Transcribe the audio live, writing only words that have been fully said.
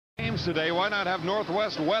Dogs today. Why not have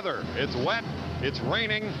Northwest weather? It's wet, it's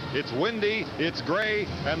raining, it's windy, it's gray,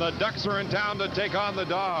 and the Ducks are in town to take on the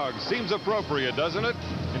Dogs. Seems appropriate, doesn't it?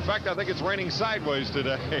 In fact, I think it's raining sideways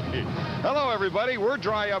today. Hello, everybody. We're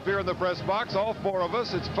dry up here in the press box, all four of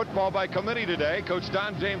us. It's football by committee today. Coach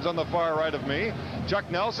Don James on the far right of me, Chuck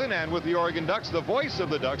Nelson, and with the Oregon Ducks, the voice of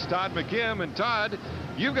the Ducks, Todd McKim. And Todd,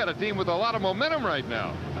 you've got a team with a lot of momentum right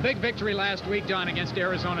now. A big victory last week, Don, against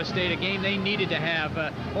Arizona State, a game they needed to have.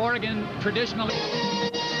 Oregon traditionally...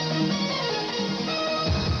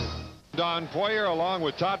 Don Poyer along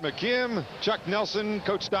with Todd McKim, Chuck Nelson,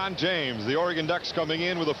 Coach Don James. The Oregon Ducks coming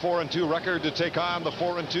in with a 4-2 record to take on the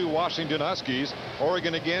 4-2 Washington Huskies.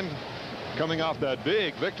 Oregon again coming off that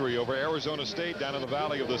big victory over Arizona State down in the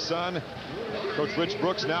Valley of the Sun. Coach Rich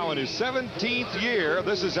Brooks now in his 17th year.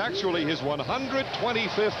 This is actually his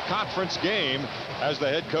 125th conference game as the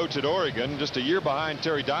head coach at Oregon, just a year behind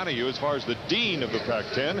Terry Donahue as far as the dean of the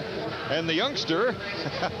Pac-10. And the youngster,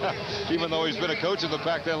 even though he's been a coach in the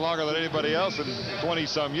Pac-10 longer than anybody else in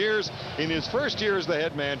 20-some years, in his first year as the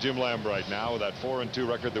head man, Jim Lambright, now with that 4-2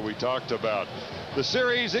 record that we talked about. The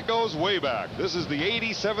series, it goes way back. This is the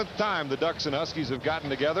 87th time the Ducks and Huskies have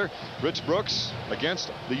gotten together. Rich Brooks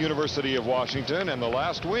against the University of Washington, and the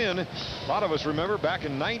last win, a lot of us remember, back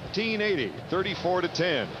in 1980,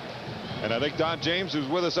 34-10. And I think Don James, who's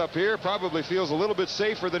with us up here, probably feels a little bit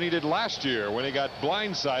safer than he did last year when he got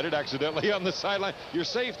blindsided accidentally on the sideline. You're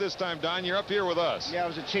safe this time, Don. You're up here with us. Yeah, it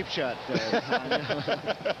was a cheap shot.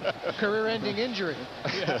 Career-ending injury.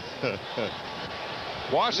 Yeah.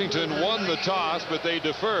 Washington won the toss, but they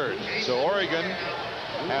deferred. So Oregon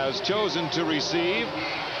has chosen to receive.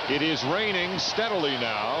 It is raining steadily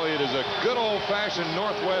now. It is a good old-fashioned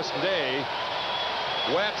northwest day.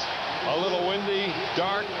 Wet, a little windy,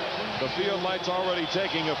 dark. The field lights already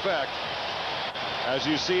taking effect. As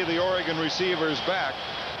you see the Oregon receivers back,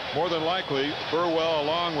 more than likely Burwell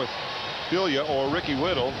along with Filia or Ricky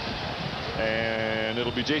Whittle. And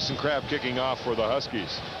it'll be Jason Crabb kicking off for the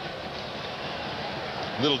Huskies.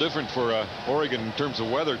 A little different for Oregon in terms of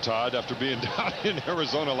weather, Todd, after being down in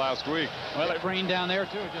Arizona last week. Well, it rained down there,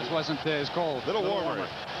 too. It just wasn't as cold. A little warmer.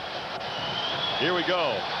 Here we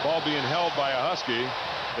go. Ball being held by a Husky.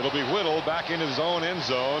 It'll be Whittle back into his own end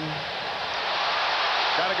zone.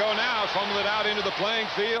 Got to go now. Fumble it out into the playing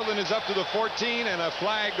field and is up to the 14, and a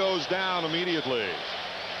flag goes down immediately.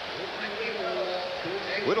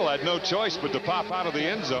 Whittle had no choice but to pop out of the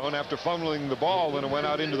end zone after fumbling the ball when it went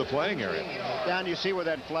out into the playing area. Down, you see where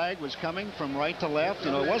that flag was coming from right to left.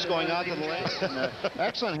 You know, it was going out to the left. And,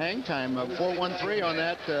 excellent hang time. 4-1-3 on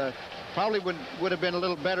that. Probably would have been a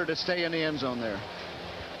little better to stay in the end zone there.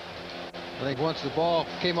 I think once the ball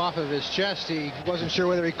came off of his chest, he wasn't sure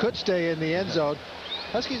whether he could stay in the end zone.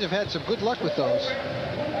 Huskies have had some good luck with those.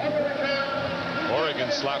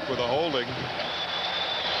 Oregon slapped with a holding.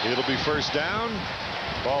 It'll be first down.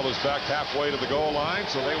 Ball is back halfway to the goal line,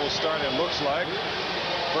 so they will start, it looks like,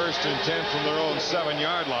 1st and 10 from their own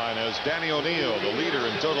 7-yard line as Danny O'Neill, the leader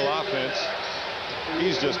in total offense.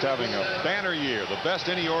 He's just having a banner year, the best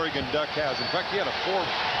any Oregon Duck has. In fact, he had a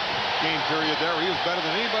 4-game period there where he was better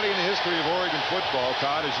than anybody in the history of Oregon football,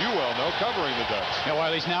 Todd, as you well know, covering the Ducks. Yeah,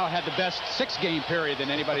 well, he's now had the best 6-game period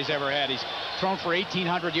than anybody's ever had. He's thrown for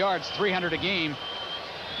 1,800 yards, 300 a game.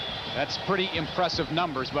 That's pretty impressive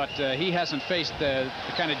numbers, but he hasn't faced the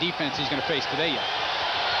kind of defense he's going to face today yet.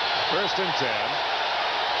 1st and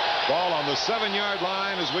 10. Ball on the 7-yard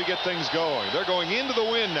line as we get things going. They're going into the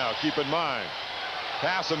wind now, keep in mind.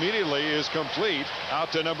 Pass immediately is complete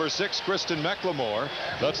out to number 6, Kristen McLemore.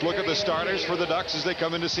 Let's look at the starters for the Ducks as they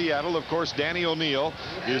come into Seattle. Of course, Danny O'Neill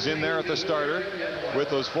is in there at the starter with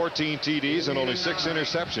those 14 TDs and only 6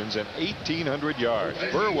 interceptions and 1,800 yards.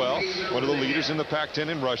 Burwell, one of the leaders in the Pac-10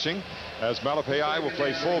 in rushing, as Malapei will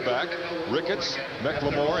play fullback. Ricketts,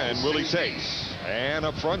 McLemore, and Willie Tate. And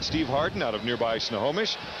up front, Steve Harden out of nearby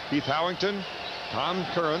Snohomish, Heath Howington, Tom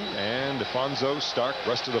Curran, and DeFonso Stark,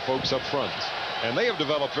 rest of the folks up front. And they have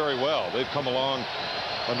developed very well. They've come along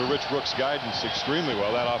under Rich Brooks' guidance extremely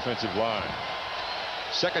well, that offensive line.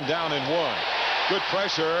 2nd down and 1. Good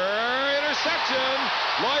pressure. Interception.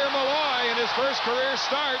 Lawyer Malloy in his first career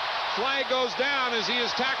start. Flag goes down as he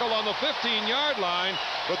is tackled on the 15-yard line.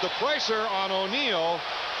 But the pressure on O'Neill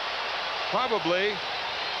probably,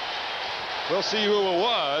 we'll see who it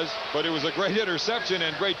was, but it was a great interception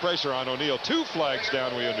and great pressure on O'Neill. 2 flags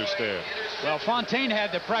down, we understand. Well, Fontaine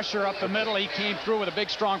had the pressure up the middle. He came through with a big,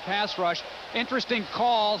 strong pass rush. Interesting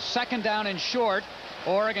call, 2nd down and short.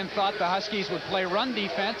 Oregon thought the Huskies would play run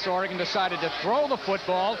defense. Oregon decided to throw the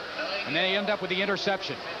football, and they end up with the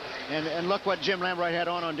interception. And look what Jim Lambright had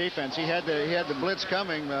on defense. He had the blitz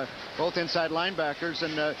coming, both inside linebackers.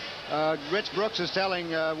 And Rich Brooks is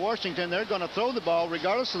telling Washington they're going to throw the ball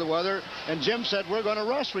regardless of the weather. And Jim said we're going to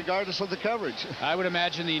rush regardless of the coverage. I would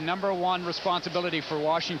imagine the #1 responsibility for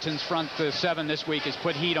Washington's front seven this week is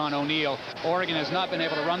put heat on O'Neal. Oregon has not been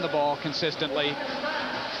able to run the ball consistently.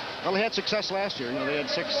 Well, they had success last year. You know, they had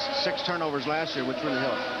six turnovers last year, which really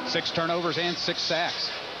helped. 6 turnovers and 6 sacks.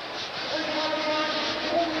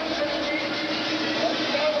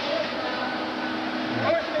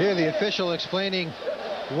 Here the official explaining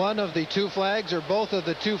one of the 2 flags, or both of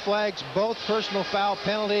the 2 flags, both personal foul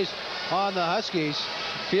penalties on the Huskies.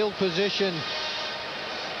 Field position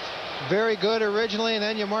very good originally, and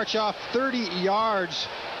then you march off 30 yards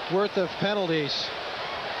worth of penalties.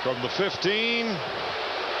 From the 15.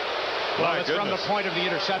 Well, it's from the point of the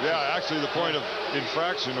interception. Yeah, actually the point of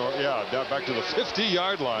infraction, or down back to the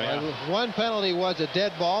 50-yard line. One penalty was a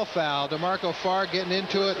dead ball foul. DeMarco Farr getting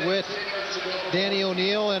into it with Danny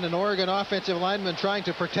O'Neal, and an Oregon offensive lineman trying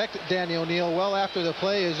to protect Danny O'Neal well after the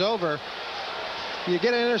play is over. You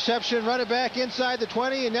get an interception, run it back inside the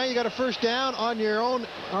 20, and now you got a first down on your own,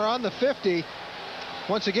 or on the 50.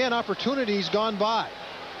 Once again, opportunities gone by.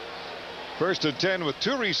 1st and 10 with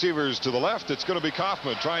 2 receivers to the left. It's going to be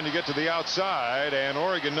Kaufman trying to get to the outside, and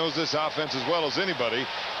Oregon knows this offense as well as anybody.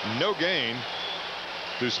 No gain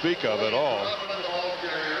to speak of at all.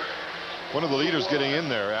 One of the leaders getting in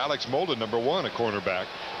there, Alex Molden, #1, a cornerback.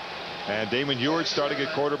 And Damon Ewart starting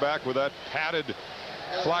at quarterback with that padded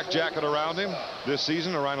flak jacket around him this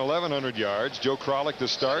season, around 1,100 yards. Joe Kralik to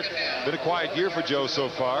start. Been a quiet year for Joe so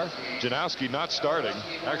far. Janowski not starting.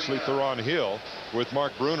 Actually, Theron Hill with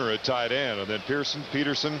Mark Bruner at tight end. And then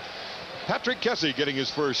Peterson, Patrick Kessie getting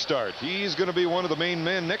his first start. He's going to be one of the main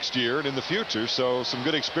men next year and in the future. So some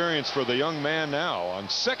good experience for the young man now. On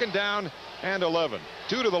 2nd down and 11.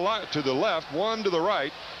 2 to the left, 1 to the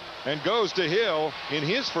right. And goes to Hill in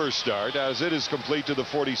his first start as it is complete to the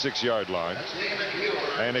 46-yard line.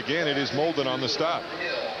 And again, it is Molden on the stop.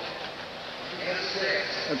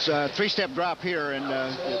 It's a 3-step drop here, and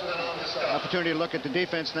opportunity to look at the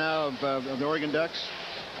defense now of the Oregon Ducks.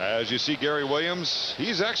 As you see, Gary Williams,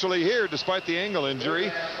 he's actually here despite the ankle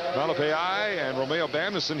injury. Malapai and Romeo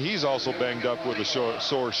Bandison, he's also banged up with a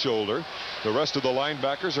sore shoulder. The rest of the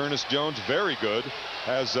linebackers, Ernest Jones, very good,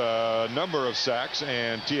 has a number of sacks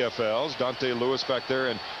and TFLs. Dante Lewis back there,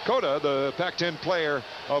 and Cota, the Pac-10 player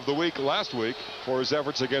of the week last week for his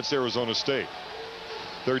efforts against Arizona State.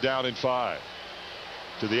 3rd down and 5.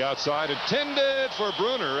 To the outside, intended for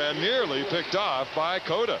Bruner, and nearly picked off by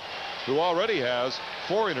Cota, who already has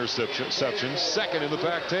 4 interceptions, 2nd in the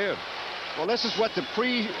Pac-10. Well, this is what the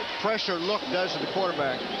pre-pressure look does to the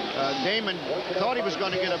quarterback. Damon thought he was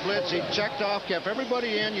going to get a blitz. He checked off, kept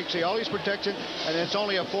everybody in. You can see all he's protected, and it's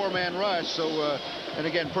only a 4-man rush. So, and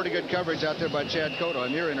again, pretty good coverage out there by Chad Cota, a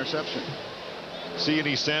near interception. See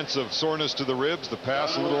any sense of soreness to the ribs? The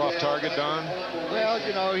pass a little off target, Don? Well,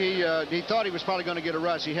 you know, he thought he was probably going to get a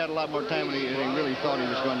rush. He had a lot more time than he really thought he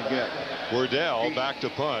was going to get. Wardell back to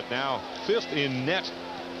punt. Now 5th in net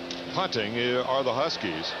punting are the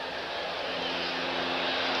Huskies.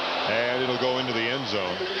 And it'll go into the end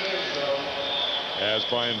zone, as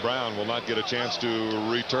Brian Brown will not get a chance to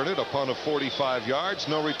return it. A punt of 45 yards.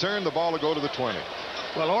 No return. The ball will go to the 20.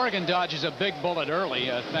 Well, Oregon dodges a big bullet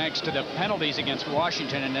early thanks to the penalties against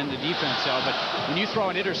Washington and then the defense. But when you throw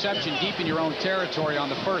an interception deep in your own territory on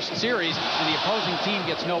the first series and the opposing team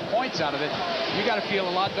gets no points out of it, you got to feel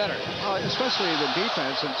a lot better. Especially the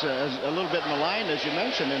defense. It's a little bit maligned, as you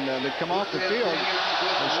mentioned, and they come off the field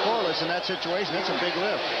scoreless in that situation. That's a big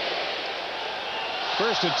lift.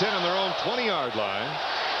 1st and 10 on their own 20-yard line.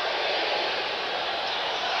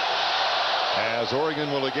 As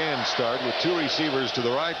Oregon will again start with 2 receivers to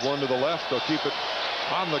the right, 1 to the left. They'll keep it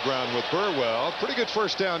on the ground with Burwell. Pretty good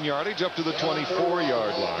first down yardage up to the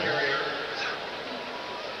 24-yard line.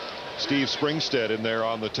 Steve Springstead in there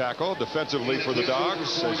on the tackle. Defensively for the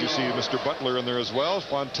Dogs, as you see Mr. Butler in there as well.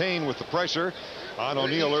 Fontaine with the pressure on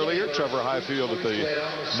O'Neal earlier. Trevor Highfield at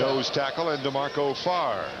the nose tackle, and DeMarco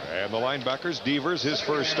Farr. And the linebackers, Devers, his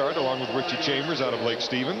first start, along with Richie Chambers out of Lake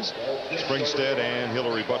Stevens. Springstead and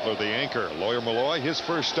Hillary Butler, the anchor. Lawyer Malloy, his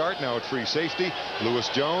first start, now at free safety. Lewis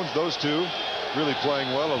Jones, those two really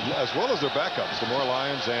playing well as their backups, the Moore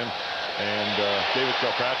Lions and David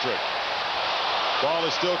Kilpatrick. Ball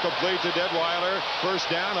is still complete to Detweiler. First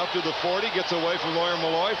down up to the 40. Gets away from Lawyer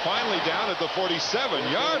Milloy. Finally down at the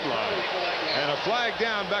 47-yard line. And a flag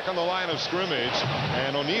down back on the line of scrimmage.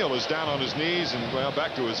 And O'Neill is down on his knees and, well,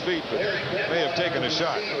 back to his feet, but may have taken a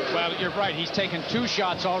shot. Well, you're right. He's taken 2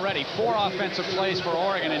 shots already. 4 offensive plays for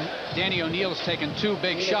Oregon, and Danny O'Neill's taken 2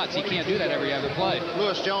 big shots. He can't do that every other play.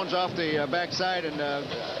 Lewis Jones off the backside, and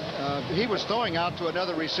he was throwing out to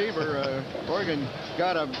another receiver. Oregon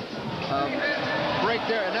got a break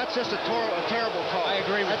there, and that's just a terrible call. I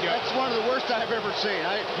agree with you. That's one of the worst I've ever seen.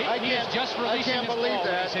 I can't believe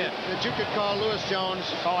that you could call Lewis Jones.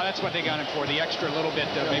 Oh, that's what they got him for, the extra little bit,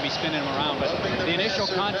 maybe spinning him around. But the initial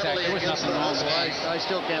contact, there was nothing wrong with it. I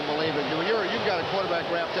still can't believe it. You've got a quarterback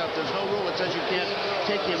wrapped up. There's no rule that says you can't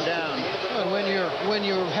take him down. And when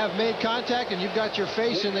you have made contact and you've got your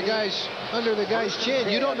face in under the guy's chin,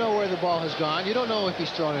 you don't know where the ball has gone. You don't know if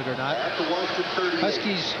he's thrown it or not.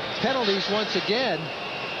 Huskies penalties once again.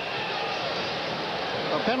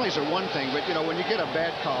 Well, penalties are one thing, but when you get a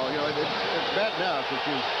bad call, it's bad enough if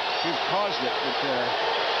you've caused it.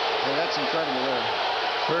 But that's incredible there.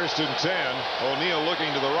 First and 10. O'Neill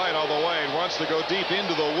looking to the right all the way and wants to go deep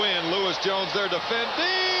into the wind. Lewis Jones there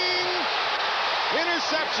defending.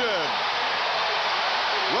 Interception.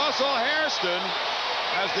 Russell Hairston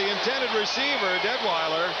as the intended receiver.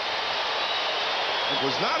 Detweiler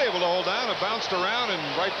was not able to hold down. It bounced around in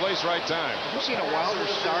right place, right time. Have you seen a wilder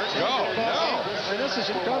start? No. This is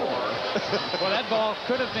incredible. Well, that ball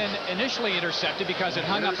could have been initially intercepted because it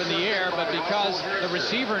hung up in the air, but because the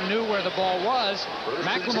receiver knew where the ball was,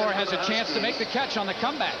 McLemore has a chance to make the catch on the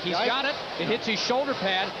comeback. He's got it. It hits his shoulder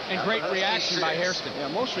pad, and great reaction by Hairston. Yeah,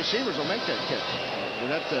 most receivers will make that catch.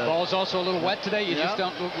 The ball's also a little wet today. You just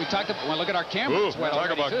don't. We talked about. Well, look at our camera. It's wet talk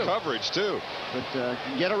already, about coverage too. But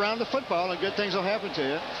get around the football, and good things will happen to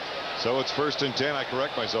you. So it's first and 10. I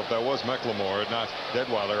correct myself. That was McLemore, not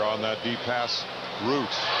Detweiler on that deep pass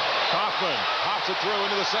route. Kaufman hops it through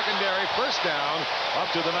into the secondary. First down up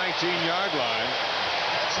to the 19-yard line.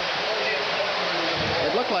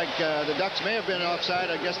 It looked like the Ducks may have been offside.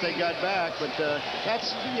 I guess they got back, but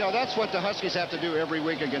that's what the Huskies have to do every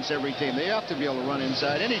week against every team. They have to be able to run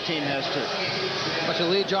inside. Any team has to. Much a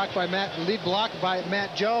lead block by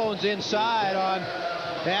Matt Jones inside on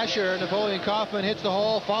Asher. Napoleon Kaufman hits the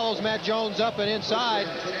hole, follows Matt Jones up and inside.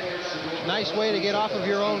 Nice way to get off of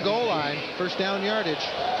your own goal line. First down yardage.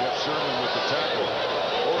 Jeff Sherman with the tackle.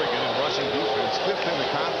 Oregon in rushing defense, 5th in the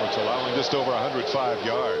conference, allowing just over 105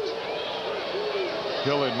 yards.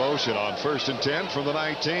 Hill in motion on first and 10 from the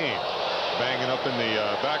 19. Banging up in the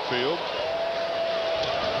backfield.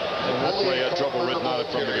 And that play had trouble written on it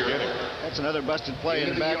from the beginning. That's another busted play in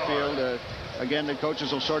the backfield. Again, the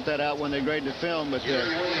coaches will sort that out when they grade the film. But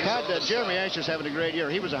Jeremy Asher's having a great year.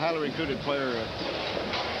 He was a highly recruited player.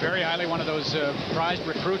 Very highly, one of those prized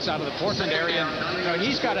recruits out of the Portland area. And,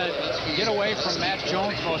 he's got to get away from Matt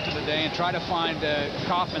Jones most of the day and try to find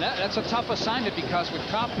Kaufman. That's a tough assignment because with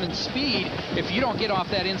Kaufman's speed, if you don't get off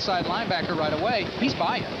that inside linebacker right away, he's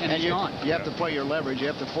by you and he's gone. You have to play your leverage. You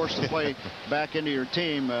have to force the play back into your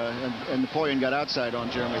team. And Napoleon got outside on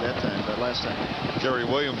Jeremy last time. Jerry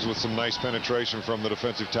Williams with some nice penetration from the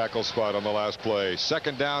defensive tackle spot on the last play.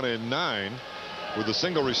 Second down and 9. With a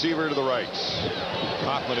single receiver to the right.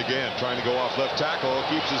 Kaufman again trying to go off left tackle.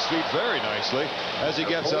 Keeps his feet very nicely as he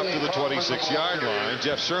gets up to the 26-yard line.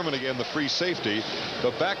 Jeff Sherman again, the free safety.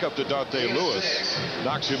 The backup to Dante Lewis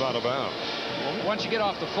knocks him out of bounds. Once you get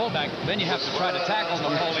off the fullback, then you have to try to tackle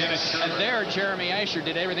Napoleon. And there, Jeremy Asher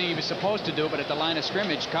did everything he was supposed to do, but at the line of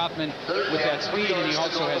scrimmage, Kaufman with that speed, and he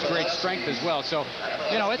also has great strength as well. So,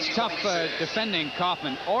 it's tough defending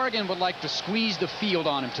Kaufman. Oregon would like to squeeze the field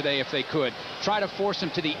on him today if they could. Try to force him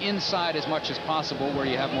to the inside as much as possible where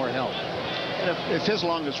you have more help. And if his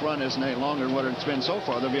longest run isn't any longer than what it's been so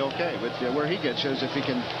far, they'll be okay. But where he gets is if he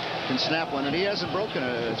can snap one, and he hasn't broken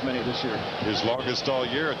as many this year. His longest all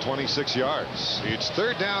year at 26 yards. It's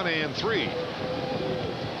third down and 3.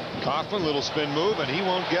 Kaufman, little spin move, and he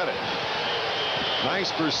won't get it.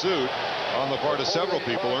 Nice pursuit on the part of several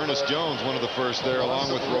people. Ernest Jones, one of the first there,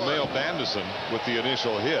 along with Romeo Bandison with the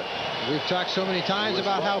initial hit. We've talked so many times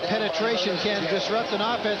about how penetration can disrupt an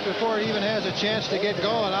offense before it even has a chance to get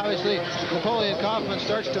going. Obviously, Napoleon Kaufman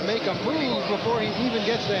starts to make a move before he even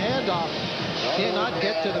gets the handoff. Cannot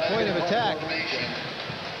get to the point of attack.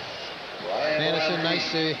 Bandison,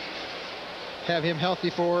 nice to have him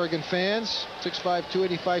healthy for Oregon fans. 6'5",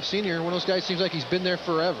 285 senior. One of those guys seems like he's been there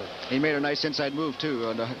forever. He made a nice inside move, too,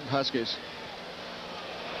 on the Huskies.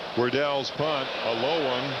 Wardell's punt, a low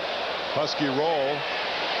one. Husky roll.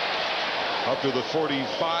 Up to the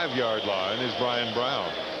 45-yard line is Brian Brown,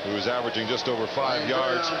 who is averaging just over 5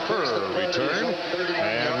 yards per return.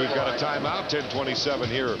 And we've got a timeout, 10:27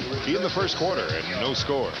 here in the first quarter, and no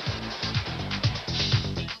score.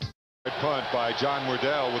 Punt by John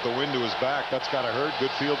Wardell with the wind to his back. That's got to hurt.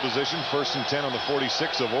 Good field position. 1st and 10 on the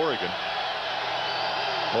 46 of Oregon.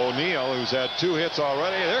 O'Neal, who's had 2 hits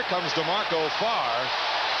already. There comes DeMarco Farr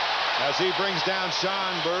as he brings down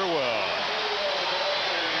Sean Burwell.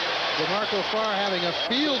 DeMarco Farr having a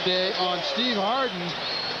field day on Steve Harden.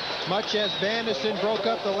 Much as Bandison broke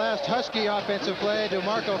up the last Husky offensive play,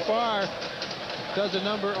 DeMarco Farr does a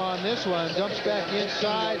number on this one. Dumps back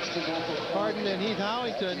inside. Harden and Heath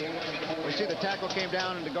Howington. We see the tackle came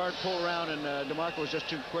down and the guard pulled around, and DeMarco was just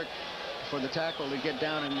too quick for the tackle to get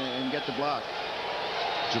down and get the block.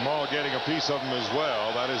 Jamal getting a piece of him as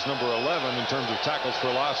well. That is number 11 in terms of tackles for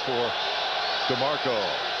loss for DeMarco.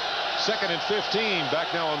 2nd and 15.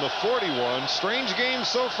 Back now on the 41. Strange game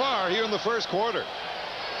so far here in the first quarter.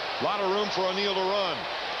 A lot of room for O'Neal to run.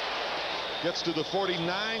 Gets to the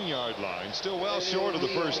 49-yard line. Still well short of the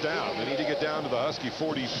first down. They need to get down to the Husky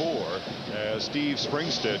 44 as Steve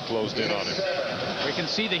Springstead closed in on him. We can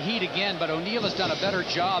see the heat again, but O'Neal has done a better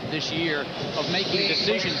job this year of making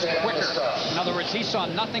decisions quicker. In other words, he saw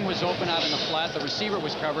nothing was open out in the flat. The receiver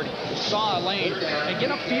was covered. Saw a lane. And get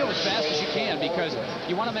upfield as fast as you can because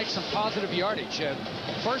you want to make some positive yardage.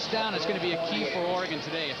 First down is going to be a key for Oregon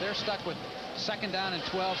today. If they're stuck with 2nd down and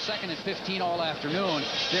 12, 2nd and 15 all afternoon,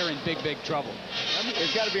 they're in big trouble.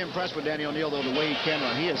 He's got to be impressed with Danny O'Neal, though, the way he can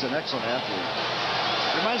run. He is an excellent athlete.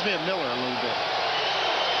 Reminds me of Miller a little bit.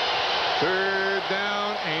 3rd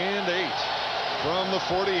down and 8 from the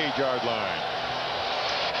 48-yard line.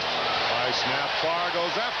 High snap. Farr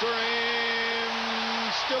goes after him.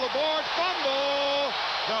 Still aboard. Fumble.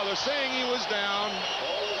 No, they're saying he was down.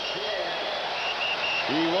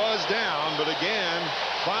 He was down, but again,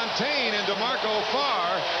 Fontaine and DeMarco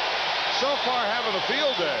Farr so far having a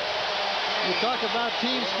field day. You talk about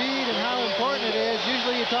team speed and how important it is.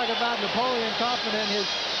 Usually you talk about Napoleon Kaufman and his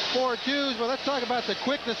 4-2s. Well, let's talk about the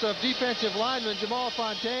quickness of defensive linemen Jamal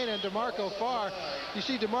Fontaine and DeMarco Farr. You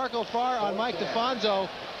see DeMarco Farr on Mike DeFonso.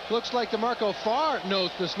 Looks like DeMarco Farr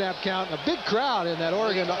knows the snap count. A big crowd in that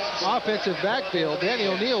Oregon offensive backfield. Danny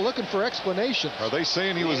O'Neal looking for explanation. Are they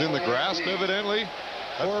saying he was in the grasp, evidently?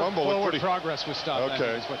 That fumble looked pretty... progress was stopped.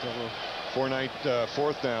 Okay.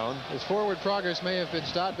 4th down. His forward progress may have been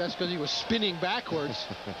stopped. That's because he was spinning backwards.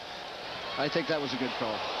 I think that was a good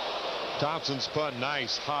call. Thompson's punt,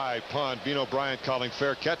 nice high punt. Bino Bryant calling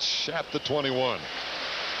fair catch at the 21.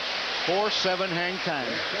 4-7 hang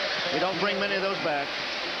time. We don't bring many of those back.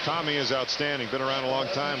 Tommy is outstanding. Been around a long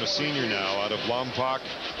time. A senior now out of Lompoc.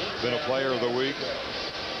 Been a player of the week.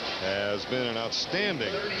 Has been an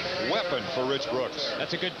outstanding weapon for Rich Brooks.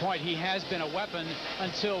 That's a good point. He has been a weapon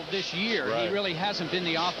until this year. Right. He really hasn't been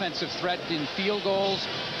the offensive threat in field goals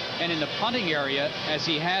and in the punting area as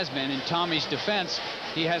he has been. In Tommy's defense,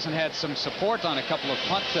 he hasn't had some support on a couple of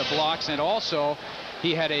punt blocks, and also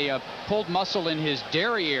he had a pulled muscle in his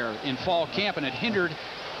derriere in fall camp, and it hindered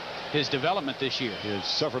his development this year. He has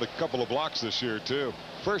suffered a couple of blocks this year too.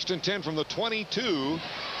 1st and 10 from the 22.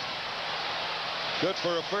 Good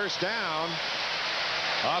for a first down.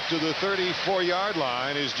 Up to the 34-yard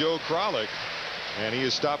line is Joe Kralik, and he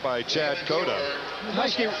is stopped by Chad Cota.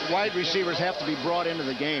 Husky wide receivers have to be brought into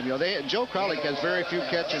the game. You know, Joe Kralik has very few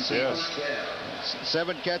catches. Yes.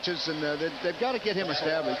 7 catches, and they've got to get him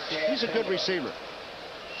established. He's a good receiver.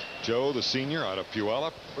 Joe, the senior out of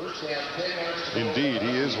Puyallup. Indeed,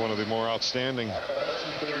 he is one of the more outstanding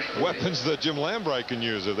weapons that Jim Lambright can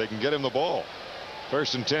use if they can get him the ball.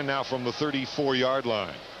 1st and 10 now from the 34-yard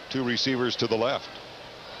line. 2 receivers to the left.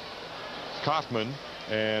 Kaufman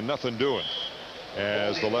and nothing doing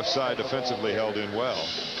as the left side defensively held in well.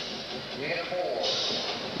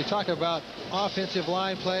 You talk about offensive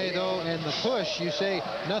line play, though, and the push. You say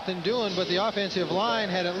nothing doing, but the offensive line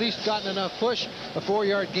had at least gotten enough push, a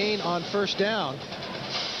 4-yard gain on first down.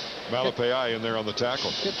 Malapei in there on the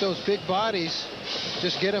tackle. Get those big bodies,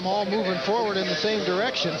 just get them all moving forward in the same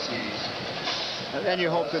direction. And then you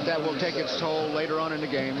hope that will take its toll later on in the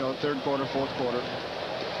game, you know, 3rd quarter, 4th quarter.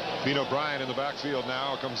 Bino Bryant in the backfield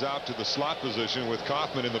now comes out to the slot position with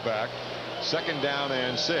Kaufman in the back. 2nd down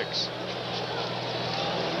and 6.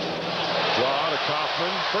 Draw to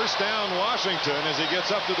Kaufman. 1st down Washington as he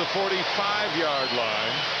gets up to the 45-yard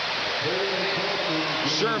line.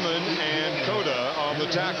 Sherman and Cota on the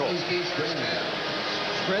tackle.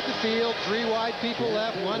 Spread the field, 3 wide people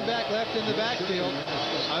left, 1 back left in the backfield.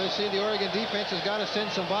 Obviously the Oregon defense has got to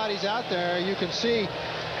send some bodies out there. You can see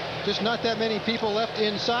just not that many people left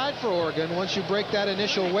inside for Oregon. Once you break that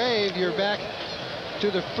initial wave, you're back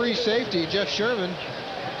to the free safety, Jeff Sherman.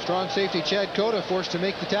 Strong safety Chad Cota forced to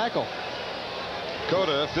make the tackle.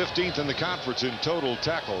 Cota 15th in the conference in total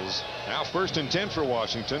tackles. Now 1st and 10 for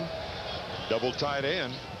Washington. Double tight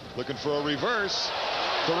end. Looking for a reverse.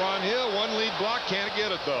 Theron Hill, one lead block, can't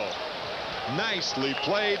get it though. Nicely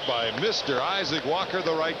played by Mr. Isaac Walker,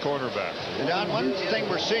 the right cornerback. And Don, one thing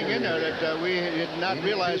we're seeing in there that we did not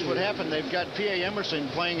realize what happened, they've got P.A. Emerson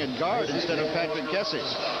playing at guard instead of Patrick Kessie.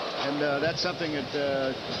 And that's something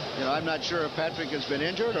that, you know, I'm not sure if Patrick has been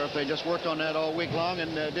injured or if they just worked on that all week long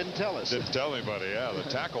and didn't tell us. Didn't tell anybody, yeah, the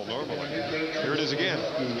tackle normally. Here it is again.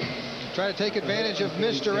 Try to take advantage of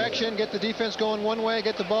misdirection, get the defense going one way,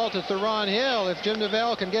 get the ball to Theron Hill. If Jim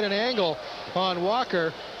Neville can get an angle on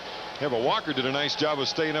Walker. Yeah, but Walker did a nice job of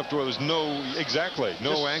staying up to where there's no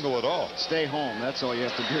angle at all. Stay home. That's all you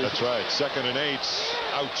have to do. That's right. 2nd and 8.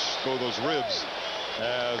 Ouch, go those ribs.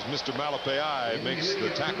 As Mr. Malapai makes the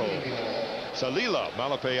tackle. Salila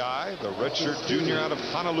Malapai, the redshirt junior out of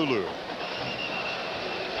Honolulu.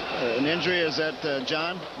 An injury, is that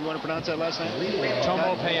John? You want to pronounce that last name?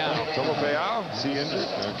 Tomo Peao. Tomo Peao? Is he injured?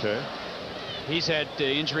 Okay. He's had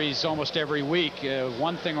injuries almost every week.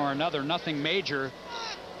 One thing or another, nothing major.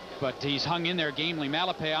 But he's hung in there gamely.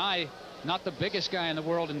 Malapai, not the biggest guy in the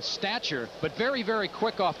world in stature, but very, very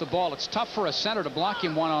quick off the ball. It's tough for a center to block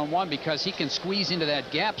him one-on-one because he can squeeze into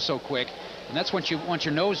that gap so quick. And that's what you want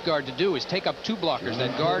your nose guard to do, is take up 2 blockers,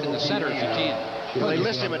 that guard and the center if you can. Well, they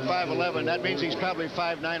list him at 5'11". That means he's probably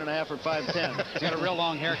 5'9.5" or 5'10". He's got a real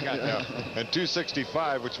long haircut. Yeah. And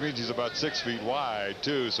 265, which means he's about 6 feet wide,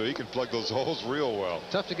 too, so he can plug those holes real well.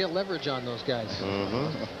 Tough to get leverage on those guys.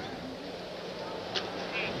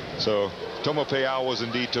 So Tomo Peao was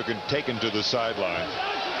indeed taken to the sideline.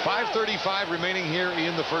 5:35 remaining here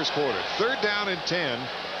in the first quarter. 3rd down and 10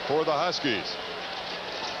 for the Huskies.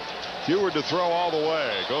 Heward to throw all the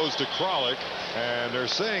way. Goes to Kralik, and they're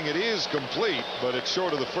saying it is complete, but it's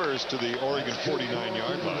short of the first to the Oregon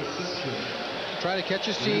 49-yard line. Try to catch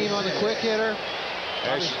his team on the quick hitter.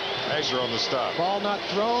 Asher on the stop. Ball not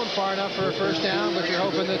thrown far enough for a first down, but you're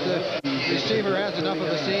hoping that the receiver has enough of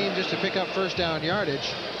a seam just to pick up first down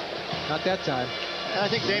yardage. Not that time. I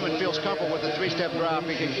think Damon feels comfortable with the 3-step drop.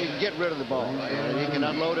 He can get rid of the ball. He can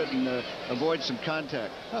unload it and avoid some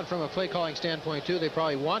contact. Well, from a play calling standpoint, too, they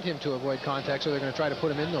probably want him to avoid contact, so they're going to try to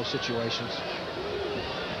put him in those situations.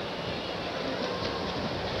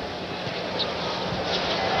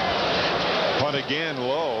 Punt again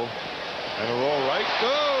low. And a roll right.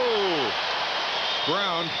 Go!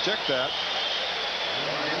 Brown, check that.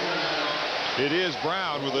 It is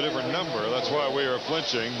Brown with a different number. That's why we are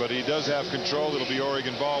flinching, but he does have control. It'll be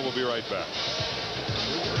Oregon ball. We'll be right back.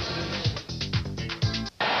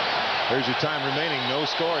 Here's your time remaining. No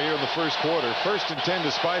score here in the first quarter. 1st and 10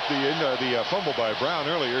 despite the fumble by Brown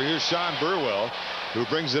earlier. Here's Sean Burwell, who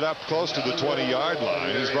brings it up close to the 20-yard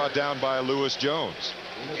line. He's brought down by Lewis Jones.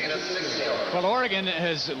 Well, Oregon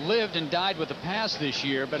has lived and died with the pass this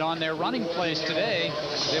year, but on their running plays today,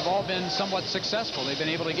 they've all been somewhat successful. They've been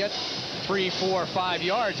able to get 3, 4, 5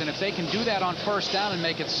 yards, and if they can do that on first down and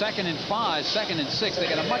make it 2nd and 5, 2nd and 6, they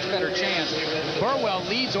get a much better chance. Burwell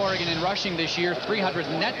leads Oregon in rushing this year, 300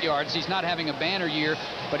 net yards. He's not having a banner year,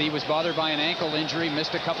 but he was bothered by an ankle injury,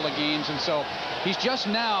 missed a couple of games, and so he's just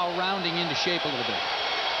now rounding into shape a little bit.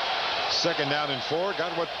 2nd down and 4,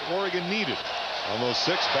 got what Oregon needed. On those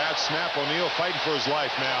 6, bad snap. O'Neal fighting for his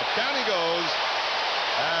life now. Down he goes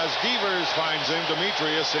as Devers finds him.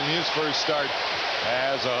 Demetrius in his first start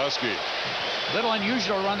as a Husky. Little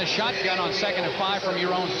unusual to run the shotgun on 2nd and 5 from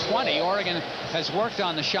your own 20. Oregon has worked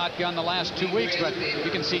on the shotgun the last 2 weeks, but you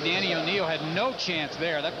can see Danny O'Neal had no chance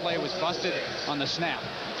there. That play was busted on the snap.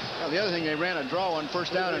 Well, the other thing, they ran a draw on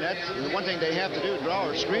first down, and that's the one thing they have to do, draw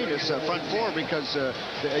or screen, is front 4, because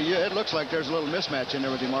it looks like there's a little mismatch in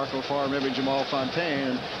there with DeMarco Farr, maybe Jamal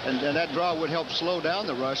Fontaine, and that draw would help slow down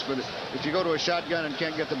the rush. But if you go to a shotgun and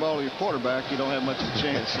can't get the ball to your quarterback, you don't have much of a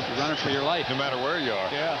chance. You're running for your life. No matter where you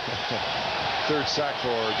are. Yeah. 3rd sack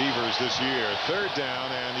for Devers this year. 3rd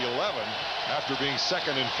down and 11 after being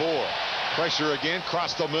 2nd and 4. Pressure again,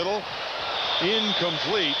 cross the middle.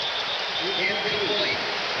 Incomplete.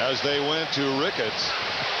 As they went to Ricketts.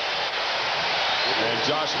 And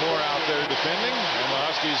Josh Moore out there defending, and the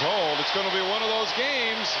Huskies hold. It's going to be one of those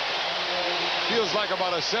games. Feels like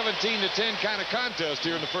about a 17-10 kind of contest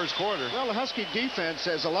here in the first quarter. Well, the Husky defense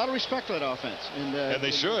has a lot of respect for that offense. And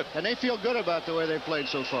they should. And they feel good about the way they've played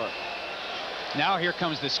so far. Now here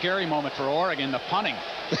comes the scary moment for Oregon, the punting.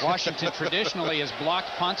 Washington traditionally has blocked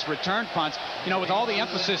punts, returned punts. You know, with all the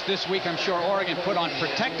emphasis this week, I'm sure Oregon put on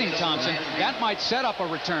protecting Thompson. That might set up a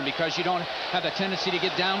return because you don't have the tendency to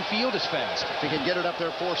get downfield as fast. If he can get it up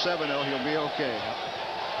there 4-7, he'll be okay.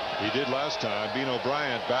 He did last time. Beano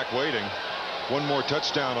Bryant back waiting. One more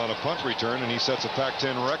touchdown on a punt return, and he sets a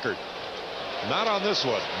Pac-10 record. Not on this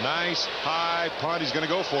one. Nice high punt. He's going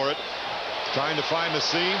to go for it. Trying to find the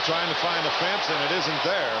seam, trying to find the fence, and it isn't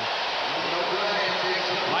there.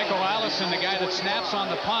 Michael Allison, the guy that snaps on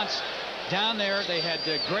the punts, down there, they had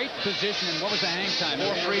great position. And what was the hang time?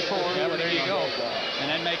 4-3-4. Yeah, well, there you go. And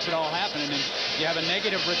that makes it all happen. And then you have a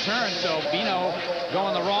negative return. So Beano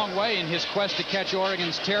going the wrong way in his quest to catch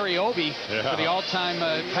Oregon's Terry Obie for the all-time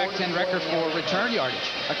Pac-10 record for return yardage.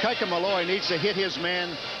 Akaika Malloy needs to hit his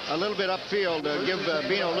man a little bit upfield to give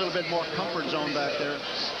Beano a little bit more comfort zone back there.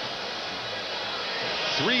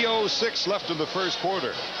 3:06 left in the first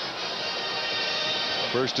quarter.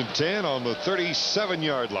 1st and 10 on the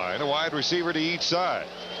 37-yard line. A wide receiver to each side.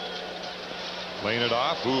 Laying it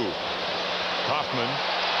off. Ooh. Hoffman.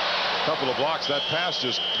 Couple of blocks. That pass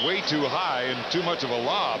just way too high and too much of a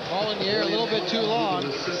lob. Ball in the air a little bit too long.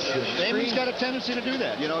 Damon's got a tendency to do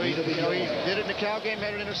that. He did it in the Cal game,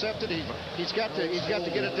 had it intercepted. He's got to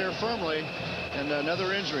get it there firmly. And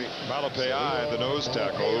another injury. Malapei, the nose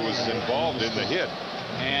tackle, who was involved in the hit.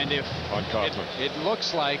 And if on Kaufman. It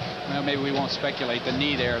looks like, well, maybe we won't speculate, the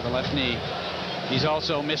knee there, the left knee. He's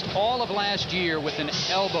also missed all of last year with an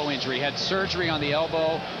elbow injury. Had surgery on the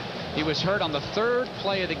elbow. He was hurt on the 3rd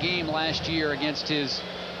play of the game last year against his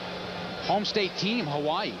home state team,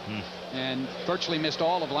 Hawaii, and virtually missed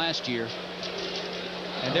all of last year.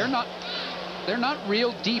 And they're not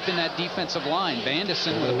real deep in that defensive line.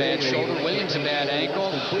 Vandison with a bad shoulder, Williams a bad ankle.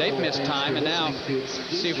 They've missed time, and now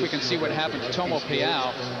see if we can see what happened to Tomo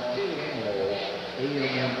Peau.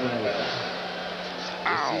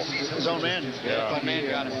 Ow! His own man. Man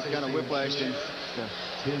got him. Kind of whiplashed him.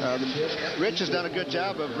 Rich has done a good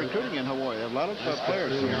job of recruiting in Hawaii. A lot of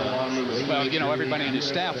players from Honolulu. Well, you know, everybody in his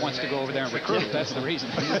staff wants to go over there and recruit. That's the reason.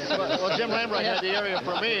 Well, Jim Lambright had the area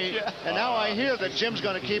for me, and now I hear that Jim's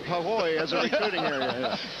going to keep Hawaii as a recruiting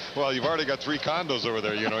area. Well, you've already got 3 condos over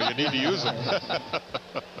there. You know, you need to use them.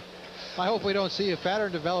 I hope we don't see a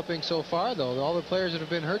pattern developing so far, though. All the players that have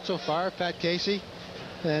been hurt so far, Pat Casey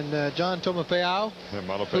and John Tomapeu,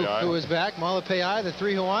 who is back. Malapei, the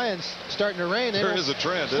 3 Hawaiians starting to rain. There is a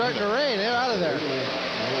trend, starting to rain. They're out of there.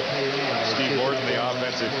 Steve Morton, the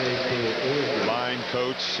offensive line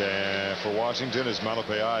coach for Washington, as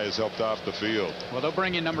Malapei is helped off the field. Well, they'll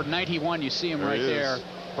bring in number 91. You see him there right there.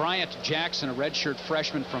 Bryant Jackson, a redshirt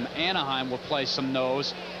freshman from Anaheim, will play some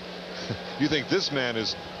nose. You think this man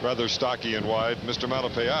is rather stocky and wide. Mr.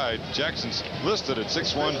 Malapei, Jackson's listed at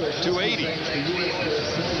 6'1", 280.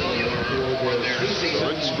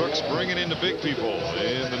 Rich Brooks bringing in the big people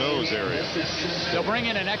in the nose area. They'll bring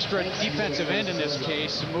in an extra defensive end in this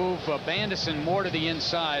case, move Bandison more to the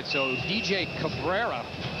inside. So DJ Cabrera,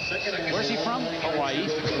 where's he from? Hawaii.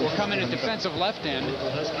 Will come in at defensive left end.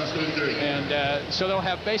 And so they'll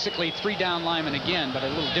have basically 3 down linemen again, but a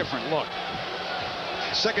little different look.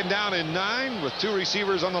 2nd down and 9 with 2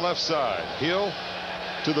 receivers on the left side. Hill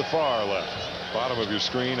to the far left. Bottom of your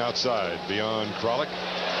screen outside. Beyond Kralik.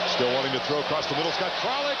 Still wanting to throw across the middle. Scott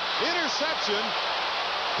Kralik. Interception.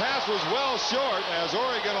 Pass was well short, as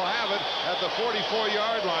Oregon will have it at the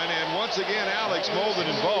 44-yard line. And once again, Alex Molden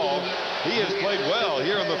involved. He has played well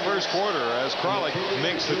here in the first quarter as Kralik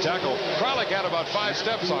makes the tackle. Kralik had about 5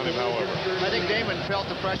 steps on him, however. I think Damon felt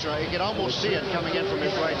the pressure. He could almost see it coming in from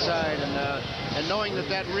his right side. And knowing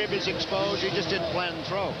that rib is exposed, he just didn't plan the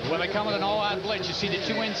throw. When they come with an all-out blitz, you see the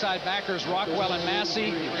 2 inside backers, Rockwell and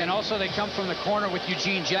Massey, and also they come from the corner with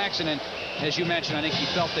Eugene Jackson. And as you mentioned, I think he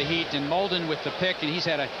felt the heat. And Molden with the pick, and he's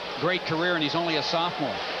had a great career, and he's only a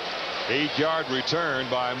sophomore. 8-yard return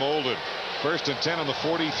by Molden. 1st and 10 on the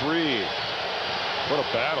 43. What a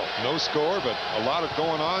battle. No score, but a lot of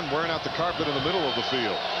going on, wearing out the carpet in the middle of the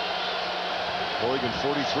field. Oregon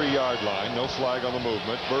 43-yard line. No flag on the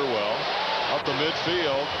movement. Burwell up the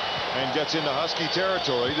midfield and gets into Husky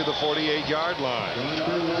territory to the 48-yard line.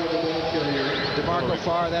 DeMarco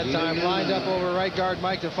Farr that time lined up over right guard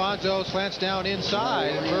Mike DeFonso, slants down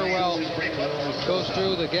inside, and Burwell goes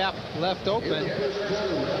through the gap left open.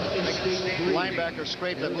 Linebacker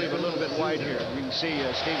scraped, I believe, a little bit wide here. You can see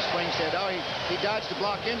Steve Springstead. Oh, he dodged the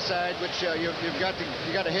block inside, which you've got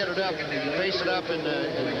to hit it up, face it up,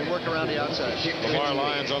 and work around the outside. Lamar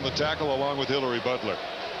Lyons on the tackle along with Hillary Butler.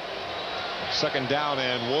 2nd down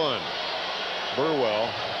and 1. Burwell,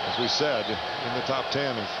 as we said, in the top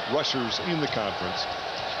 10 of rushers in the conference.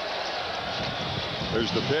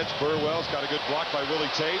 There's the pitch. Burwell's got a good block by Willie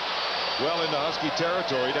Tate. Well into Husky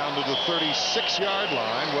territory, down to the 36-yard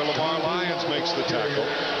line, where Lamar Lyons makes the tackle.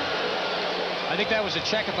 I think that was a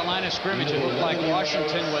check at the line of scrimmage. It looked like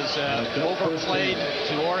Washington was overplayed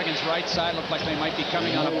to Oregon's right side. Looked like they might be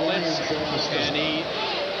coming on a blitz, and he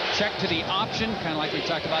checked to the option, kind of like we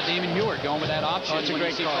talked about Damon Huard going with that option. It's a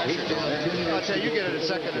great call. I'll tell you, you get it at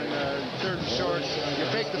second and third and short. You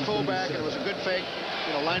fake the fullback, and it was a good fake.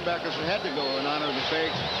 You know, linebackers had to go in honor of the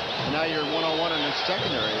fake, and now you're one-on-one in the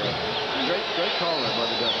secondary. Great call there by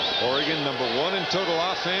the Devils. Oregon #1 in total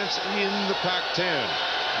offense in the Pac-10.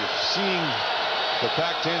 You're seeing the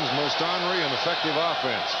Pac-10's most ornery and effective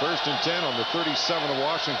offense. 1st and 10 on the 37 of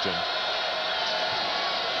Washington.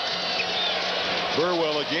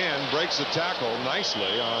 Burwell again breaks a tackle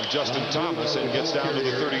nicely on Justin Thomas and gets down to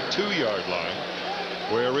the 32-yard line,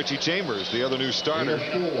 where Richie Chambers, the other new starter,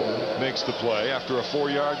 makes the play after a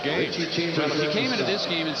 4-yard gain. Well, if you came into this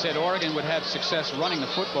game and said Oregon would have success running the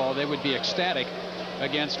football, they would be ecstatic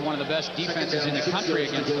against one of the best defenses in the country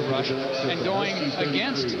against the rush, and going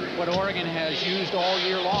against what Oregon has used all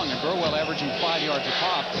year long, and Burwell averaging 5 yards a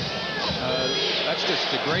pop. That's just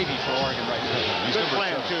the gravy for Oregon right now. Good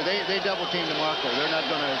plan, too. They double-team DeMarco. They're not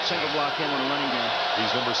going to single-block him on a running game. He's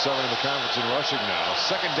 #7 in the conference in rushing now.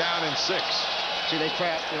 2nd down and 6. See, they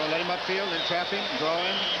trap. You know, let him upfield, then trap him, draw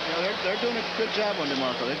him. You know, they're doing a good job on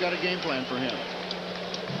DeMarco. They've got a game plan for him.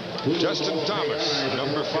 Justin Thomas,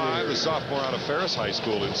 #5, the sophomore out of Ferris High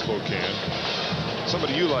School in Spokane.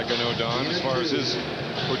 Somebody you like, I know, Don, as far as his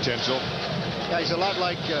potential. Yeah, he's a lot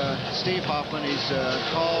like Steve Hoffman. He's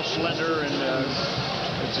tall, slender, and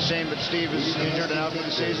it's a shame that Steve is injured and out for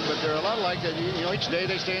the season, but they're a lot like that. You know, each day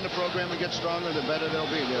they stay in the program and get stronger, the better they'll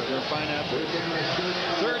be. They're fine athletes.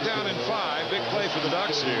 3rd down and 5. Big play for the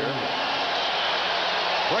Ducks here.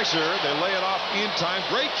 Pressure, they lay it off in time.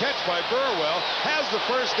 Great catch by Burwell. Has the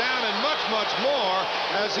 1st down and much, much more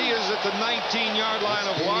as he is at the 19-yard line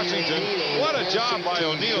of Washington. What a job by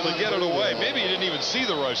O'Neal to get it away. Maybe he didn't even see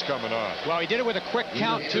the rush coming on. Well, he did it with a quick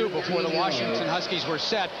count, too, before the Washington Huskies were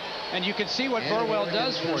set. And you can see what Burwell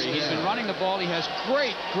does for you. He's been running the ball. He has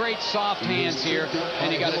great soft hands here.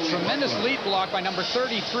 And he got a tremendous lead block by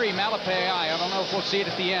 #33, Malapai. I don't know if we'll see it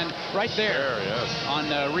at the end. Right there yes.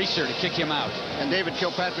 on Reeser to kick him out. And David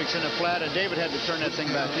Kilpatrick's in the flat, and David had to turn that thing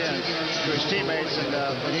back in to his teammates, and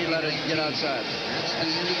he let it get outside.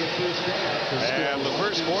 And the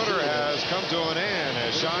first quarter has come to an end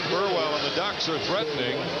as Sean Burwell and the Ducks are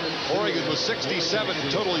threatening Oregon with 67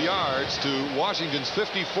 total yards to Washington's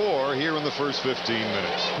 54 here in the first 15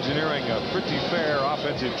 minutes. Engineering a pretty fair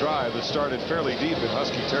offensive drive that started fairly deep in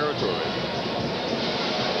Husky territory.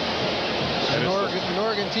 An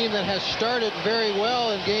Oregon team that has started very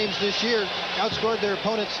well in games this year, outscored their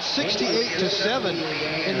opponents 68-7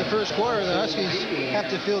 in the first quarter. The Huskies have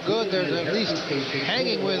to feel good. They're at least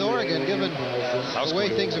hanging with Oregon, given the way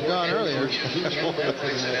things have gone earlier.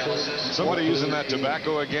 Somebody using that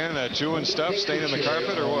tobacco again, chewing stuff, staining the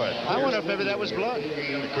carpet, or what? I wonder if maybe that was blood.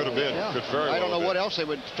 It could have been. Yeah. Could very well I don't know have what been. else they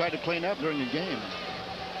would try to clean up during the game.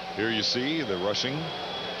 Here you see the rushing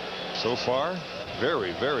so far.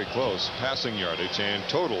 Very, very close passing yardage, and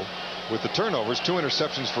total with the turnovers, 2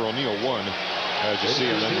 interceptions for O'Neal, 1, as you see,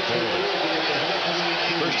 and then the penalty.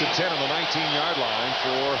 1st and 10 on the 19-yard line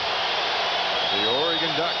for the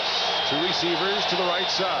Oregon Ducks. 2 receivers to the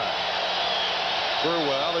right side.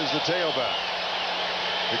 Burwell is the tailback.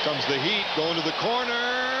 Here comes the heat going to the corner.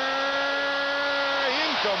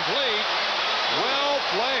 Incomplete. Well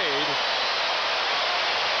played.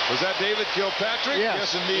 Was that David Kilpatrick?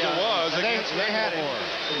 Yes, indeed it was. They had him.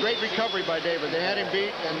 Great recovery by David. They had him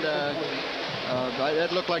beat, and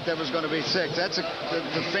that looked like that was going to be 6. That's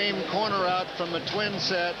the famed corner out from the twin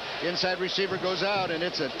set. Inside receiver goes out, and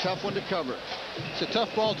it's a tough one to cover. It's a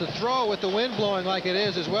tough ball to throw with the wind blowing like it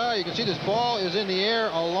is as well. You can see this ball is in the air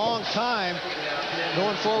a long time.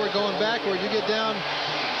 Going forward, going backward. You get down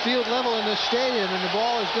field level in this stadium, and the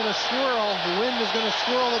ball is going to swirl. The wind is going to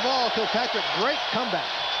swirl the ball. Kilpatrick, great comeback.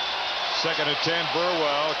 2nd and 10,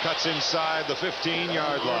 Burwell cuts inside the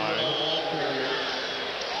 15-yard line.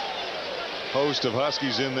 Host of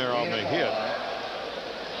Huskies in there on the hit.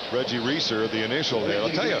 Reggie Reeser, the initial hit. I'll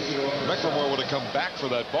tell you, McLemore would have come back for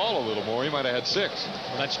that ball a little more. He might have had 6.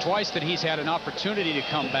 Well, that's twice that he's had an opportunity to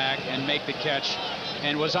come back and make the catch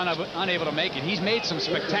and was unable to make it. He's made some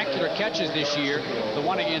spectacular catches this year. The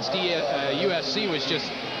one against USC was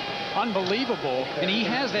just unbelievable, and he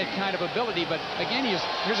has that kind of ability, but again,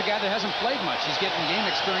 here's a guy that hasn't played much. He's getting game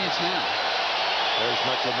experience now. There's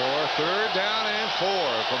McLemore. 3rd down and 4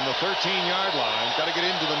 from the 13-yard line. Got to get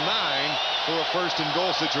into the 9 for a 1st and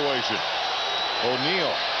goal situation.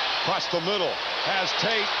 O'Neal Across the middle. Has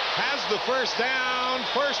Tate. Has the first down.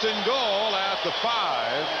 First and goal at the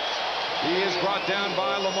 5. He is brought down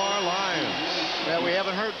by Lamar Lyons. Yeah, we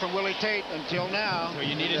haven't heard from Willie Tate until now. So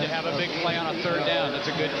you needed to have a big play on a third down. That's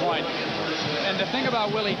a good point. And the thing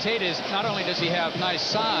about Willie Tate is not only does he have nice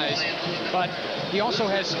size, but he also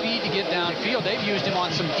has speed to get downfield. They've used him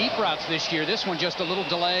on some deep routes this year. This one just a little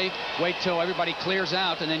delay, wait till everybody clears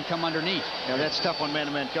out, and then come underneath. Yeah, that's tough on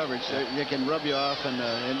man-to-man coverage. They can rub you off,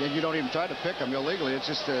 and you don't even try to pick them illegally. It's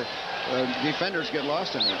just defenders get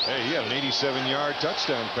lost in there. Hey, he had an 87-yard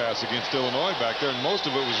touchdown pass against Illinois back there, and most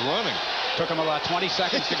of it was running. Took him about 20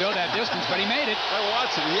 seconds to go that distance, but he made it. I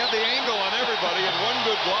watched it. He had the angle on everybody and one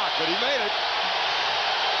good block, but he made it.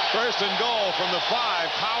 First and goal from the 5.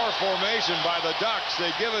 Power formation by the Ducks.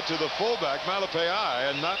 They give it to the fullback,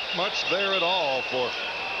 Malepeai, and not much there at all for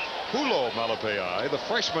Hulo Malepeai, the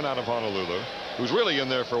freshman out of Honolulu, who's really in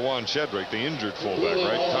there for Juan Shedrick, the injured fullback,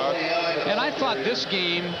 right, Todd? And I thought this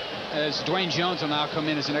game, as Dwayne Jones will now come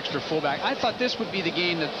in as an extra fullback, I thought this would be the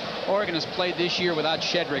game that Oregon has played this year without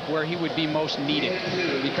Shedrick, where he would be most needed.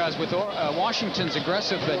 Because with Washington's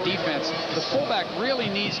aggressive defense, the fullback really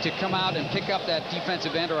needs to come out and pick up that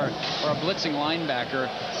defensive end or a blitzing linebacker.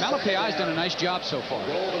 Malepeai's done a nice job so far.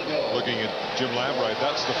 Looking at Jim Lambright,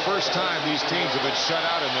 that's the first time these teams have been shut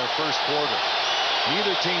out in their first quarter.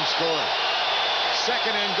 Neither team scoring.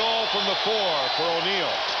 Second and goal from the 4 for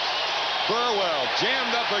O'Neal. Burwell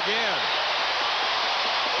jammed up again.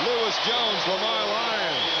 Lewis Jones, Lamar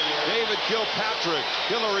Lyons, David Kilpatrick,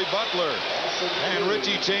 Hillary Butler, and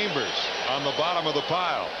Richie Chambers on the bottom of the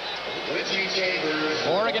pile.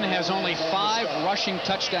 Oregon has only 5 rushing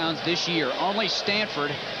touchdowns this year. Only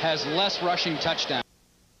Stanford has less rushing touchdowns.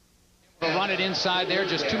 We'll run it inside there,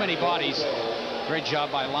 just too many bodies. Great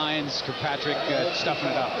job by Lyons, Kirkpatrick stuffing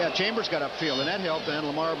it up. Yeah, Chambers got upfield, and that helped. And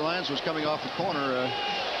Lamar Lyons was coming off the corner.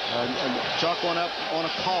 Chalk one up on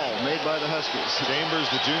a call made by the Huskies. Chambers,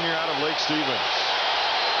 the junior out of Lake Stevens.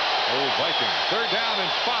 Old Viking. Third down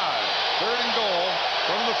and 5. Third and goal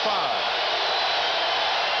from the 5.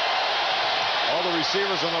 All the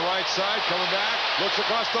receivers on the right side coming back. Looks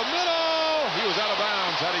across the middle. He was out of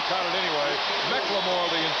bounds had he caught it anyway. McLemore,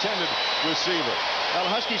 the intended receiver. Well,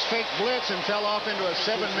 the Huskies faked blitz and fell off into a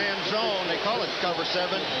 7-man zone. They call it cover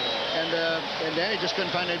 7. And Danny just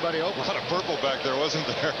couldn't find anybody open. A lot of purple back there, wasn't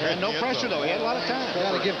there? And no pressure, though. He had a lot of time.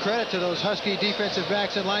 Got to give credit to those Husky defensive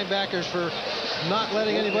backs and linebackers for not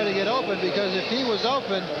letting anybody get open, because if he was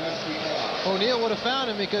open, O'Neal would have found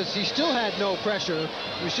him, because he still had no pressure.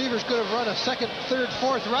 Receivers could have run a second, third,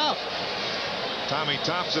 fourth route. Tommy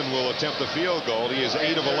Thompson will attempt the field goal. He is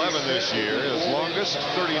 8 of 11 this year. His longest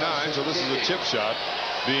 39, so this is a chip shot,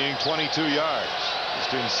 being 22 yards.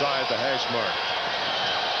 Just inside the hash mark.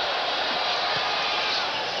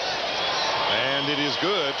 And it is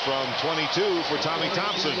good from 22 for Tommy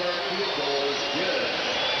Thompson.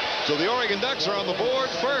 So the Oregon Ducks are on the board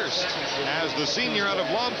first as the senior out of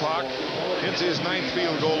Lompoc hits his 9th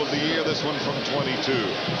field goal of the year, this one from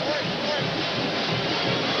 22.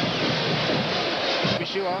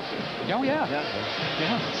 Shoe off? Oh, yeah.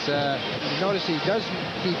 You notice he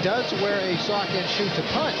does wear a sock and shoe to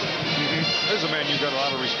punt. There's a man you've got a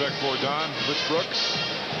lot of respect for, Don. Rich Brooks.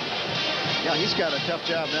 Yeah, he's got a tough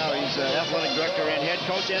job now. He's athletic director and head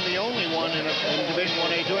coach, and the only one in Division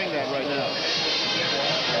 1A doing that right now.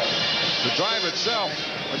 The drive itself,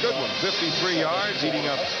 a good one. 53 yards, eating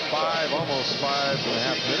up almost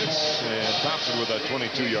 5.5 minutes. And Thompson with a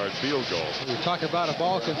 22-yard field goal. We talk about a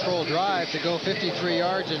ball control drive to go 53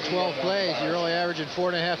 yards in 12 plays. You're only averaging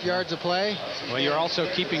 4.5 yards a play. Well, you're also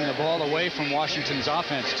keeping the ball away from Washington's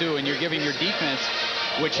offense, too, and you're giving your defense,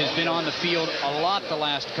 which has been on the field a lot the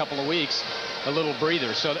last couple of weeks, a little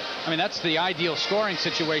breather. So, I mean, that's the ideal scoring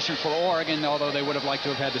situation for Oregon, although they would have liked to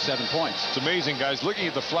have had the 7 points. It's amazing, guys. Looking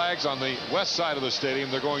at the flags on the west side of the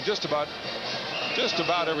stadium, they're going just about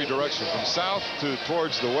every direction, from south to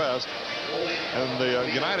towards the west. And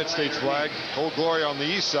the United States flag, Old Glory, on the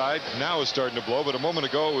east side, now is starting to blow, but a moment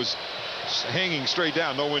ago it was hanging straight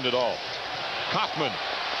down, no wind at all. Kaufman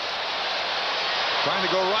trying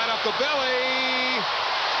to go right up the belly,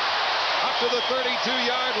 up to the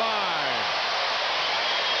 32-yard line.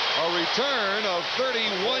 A return of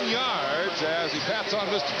 31 yards as he pats on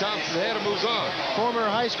Mr. Thompson's head and moves on. Former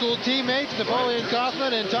high school teammates Napoleon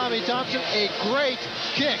Kaufman and Tommy Thompson. A great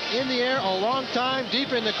kick in the air, a long time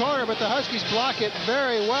deep in the corner, but the Huskies block it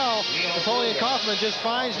very well. Napoleon Kaufman just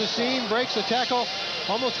finds the seam, breaks the tackle,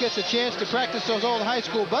 almost gets a chance to practice those old high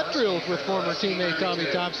school butt drills with former teammate Tommy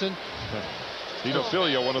Thompson. Dino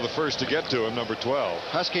Filio, one of the first to get to him, number 12.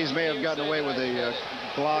 Huskies may have gotten away with a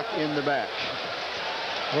block in the back.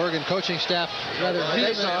 Oregon coaching staff rather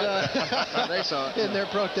They vehement saw it. They saw it. in their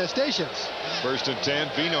protestations. 1st and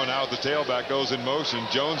 10. Vino now at the tailback, goes in motion.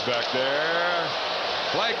 Jones back there.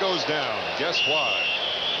 Flag goes down. Guess why?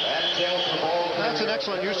 That's an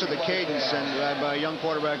excellent use of the cadence and by young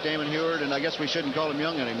quarterback Damon Huard, and I guess we shouldn't call him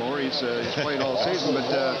young anymore. He's played all season, but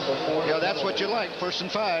yeah, that's what you like. 1st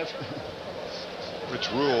and 5. Rich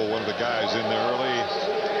Rule, one of the guys in there early.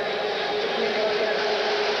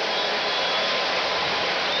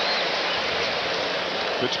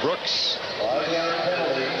 Rich Brooks,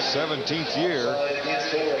 17th year.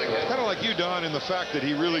 Kind of like you, Don, in the fact that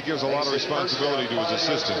he really gives a lot of responsibility to his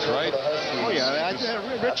assistants, right? Oh, yeah.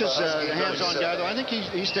 Rich is a hands-on guy, though. I think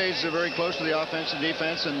he stays very close to the offense and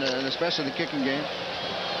defense, and especially the kicking game.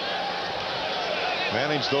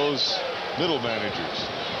 Manage those middle managers.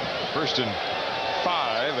 1st and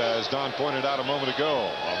 5, as Don pointed out a moment ago,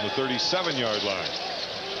 on the 37-yard line.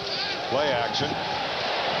 Play action.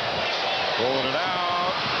 Rolling it out.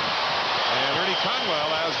 And Ernie Conwell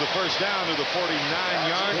has the 1st down to the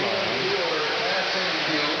 49-yard line.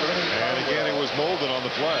 And again, it was Molden on the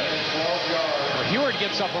play. Well, Huard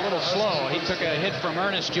gets up a little slow. He took a hit from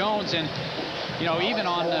Ernest Jones, and you know, even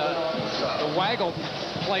on the waggle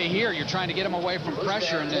play here, you're trying to get him away from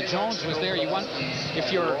pressure, and Jones was there. You want,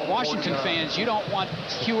 if you're Washington fans, you don't want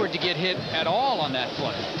Huard to get hit at all on that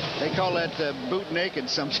play. They call that boot naked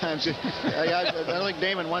sometimes. I don't think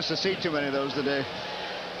Damon wants to see too many of those today.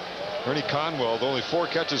 Ernie Conwell, with only 4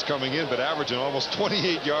 catches coming in, but averaging almost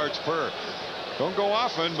 28 yards per. Don't go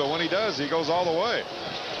often, but when he does, he goes all the way.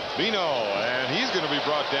 Vino, and he's going to be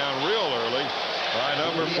brought down real early by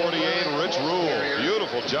number 48, Rich Rule.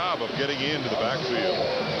 Beautiful job of getting into the backfield.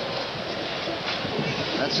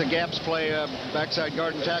 That's a gaps play, backside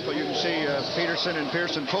guard and tackle. You can see Peterson and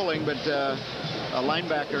Pearson pulling, but a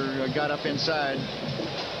linebacker got up inside.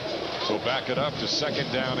 So back it up to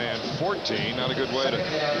 2nd down and 14. Not a good way to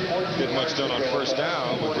get much done on 1st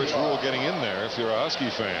down with Rich Rule getting in there if you're a Husky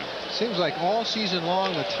fan. Seems like all season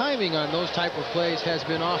long the timing on those type of plays has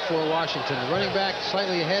been off for Washington. The running back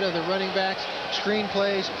slightly ahead of the running backs. Screen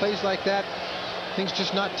plays like that. Things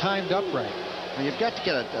just not timed up right. Well, you've got to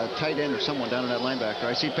get a tight end or someone down in that linebacker.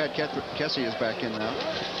 I see Pat Kessie is back in now.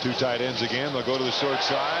 2 tight ends again. They'll go to the short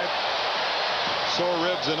side. Sore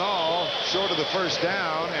ribs and all, short of the 1st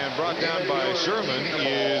down, and brought down by Sherman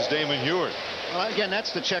is Damon Huard. Well, again,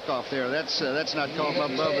 that's the checkoff there. That's not called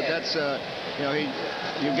above, but that's you know,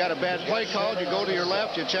 you've got a bad play called. You go to your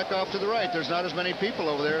left, you check off to the right. There's not as many people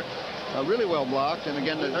over there. Really well blocked, and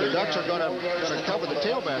again, the Ducks are going to cover the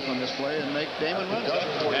tailback on this play and make Damon run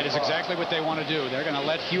it. That is exactly what they want to do. They're going to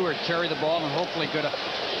let Huard carry the ball and hopefully get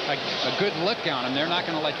a good lick on him. They're not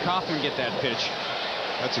going to let Kaufman get that pitch.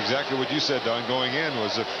 That's exactly what you said, Don, going in,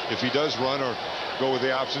 was if he does run or go with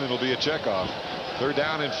the option, it'll be a checkoff. 3rd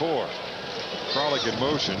down and 4. Frolic in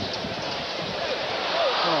motion.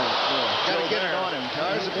 Oh, got to get it on him.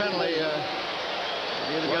 There's a penalty.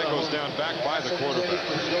 Flag goes down back by the quarterback.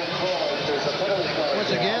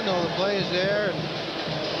 Once again, though, the play is there and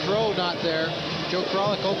throw not there. Joe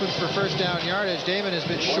Frolic open for 1st down yardage. Damon has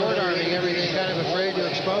been short-arming everything, kind of afraid to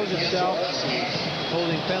expose himself.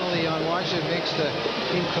 Holding penalty on Washington makes the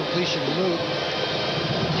incompletion moot.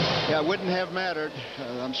 Yeah, it wouldn't have mattered.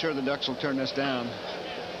 I'm sure the Ducks will turn this down.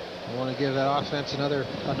 I want to give that offense another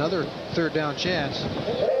 3rd down chance.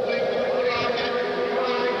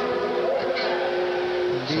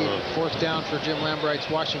 Indeed, 4th down for Jim Lambright's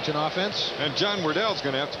Washington offense. And John Wardell's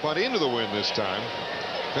going to have to punt into the wind this time,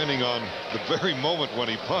 depending on the very moment when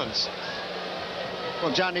he punts.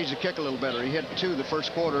 Well, John needs to kick a little better. He hit 2 the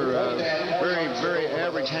 1st quarter. Very, very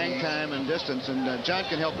average hang time and distance. And John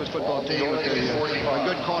can help his football team with a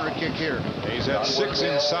good corner kick here. He's had 6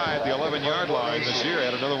 inside the 11-yard line this year.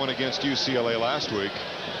 Had another one against UCLA last week.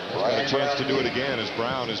 He's got a chance to do it again as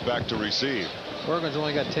Brown is back to receive. Oregon's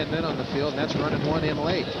only got 10 men on the field, and that's running one in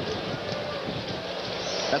late.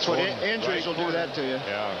 That's what injuries will do that to you.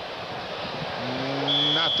 Yeah.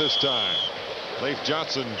 Not this time. Leif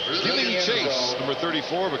Johnson giving chase, number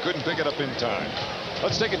 34, but couldn't pick it up in time.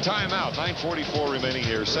 Let's take a timeout. 9:44 remaining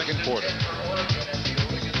here, 2nd quarter.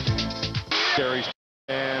 Carries,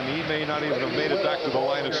 and he may not even have made it back to the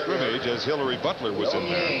line of scrimmage as Hillary Butler was in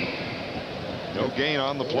there. No gain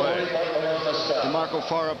on the play. DeMarco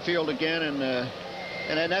far upfield again,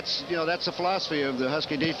 and that's, you know, that's the philosophy of the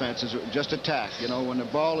Husky defense, is just attack. You know, when the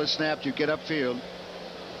ball is snapped, you get upfield.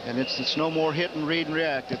 And it's no more hit and read and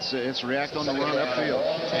react. It's react on the run upfield.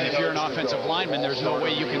 And if you're an offensive lineman, there's no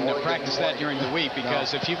way you can practice that during the week,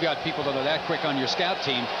 because if you've got people that are that quick on your scout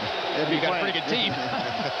team, you've got a pretty good team.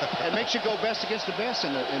 It makes you go best against the best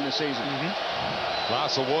in the season.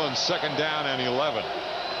 Loss of 1, 2nd down and 11.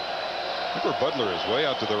 Cooper Butler is way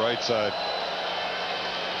out to the right side.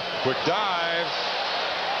 Quick dive.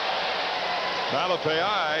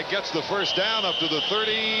 Malepeai gets the first down up to the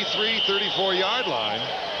 33, 34-yard line.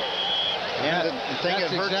 And the thing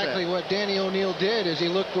That's that hurts exactly that. what Danny O'Neil did, is he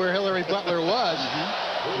looked where Hillary Butler was.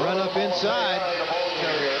 Run up inside.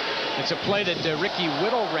 It's a play that Ricky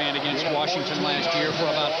Whittle ran against Washington last year for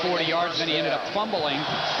about 40 yards. Then he ended up fumbling.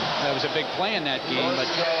 That was a big play in that game. But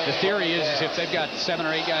the theory is if they've got 7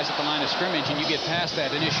 or 8 guys at the line of scrimmage and you get past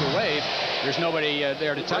that initial wave, there's nobody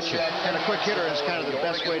there to touch you. And a quick hitter is kind of the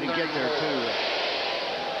best way to get there, too.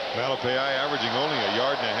 Malepeai averaging only 1.5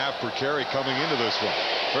 yards per carry coming into this one.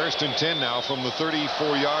 1st and 10 now from the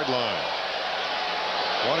 34-yard line.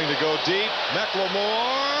 Wanting to go deep.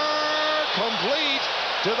 McLemore complete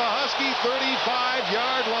to the Husky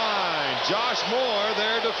 35-yard line. Josh Moore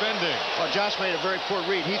there defending. Well, Josh made a very poor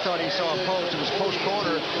read. He thought he saw a post. It was post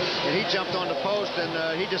corner, and he jumped on the post,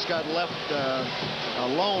 and he just got left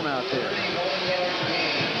alone out there.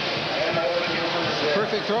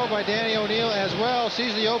 Perfect throw by Danny O'Neil as well.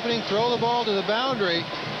 Sees the opening, throw the ball to the boundary.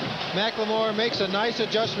 McLemore makes a nice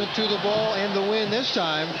adjustment to the ball and the win this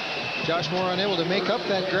time. Josh Moore unable to make up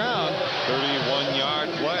that ground. 31-yard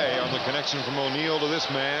play on the connection from O'Neil to this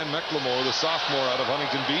man, McLemore, the sophomore out of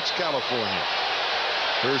Huntington Beach, California.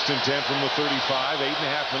 1st and 10 from the 35,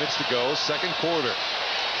 8.5 minutes to go, 2nd quarter.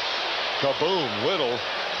 Kaboom, Whittle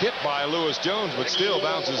hit by Lewis Jones, but still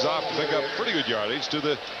bounces off to pick up pretty good yardage to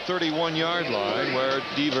the 31-yard line, where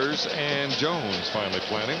Devers and Jones finally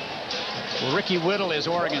planting. Well, Ricky Whittle is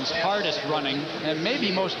Oregon's hardest running and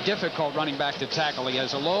maybe most difficult running back to tackle. He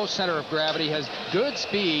has a low center of gravity, has good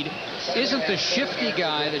speed, isn't the shifty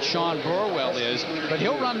guy that Sean Burwell is, but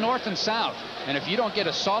he'll run north and south. And if you don't get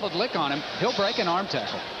a solid lick on him, he'll break an arm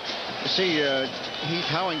tackle. You see, Heath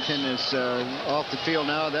Howington is off the field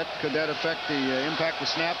now. Could that affect the impact of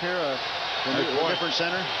snap here? The different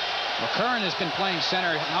center? Well, Curran has been playing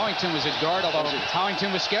center. Howington was at guard, although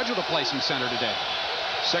Howington was scheduled to play some center today.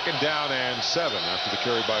 2nd down and 7 after the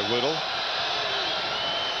carry by Whittle.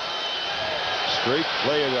 Straight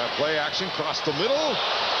play action across the middle.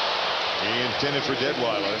 He intended for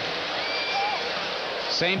Detweiler.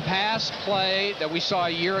 Same pass play that we saw a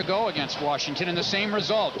year ago against Washington, and the same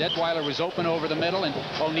result. Detweiler was open over the middle, and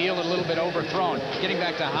O'Neil a little bit overthrown. Getting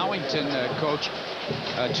back to Howington, Coach,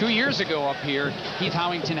 2 years ago up here, Heath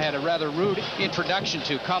Howington had a rather rude introduction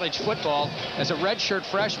to college football. As a redshirt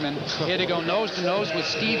freshman, he had to go nose-to-nose with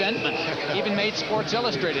Steve Entman. Even made Sports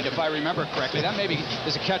Illustrated, if I remember correctly. That maybe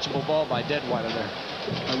is a catchable ball by Detweiler there.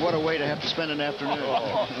 And what a way to have to spend an afternoon.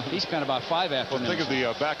 He spent about 5 afternoons. Well, think of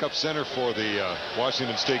the backup center for the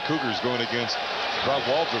Washington State Cougars going against Rob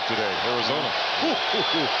Waldrop today, Arizona.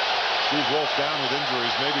 Steve Wolf down with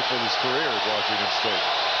injuries, maybe for his career at Washington State.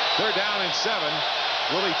 3rd down and 7.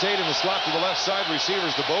 Willie Tate in the slot to the left side,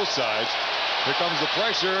 receivers to both sides. Here comes the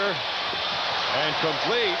pressure, and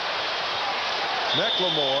complete.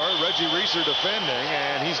 McLemore, Reggie Reeser defending,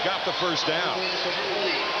 and he's got the 1st down.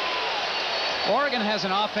 Oregon has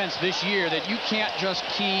an offense this year that you can't just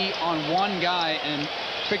key on one guy and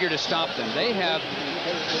figure to stop them. They have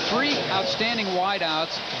 3 outstanding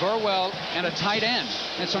wideouts, Burwell, and a tight end.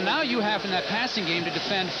 And so now you have in that passing game to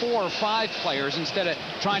defend 4 or 5 players instead of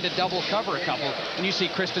trying to double cover a couple. And you see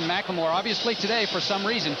Kristen McLemore, obviously today, for some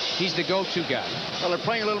reason, he's the go-to guy. Well, they're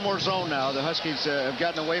playing a little more zone now. The Huskies have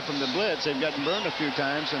gotten away from the blitz. They've gotten burned a few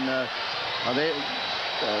times. And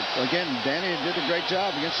again, Danny did a great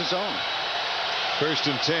job against the zone.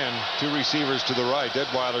 1st and 10, 2 receivers to the right,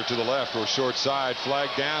 Detweiler to the left or short side, flag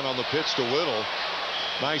down on the pitch to Whittle.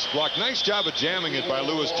 Nice block, nice job of jamming it by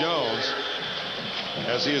Lewis Jones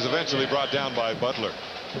as he is eventually brought down by Butler.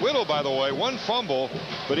 Whittle, by the way, 1 fumble,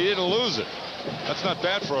 but he didn't lose it. That's not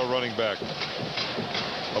bad for a running back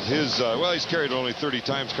of his. Well, he's carried only 30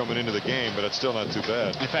 times coming into the game, but it's still not too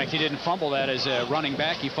bad. In fact, he didn't fumble that as a running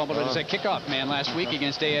back. He fumbled it as a kickoff man last week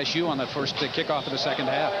against ASU on the first kickoff of the 2nd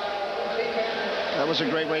half. That was a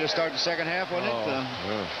great way to start the 2nd half, wasn't it?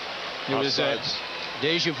 Yeah. It was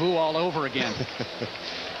deja vu all over again.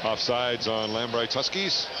 Offsides on Lambright's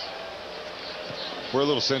Huskies. We're a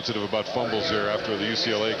little sensitive about fumbles here after the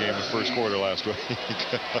UCLA game in the 1st quarter last week.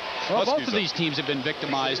 Well, both of these teams have been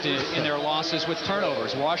victimized in their losses with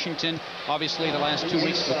turnovers. Washington, obviously, the last 2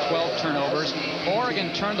 weeks with 12 turnovers.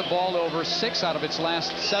 Oregon turned the ball over 6 out of its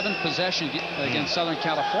last 7 possessions against Southern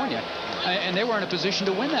California. And they were in a position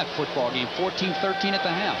to win that football game, 14-13 at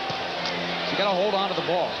the half. So you got to hold on to the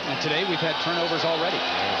ball. And today we've had turnovers already.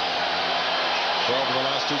 12 in the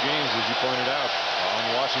last 2 games, as you pointed out,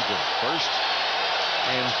 on Washington. 1st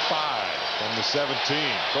and 5 from the 17.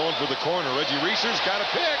 Going for the corner. Reggie Reeser's got a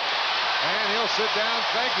pick. And he'll sit down.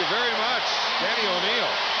 Thank you very much, Danny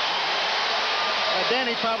O'Neill.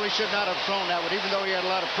 Danny probably should not have thrown that one, even though he had a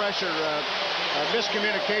lot of pressure.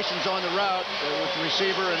 Miscommunications on the route with the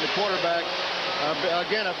receiver and the quarterback.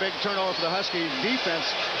 Again, a big turnover for the Husky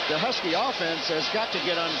defense. The Husky offense has got to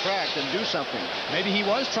get untracked and do something. Maybe he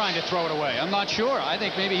was trying to throw it away. I'm not sure. I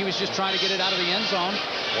think maybe he was just trying to get it out of the end zone.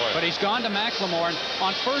 Boy. But he's gone to McLemore. And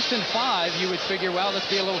on 1st and 5, you would figure, well, let's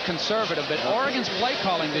be a little conservative. But Oregon's play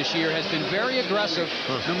calling this year has been very aggressive,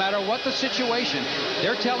 no matter what the situation.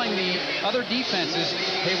 They're telling the other defenses,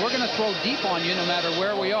 hey, we're going to throw deep on you no matter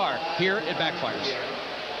where we are. Here, it backfires.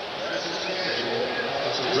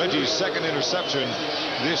 Reggie's second interception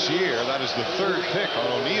this year. That is the 3rd pick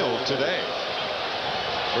on O'Neill today.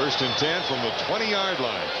 1st and 10 from the 20-yard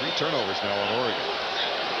line. 3 turnovers now on Oregon.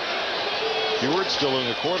 Heward still in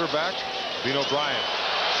the quarterback. Bino Bryant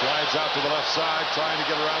slides out to the left side, trying to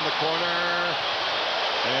get around the corner.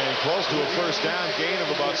 And close to a first down, gain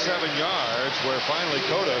of about 7 yards, where finally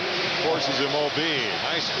Cota forces him OB.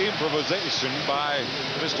 Nice improvisation by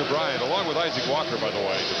Mr. Bryant, along with Isaac Walker, by the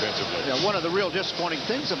way, defensively. Yeah, one of the real disappointing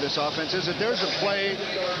things of this offense is that there's a play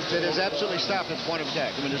that is absolutely stopped at the point of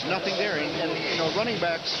attack. I mean, there's nothing there, and you know, running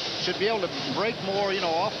backs should be able to break more, you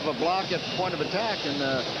know, off of a block at the point of attack, and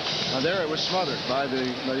there it was smothered by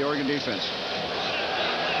the Oregon defense.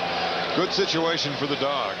 Good situation for the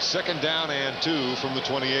Dogs. 2nd down and 2 from the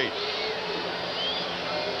 28.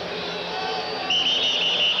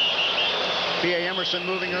 B.A. Emerson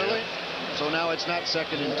moving early, so now it's not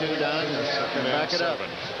 2nd and 2 down. Second Back and it up.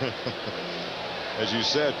 7. As you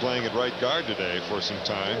said, playing at right guard today for some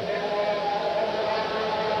time.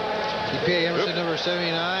 B.A. Emerson, number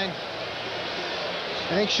 79.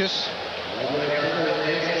 Anxious.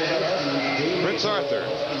 Prince Arthur,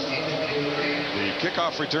 the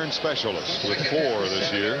kickoff return specialist, with 4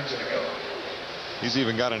 this year. He's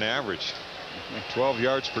even got an average 12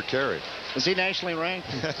 yards per carry. Is he nationally ranked?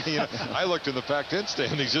 You know, I looked in the Pac-10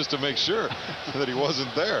 standings just to make sure that he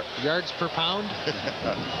wasn't there. Yards per pound.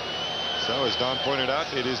 So as Don pointed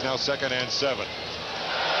out, it is now 2nd and 7.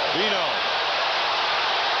 Bino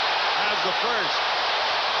has the first,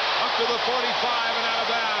 up to the 45 and out of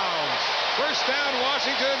bounds. First down,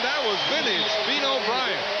 Washington. That was vintage Bino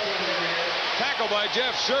Bryant. Tackled by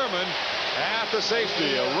Jeff Sherman at the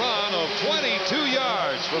safety. A run of 22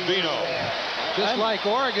 yards for Bino. Just like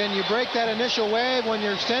Oregon, you break that initial wave when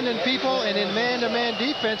you're sending people and in man-to-man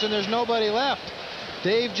defense and there's nobody left.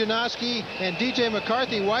 Dave Janoski and DJ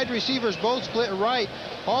McCarthy, wide receivers, both split right.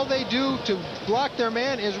 All they do to block their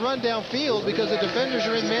man is run downfield because the defenders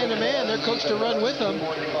are in man-to-man. They're coached to run with them.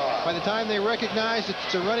 By the time they recognize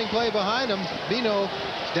it's a running play behind them, Bino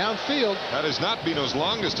downfield. That is not Bino's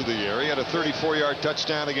longest of the year. He had a 34-yard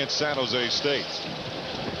touchdown against San Jose State.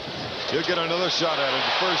 He'll get another shot at it.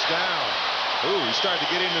 First down. Ooh, he's starting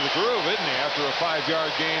to get into the groove, isn't he? After a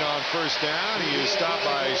 5-yard gain on first down, he is stopped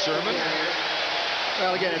by Sherman.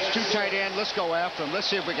 Well, again, it's 2 tight end. Let's go after him. Let's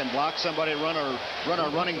see if we can block somebody, run our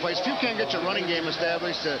running plays. If you can't get your running game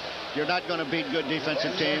established, you're not going to beat good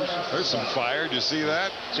defensive teams. There's some fire. Do you see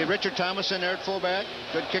that? See Richard Thomas in there at fullback.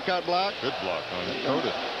 Good kick-out block. Good block on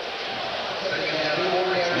Cota.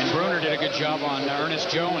 And Bruner did a good job on Ernest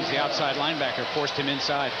Jones, the outside linebacker, forced him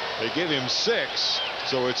inside. They give him 6,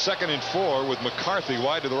 so it's 2nd and 4 with McCarthy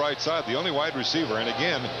wide to the right side, the only wide receiver, and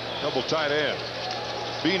again, double tight end.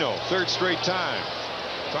 Bino, 3rd straight time,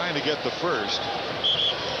 trying to get the first.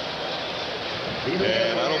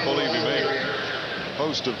 And I don't believe he made a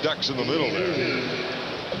host of ducks in the middle there,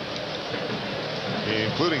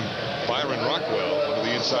 including Byron Rockwell, one of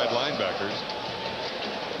the inside linebackers.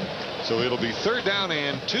 So it'll be 3rd down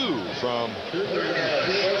and 2 from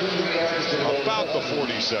about the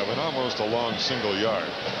 47, almost a long single yard.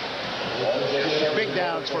 Big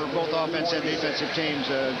downs for both offense and defensive teams.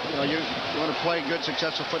 You know, you want to play good,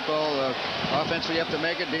 successful football. Offensively, you have to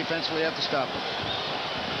make it. Defensively, you have to stop it.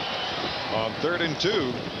 On 3rd and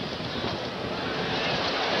 2.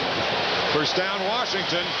 First down,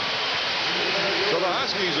 Washington. So the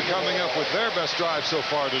Huskies are coming up with their best drive so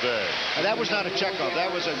far today. And that was not a checkoff.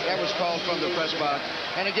 That was called from the press box.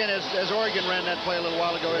 And again, as Oregon ran that play a little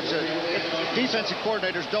while ago, defensive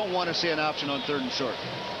coordinators don't want to see an option on 3rd and short.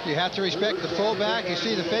 You have to respect the fullback. You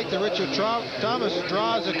see the fake that Richard Thomas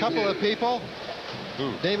draws a couple of people.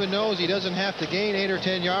 Ooh. David knows he doesn't have to gain 8 or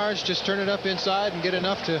 10 yards. Just turn it up inside and get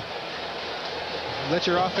enough to let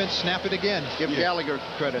your offense snap it again. Give Gallagher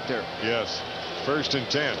credit there. Yes. 1st and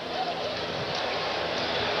 10.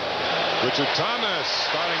 Richard Thomas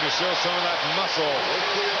starting to show some of that muscle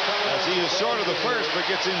as he is short of the first but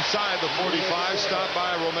gets inside the 45, stopped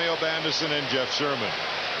by Romeo Bandison and Jeff Sherman.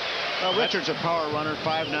 Richard's a power runner,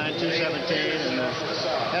 5'9", 217, and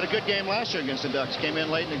had a good game last year against the Ducks. Came in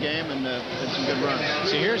late in the game and had some good runs.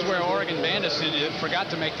 See, here's where Oregon Bandison forgot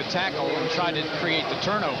to make the tackle and tried to create the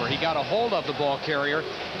turnover. He got a hold of the ball carrier,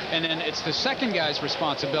 and then it's the second guy's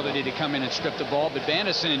responsibility to come in and strip the ball. But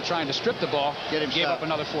Bandison, in trying to strip the ball, gave up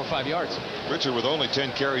another 4 or 5 yards. Richard with only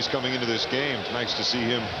 10 carries coming into this game. It's nice to see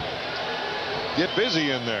him get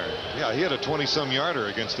busy in there. Yeah, he had a 20-some yarder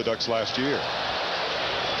against the Ducks last year.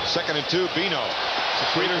 2nd and 2, Bino.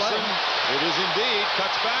 Peterson, it is indeed.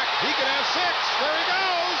 Cuts back. He can have 6. There he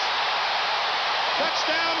goes.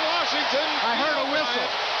 Touchdown, Washington. I heard a whistle.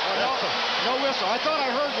 No whistle. I thought I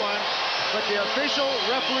heard one, but the official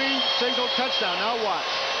referee signaled touchdown. Now what?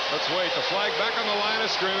 Let's wait. The flag back on the line of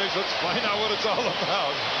scrimmage. Let's find out what it's all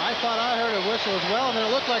about. I thought I heard a whistle as well, and then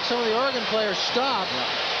it looked like some of the Oregon players stopped.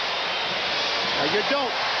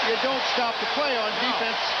 You don't stop the play on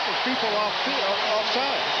defense with people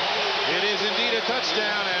offside. It is indeed a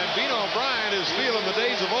touchdown, and Bino O'Brien is feeling the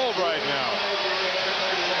days of old right now.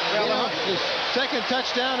 Well, his second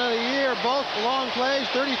touchdown of the year, both long plays,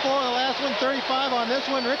 34 on the last one, 35 on this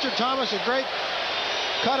one. Richard Thomas, a great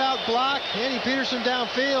cutout block. Andy Peterson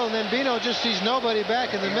downfield, and then Bino just sees nobody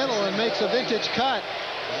back in the middle and makes a vintage cut.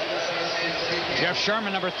 Jeff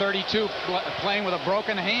Sherman, number 32, playing with a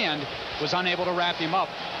broken hand, was unable to wrap him up.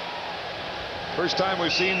 First time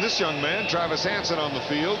we've seen this young man, Travis Hansen, on the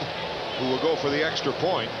field, who will go for the extra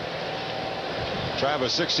point.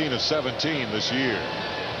 Travis 16 of 17 this year.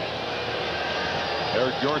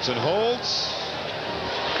 Eric Bjornsson holds.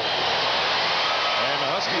 And the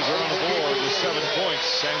Huskies are on the board with 7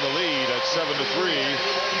 points and the lead at 7-3.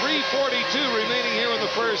 3:42 remaining here in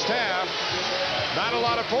the first half. Not a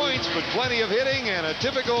lot of points, but plenty of hitting and a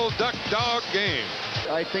typical Duck Dog game.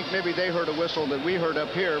 I think maybe they heard a whistle that we heard up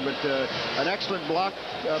here, but an excellent block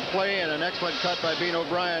play and an excellent cut by Bino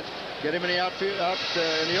O'Brien. Get him in the outfield,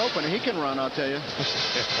 in the open. He can run, I'll tell you.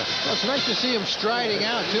 Well, it's nice to see him striding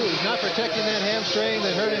out, too. He's not protecting that hamstring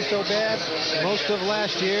that hurt him so bad most of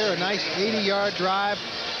last year. A nice 80-yard drive.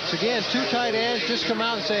 So again, 2 tight ends just come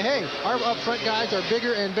out and say, hey, our up front guys are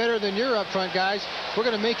bigger and better than your up front guys. We're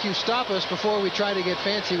going to make you stop us before we try to get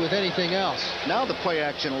fancy with anything else. Now the play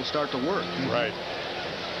action will start to work. Right.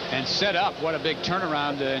 And set up. What a big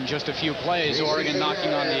turnaround in just a few plays. Oregon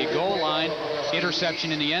knocking on the goal line.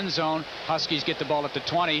 Interception in the end zone. Huskies get the ball at the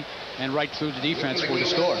 20 and right through the defense for the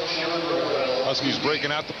score. Huskies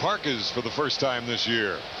breaking out the Parkas for the first time this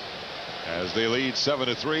year as they lead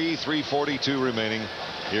 7-3. 3:42 remaining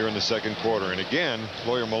here in the second quarter. And again,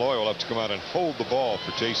 Lawyer Malloy will have to come out and hold the ball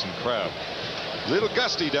for Jason Crabb. Little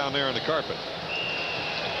gusty down there on the carpet.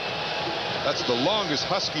 That's the longest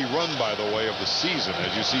Husky run, by the way, of the season.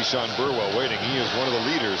 As you see Sean Burwell waiting, he is one of the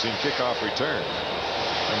leaders in kickoff return.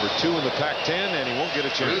 Number 2 in the Pac-10, and he won't get a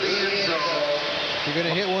chance. If you're going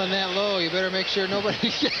to hit one that low, you better make sure nobody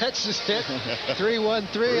catches it.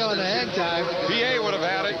 3-1-3 on the hang time. PA would have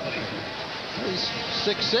had it. He's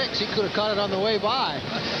 6'6". He could have caught it on the way by.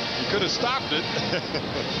 He could have stopped it.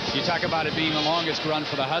 You talk about it being the longest run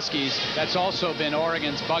for the Huskies. That's also been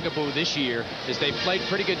Oregon's bugaboo this year, is they've played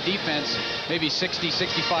pretty good defense, maybe 60,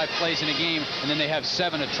 65 plays in a game, and then they have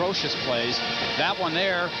 7 atrocious plays. That one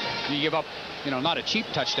there, you give up, not a cheap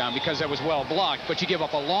touchdown because that was well blocked, but you give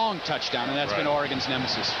up a long touchdown, and that's been Oregon's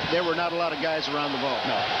nemesis. There were not a lot of guys around the ball.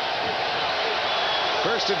 No.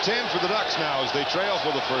 1st and 10 for the Ducks now as they trail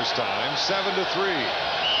for the first time, 7-3.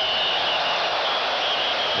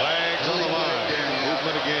 Flags on the line.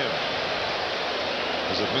 Movement again.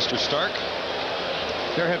 Is it Mr. Stark?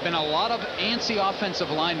 There have been a lot of antsy offensive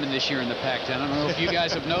linemen this year in the Pac-10. I don't know if you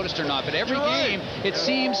guys have noticed or not, but every game it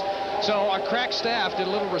seems. So our crack staff did a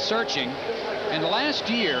little researching, and last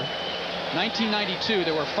year, 1992,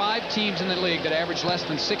 there were 5 teams in the league that averaged less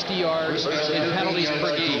than 60 yards in penalties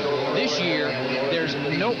per game. This year, there's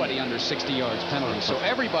nobody under 60 yards penalties. So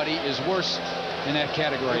everybody is worse in that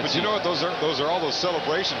category. But you know what? Those are all those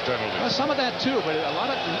celebration penalties. Well, some of that too, but a lot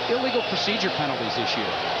of illegal procedure penalties this year.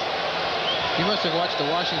 You must have watched the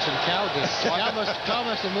Washington Cal game. Cal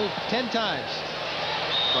must have moved 10 times.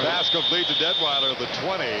 Pass complete to Detweiler, the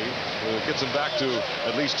 20. Gets him back to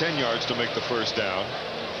at least 10 yards to make the first down.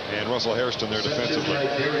 And Russell Hairston there defensively.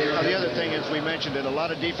 The other thing is, we mentioned that a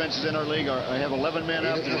lot of defenses in our league have 11 men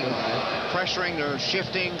up, pressuring, they're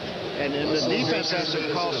shifting, and the defense has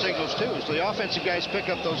to call signals too. So the offensive guys pick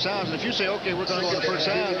up those sounds, and if you say, okay, we're going to get a first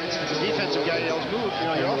down, the defensive guy yells move,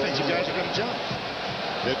 your offensive guys are going to jump.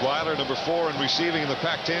 Detweiler, number 4 in receiving in the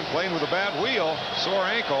Pac-10, playing with a bad wheel, sore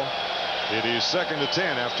ankle. It is 2nd and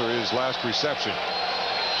 10 after his last reception.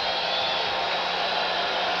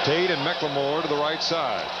 Tate and McLemore to the right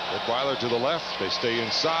side. Detweiler to the left. They stay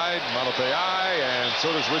inside. Malapai, and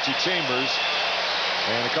so does Richie Chambers.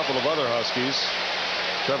 And a couple of other Huskies.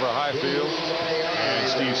 Trevor Highfield and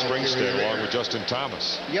Steve Springstead, along with Justin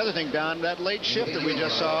Thomas. The other thing, Don, that late shift that we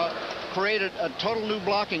just saw created a total new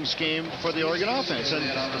blocking scheme for the Oregon offense, and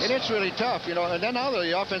it's really tough, you know. And then now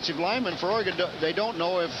the offensive linemen for Oregon, they don't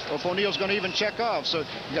know if O'Neill's going to even check off. So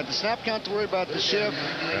you got the snap count to worry about, the shift,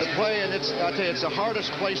 the play, and I tell you, it's the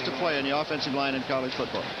hardest place to play in the offensive line in college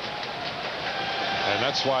football. And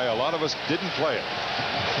that's why a lot of us didn't play it.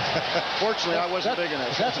 Fortunately, I wasn't big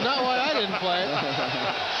enough. That's not why I didn't play it.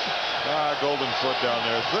 Golden foot down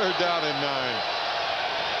there. 3rd down and 9.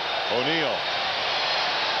 O'Neill.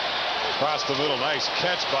 Across the middle. Nice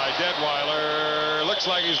catch by Detweiler. Looks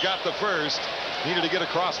like he's got the first. Needed to get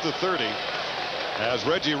across the 30. As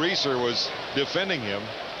Reggie Reeser was defending him.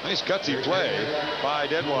 Nice gutsy play by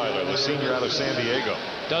Detweiler, the senior out of San Diego.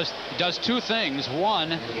 Does two things.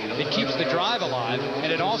 One, it keeps the drive alive,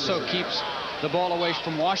 and it also keeps the ball away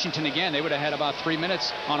from Washington again. They would have had about 3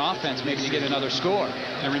 minutes on offense maybe to get another score.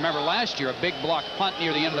 And remember last year, a big block punt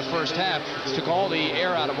near the end of the first half took all the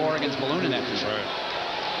air out of Oregon's balloon in that position. Right.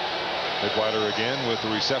 Detweiler again with the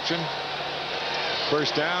reception.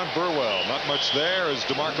 First down, Burwell. Not much there as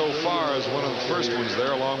DeMarco Farr is one of the first ones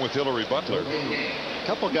there, along with Hillary Butler. A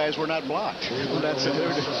couple guys were not blocked. That's it.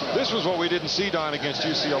 This was what we didn't see, Don, against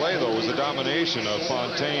UCLA, though, was the domination of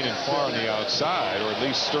Fontaine and Farr on the outside, or at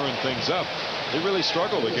least stirring things up. They really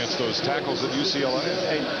struggled against those tackles at UCLA.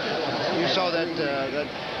 Hey, you saw that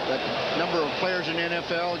number of players in the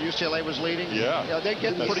NFL UCLA was leading? Yeah. They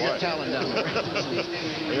get pretty good talent down there.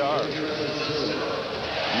 They are.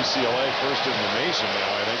 UCLA first in the nation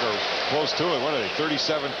now, I think, or close to it. What are they,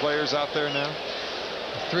 37 players out there now?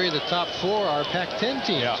 3 of the top 4 are Pac-10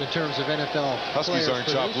 teams in terms of NFL Huskies aren't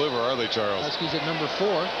chopped liver, are they, Charles? Huskies at number 4.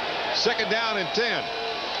 2nd down and 10.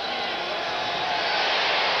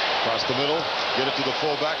 Across the middle, get it to the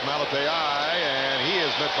fullback, Malapai, and he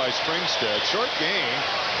is met by Springstead. Short gain,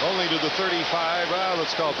 only to the 35,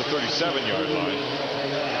 let's call it the 37-yard line.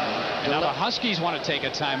 Now the Huskies want to take a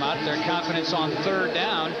timeout. Their confidence on 3rd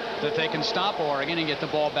down that they can stop Oregon and get the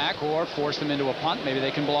ball back or force them into a punt. Maybe they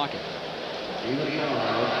can block it.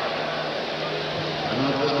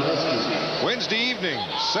 Wednesday evening,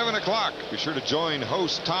 7 o'clock. Be sure to join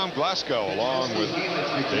host Tom Glasgow along with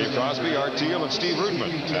Dave Crosby, Art Thiel, and Steve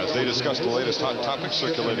Rudman as they discuss the latest hot topics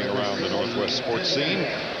circulating around the Northwest sports scene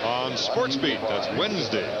on Sports Beat. That's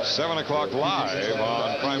Wednesday, 7 o'clock live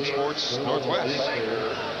on Prime Sports Northwest.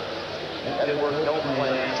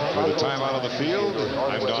 For the time out of the field,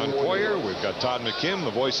 I'm Don Poyer. We've got Todd McKim,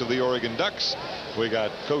 the voice of the Oregon Ducks. We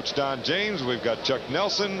got Coach Don James. We've got Chuck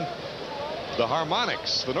Nelson. The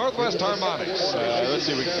Harmonics, the Northwest Harmonics. Let's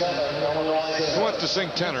see, who wants to sing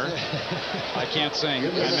tenor? I can't sing. I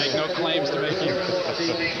make no claims to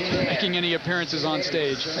making any appearances on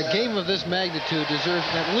stage. A game of this magnitude deserves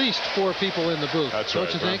at least 4 people in the booth. That's don't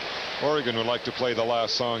right, you think? Oregon would like to play the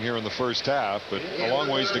last song here in the first half, but a long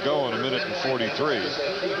ways to go in 1 minute and 43.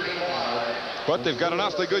 But they've got an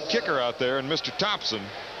awfully good kicker out there, and Mr. Thompson.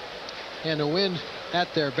 And the wind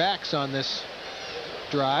at their backs on this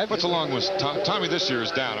drive. What's along with Tommy this year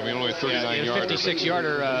is down. I mean, only 39 yards.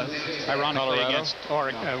 56-yarder, ironically, Colorado? against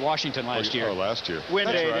Washington last year. Oh, last year. Wind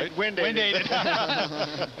aided. Right. Wind aided.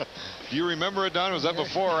 Do you remember it, Don? Was that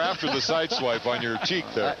before or after the side swipe on your cheek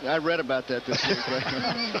there? I read about that this week.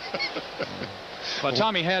 But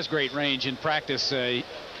Tommy has great range in practice.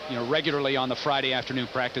 Regularly on the Friday afternoon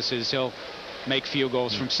practices, he'll make field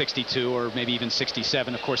goals from 62 or maybe even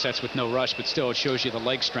 67. Of course, that's with no rush, but still, it shows you the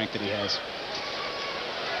leg strength that he has.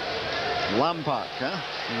 Lompoc, huh?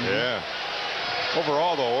 Yeah.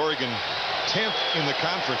 Overall, though, Oregon 10th in the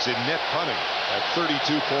conference in net punting at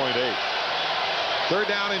 32.8. 3rd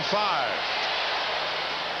down and 5.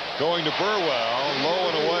 Going to Burwell, low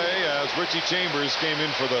and away as Richie Chambers came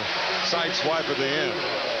in for the side swipe at the end.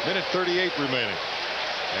 1:38 remaining.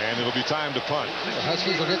 And it'll be time to punt. The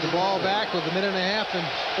Huskies will get the ball back with 1.5 minutes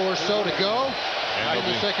or so to go in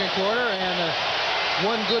the 2nd quarter, and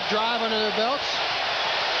one good drive under their belts.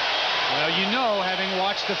 Well, having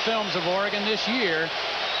watched the films of Oregon this year,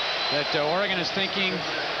 that Oregon is thinking,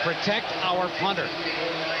 protect our punter.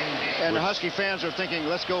 And the Husky fans are thinking,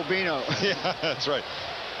 let's go Bino. Yeah, that's right.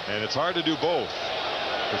 And it's hard to do both.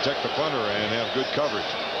 Protect the punter and have good coverage.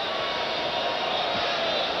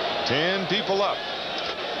 10 people up.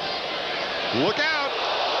 Look out!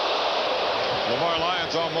 Lamar Lyons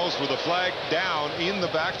yards almost with a flag down in the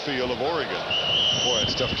backfield of Oregon. Boy,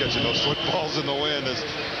 it's tough catching those footballs in the wind, as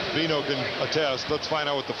Vino can attest. Let's find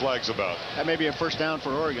out what the flag's about. That may be a first down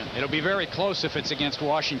for Oregon. It'll be very close if it's against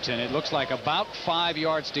Washington. It looks like about 5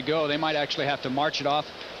 yards to go. They might actually have to march it off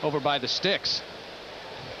over by the sticks.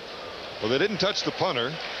 Well, they didn't touch the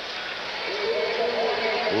punter.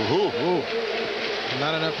 Ooh.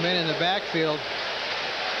 Not enough men in the backfield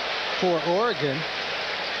for Oregon.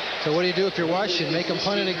 So what do you do if you're Washington? Make them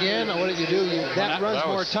punt it again? Or what did you do? That runs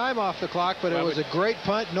more time off the clock, but it was a great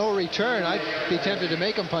punt, no return. I'd be tempted to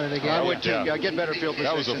make them punt it again. I would too. Get better field position.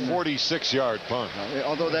 That was a 46-yard punt.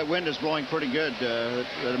 Although that wind is blowing pretty good,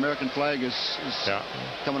 that American flag is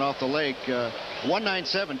coming off the lake.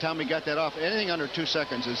 197. Tommy got that off. Anything under 2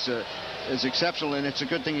 seconds is exceptional, and it's a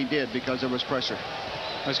good thing he did because there was pressure.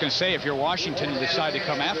 I was going to say, if you're Washington and decide to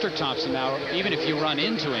come after Thompson now, even if you run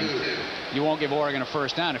into him, you won't give Oregon a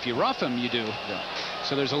first down. If you rough him, you do. Yeah.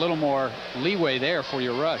 So there's a little more leeway there for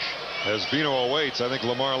your rush. As Vino awaits, I think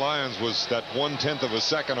Lamar Lyons was that 1/10 of a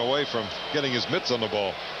second away from getting his mitts on the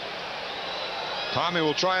ball. Tommy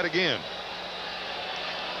will try it again.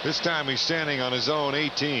 This time he's standing on his own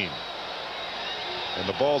 18. And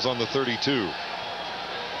the ball's on the 32.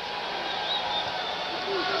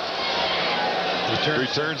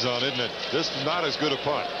 Returns on, isn't it? This is not as good a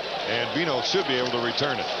punt, and Vino should be able to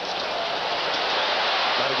return it.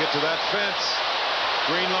 Got to get to that fence.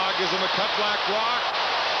 Greenlaw gives him a cut black block,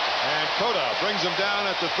 and Cota brings him down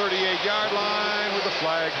at the 38-yard line with the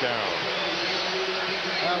flag down.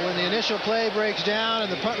 When the initial play breaks down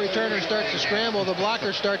and the punt returner starts to scramble, the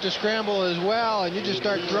blockers start to scramble as well, and you just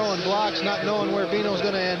start throwing blocks, not knowing where Vino's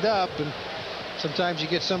going to end up, and sometimes you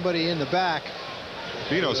get somebody in the back.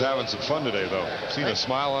 Vino's having some fun today, though. Seen a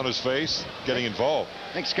smile on his face, getting involved.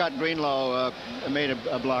 I think Scott Greenlaw made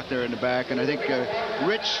a block there in the back, and I think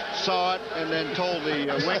Rich saw it and then told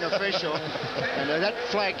the wing official, and that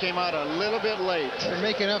flag came out a little bit late. They're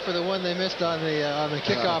making up for the one they missed on the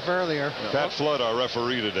kickoff earlier. Pat Flood, our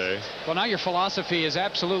referee today. Well, now your philosophy is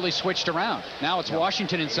absolutely switched around. Now it's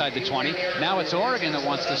Washington inside the 20. Now it's Oregon that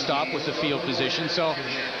wants to stop with the field position. So,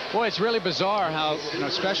 boy, it's really bizarre how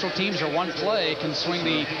special teams or one play can swing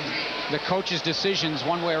the coach's decisions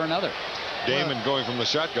one way or another. Damon going from the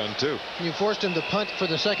shotgun, too. You forced him to punt for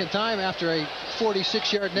the second time after a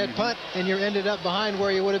 46-yard net punt, and you ended up behind where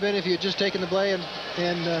you would have been if you had just taken the play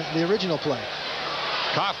and the original play.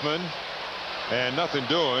 Kaufman, and nothing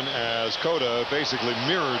doing as Cota basically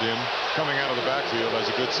mirrored him coming out of the backfield, as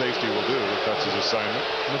a good safety will do if that's his assignment.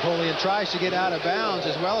 Napoleon tries to get out of bounds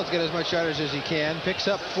as well as get as much yardage as he can. Picks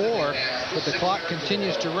up 4, but the clock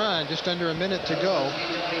continues to run. Just under a minute to go.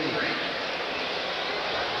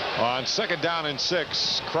 On 2nd down and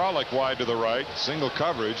 6, Kralik wide to the right. Single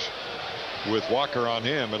coverage with Walker on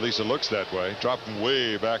him. At least it looks that way. Dropped him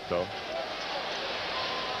way back, though.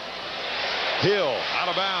 Hill out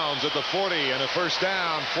of bounds at the 40 and a first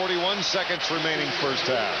down. 41 seconds remaining first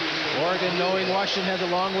half. Oregon, knowing Washington has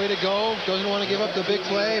a long way to go, doesn't want to give up the big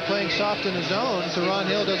play, playing soft in the zone. Theron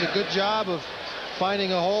Hill does a good job of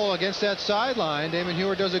finding a hole against that sideline. Damon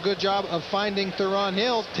Huard does a good job of finding Theron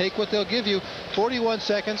Hill. Take what they'll give you. 41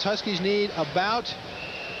 seconds. Huskies need about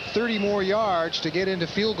 30 more yards to get into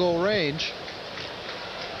field goal range.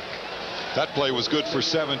 That play was good for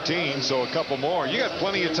 17, so a couple more. You got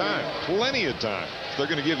plenty of time. Plenty of time. They're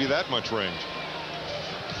going to give you that much range.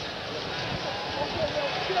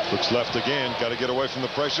 Looks left again. Got to get away from the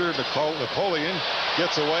pressure. Napoleon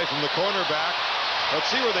gets away from the cornerback. Let's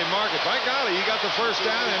see where they mark it. By golly, he got the first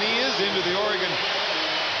down, and he is into the Oregon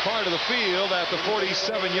part of the field at the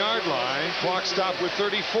 47-yard line. Clock stopped with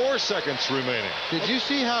 34 seconds remaining. Did you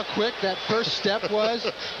see how quick that first step was?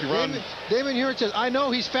 Damon Huard says, I know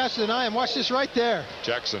he's faster than I am. Watch this right there.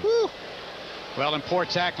 Jackson. Woo. Well, and poor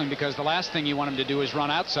tackling, because the last thing you want him to do is run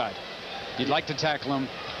outside. You'd like to tackle him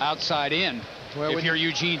outside in. Well, if you're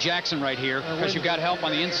Eugene Jackson right here, because you've got help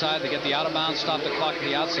on the inside to get the out of bounds, stop the clock at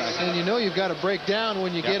the outside. And you know you've got to break down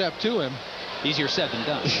when you get up to him. Easier said than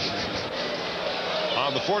done.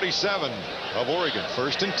 On the 47 of Oregon,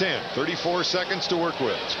 1st and 10, 34 seconds to work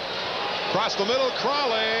with. Across the middle,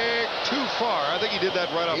 Kralik too far. I think he did that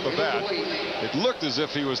right off the bat. It looked as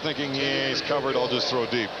if he was thinking, yeah, he's covered, I'll just throw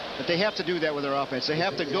deep. But they have to do that with their offense. They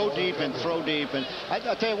have to go deep and throw deep. And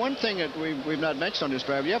I'll tell you one thing that we've not mentioned on this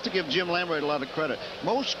drive. You have to give Jim Lambright a lot of credit.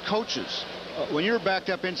 Most coaches, when you're backed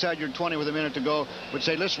up inside your 20 with a minute to go, would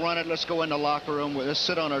say, let's run it, let's go in the locker room, let's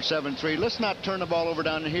sit on our 7-3, let's not turn the ball over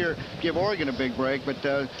down here, give Oregon a big break. But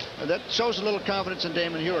that shows a little confidence in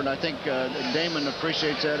Damon Huard, and I think Damon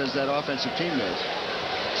appreciates that as that offensive team does.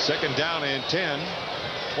 2nd down and 10,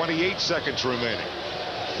 28 seconds remaining.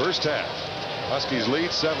 First half. Huskies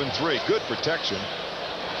lead 7-3. Good protection.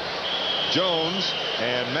 Jones,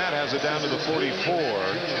 and Matt has it down to the 44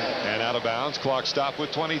 and out of bounds. Clock stopped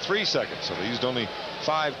with 23 seconds. So they used only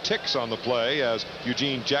 5 ticks on the play as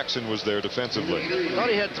Eugene Jackson was there defensively. Thought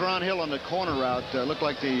he had Theron Hill on the corner route. Looked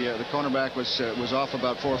like the cornerback was off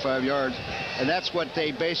about 4 or 5 yards, and that's what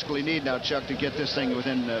they basically need now, Chuck, to get this thing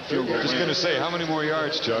within field goal. Just going to say, how many more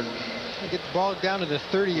yards, Chuck? Get the ball down to the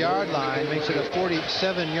 30-yard line, makes it a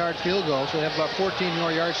 47-yard field goal, so they have about 14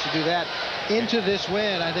 more yards to do that. Into this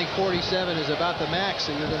win, I think 47 is about the max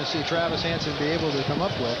that you're going to see Travis Hansen be able to come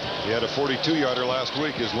up with. He had a 42-yarder last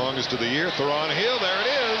week, his longest of the year. Theron Hill, there it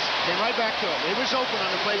is. Came right back to it. It was open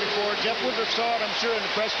on the play before. Jeff Woodruff saw it, I'm sure, in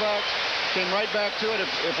the press box. Came right back to it.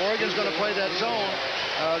 If Oregon's going to play that zone,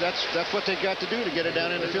 that's what they've got to do to get it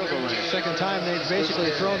down in the field goal range. Second time they've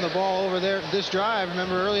basically thrown the ball over there this drive.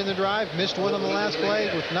 Remember early in the drive, missed one on the last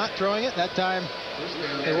play with not throwing it. That time,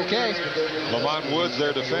 they're okay. Lamont Woods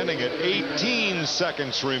there defending it. 18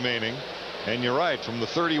 seconds remaining. And you're right, from the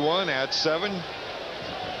 31, add 7.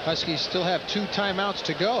 Huskies still have 2 timeouts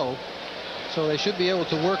to go, so they should be able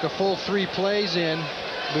to work a full 3 plays in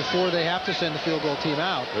before they have to send the field goal team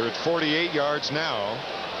out. They're at 48 yards now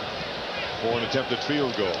for an attempted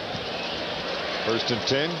field goal. 1st and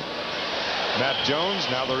 10. Matt Jones,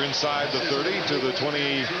 now they're inside the 30 to the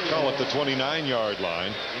 20, call it the 29-yard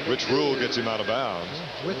line. Rich Rule gets him out of bounds.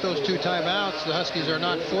 With those 2 timeouts, the Huskies are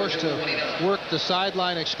not forced to work the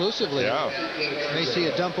sideline exclusively. Yeah. May see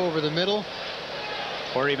a dump over the middle.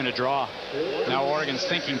 Or even a draw. Now Oregon's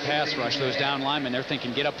thinking pass rush. Those down linemen, they're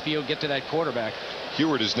thinking get upfield, get to that quarterback.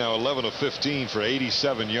 Heward is now 11 of 15 for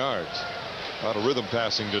 87 yards. A lot of rhythm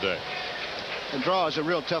passing today. The draw is a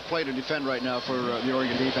real tough play to defend right now for the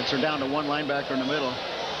Oregon defense. They're down to 1 linebacker in the middle.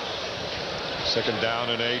 2nd down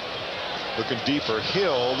and 8. Looking deeper.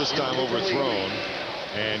 Hill this time overthrown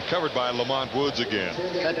and covered by Lamont Woods again.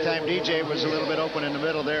 That time DJ was a little bit open in the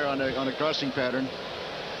middle there on a crossing pattern.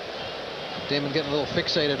 Damon getting a little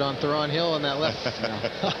fixated on Theron Hill on that left,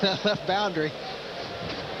 on that left boundary.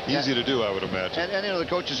 Easy to do, I would imagine. And you know, the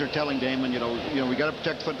coaches are telling Damon, you know, we got to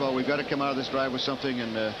protect football. We've got to come out of this drive with something,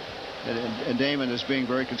 and Damon is being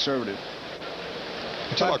very conservative.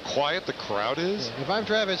 You know how quiet the crowd is? If I'm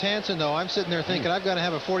Travis Hansen, though, I'm sitting there thinking I've got to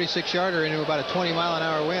have a 46-yarder into about a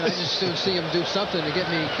 20-mile-an-hour wind. I just soon see him do something to get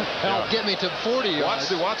me to 40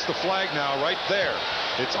 yards. Watch the flag now right there.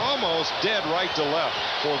 It's almost dead right to left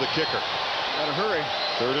for the kicker. Gotta hurry.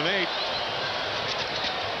 3rd and 8.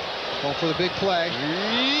 Going for the big play.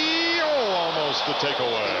 Almost the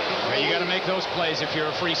takeaway. You got to make those plays if you're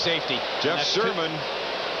a free safety. Jeff Sherman.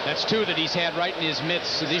 That's 2 that he's had right in his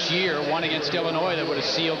midst this year. One against Illinois that would have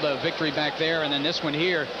sealed the victory back there, and then this one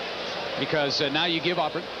here, because now you give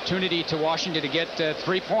opportunity to Washington to get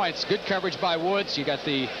 3 points. Good coverage by Woods. You got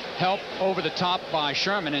the help over the top by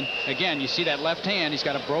Sherman, and again you see that left hand. He's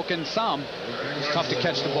got a broken thumb. It's tough to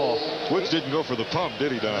catch the ball. Woods didn't go for the pump,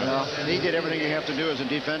 did he, Don? No, and he did everything you have to do as a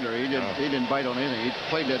defender. He didn't bite on anything. He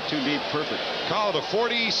played that 2 deep perfect. Call it a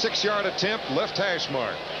 46-yard attempt, left hash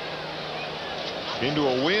mark. Into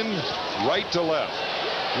a wind, right to left.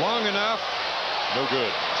 Long enough, no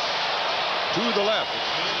good. To the left.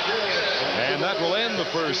 And that will end the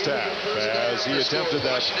first half as he attempted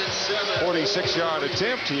that 46-yard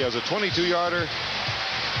attempt. He has a 22-yarder.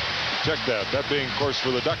 Check that. That being, of course,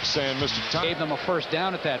 for the Ducks and Mr. Tom. Gave them a 1st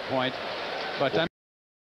down at that point, but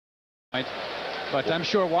I'm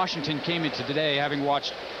sure Washington came into today having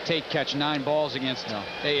watched Tate catch 9 balls against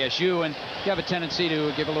ASU, and you have a tendency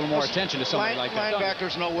to give a little more attention to somebody like that.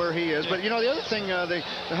 Linebackers know where he is, but you know the other thing, the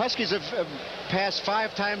Huskies have passed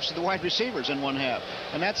 5 times to the wide receivers in 1 half,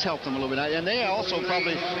 and that's helped them a little bit. And they also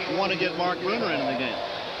probably want to get Mark Bruner into the game.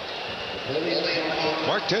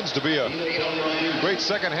 Mark tends to be a great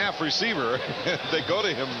second half receiver. They go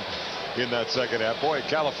to him in that second half. Boy,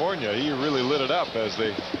 California, he really lit it up as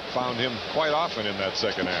they found him quite often in that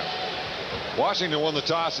second half. Washington won the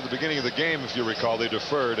toss at the beginning of the game, if you recall. They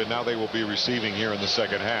deferred, and now they will be receiving here in the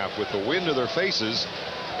second half with the wind to their faces,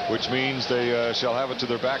 which means they shall have it to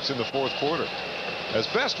their backs in the 4th quarter. As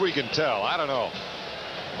best we can tell, I don't know.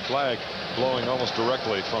 Flag blowing almost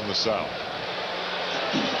directly from the south.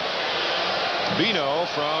 Bino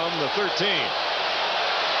from the 13.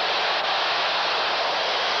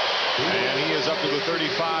 And he is up to the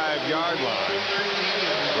 35-yard line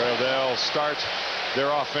where they'll start their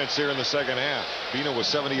offense here in the second half. Bino was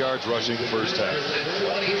 70 yards rushing the first half.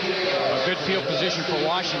 A good field position for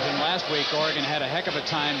Washington. Last week, Oregon had a heck of a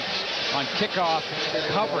time on kickoff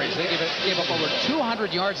coverage. They gave up over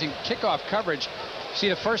 200 yards in kickoff coverage. See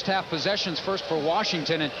the first half possessions first for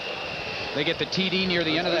Washington, and they get the TD near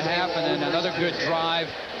the end of the half, and then another good drive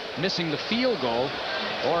missing the field goal.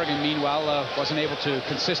 Oregon, meanwhile, wasn't able to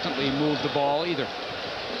consistently move the ball either.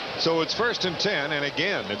 So it's 1st and 10, and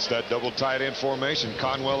again, it's that double tight end formation.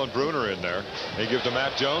 Conwell and Bruner in there. They give to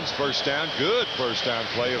Matt Jones, first down. Good first down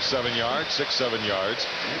play of 7 yards, 6-7 yards,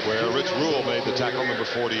 where Rich Rule made the tackle, number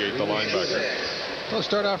 48, the linebacker. We'll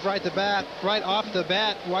start off right off the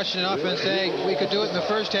bat. Washington offense saying we could do it in the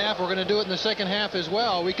first half. We're going to do it in the second half as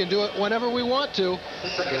well. We can do it whenever we want to.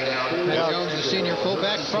 Matt Jones, the senior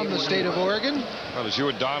fullback from the state of Oregon. Well, as you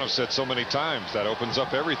and Don have said so many times, that opens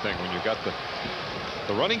up everything when you've got the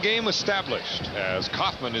running game established, as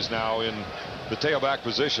Kaufman is now in the tailback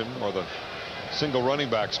position, or the single running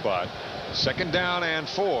back spot. 2nd down and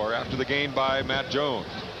 4 after the gain by Matt Jones.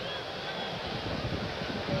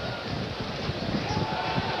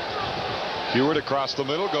 Hewitt across the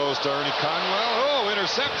middle, goes to Ernie Conwell. Oh,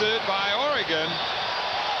 intercepted by Oregon.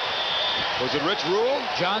 Was it Rich Rule?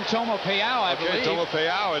 John Tomopeau, I believe.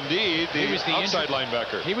 Tomopeau, indeed, the outside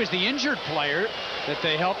linebacker. He was the injured player that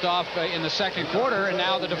they helped off in the second quarter, and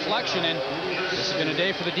now the deflection, and this has been a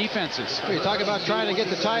day for the defenses. You talk about trying to get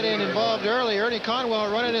the tight end involved early. Ernie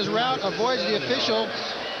Conwell running his route, avoids the official,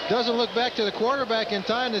 doesn't look back to the quarterback in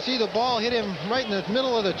time to see the ball hit him right in the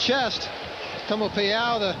middle of the chest.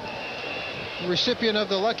 Tomopeau, the recipient of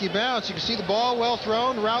the lucky bounce. You can see the ball well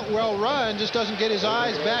thrown, route well run, just doesn't get his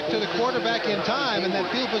eyes back to the quarterback in time, and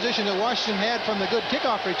that field position that Washington had from the good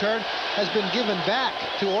kickoff return has been given back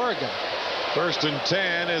to Oregon. 1st and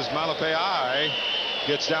 10 as Malapai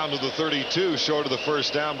gets down to the 32, short of the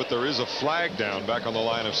first down, but there is a flag down back on the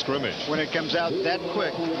line of scrimmage. When it comes out that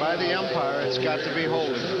quick by the umpire, it's got to be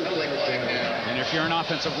holding. And if you're an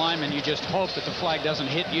offensive lineman, you just hope that the flag doesn't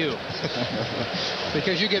hit you.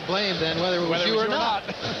 Because you get blamed then, whether it was you or not.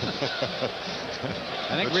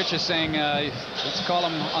 I think Rich is saying, let's call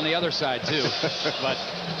him on the other side, too. But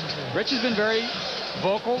Rich has been very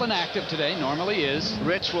vocal and active today, normally is.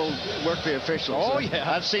 Rich will work the officials. Oh, yeah.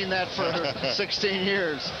 I've seen that for 16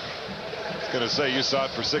 years. I was going to say, you saw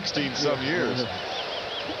it for 16 some years.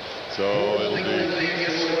 So it'll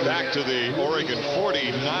be back to the Oregon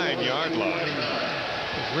 49-yard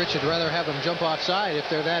line. Rich would rather have them jump offside if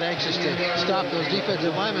they're that anxious to stop those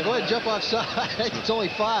defensive linemen. Go ahead and jump offside. It's only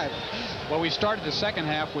 5. Well, we started the second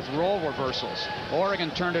half with role reversals. Oregon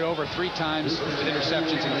turned it over 3 times with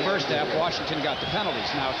interceptions in the first half. Washington got the penalties.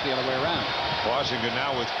 Now it's the other way around. Washington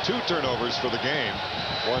now with 2 turnovers for the game.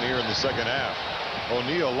 1 here in the second half.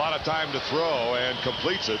 O'Neal, a lot of time to throw, and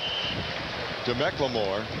completes it to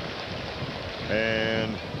McLemore.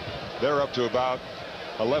 And they're up to about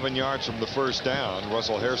 11 yards from the first down.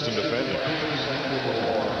 Russell Hairston defending.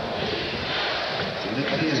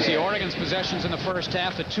 See Oregon's possessions in the first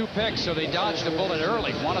half, the 2 picks, so they dodged a bullet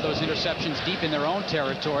early. One of those interceptions deep in their own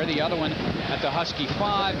territory, the other one at the Husky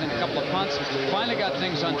 5, and a couple of punts. Finally got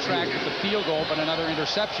things on track with the field goal, but another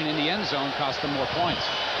interception in the end zone cost them more points.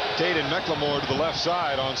 Tate and McLemore to the left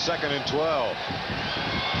side on 2nd and 12.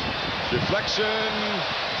 Deflection.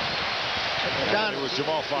 Don, it was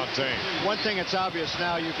Jamal Fontaine. One thing that's obvious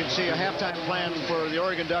now, you can see a halftime plan for the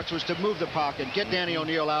Oregon Ducks was to move the pocket, get Danny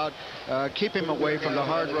O'Neal out, keep him away from the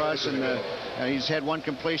hard rush, and he's had 1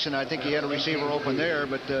 completion. I think he had a receiver open there,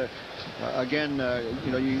 but again,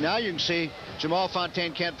 now you can see Jamal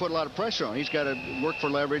Fontaine can't put a lot of pressure on. He's got to work for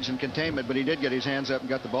leverage and containment, but he did get his hands up and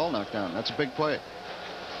got the ball knocked down. That's a big play.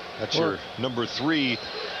 That's your number 3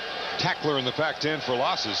 tackler in the Pac-10 for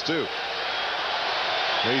losses, too.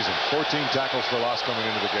 Amazing. 14 tackles for loss coming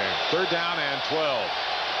into the game. 3rd down and 12.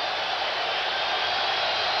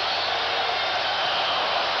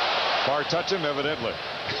 Barr touch him, evidently.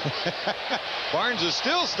 Barnes is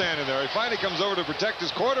still standing there. He finally comes over to protect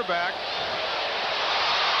his quarterback.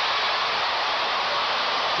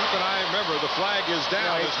 Keep an eye. Remember, the flag is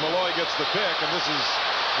down as Malloy gets the pick, and this is,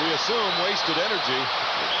 we assume, wasted energy.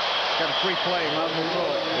 Got a free play, Mountain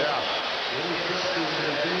Road. Yeah.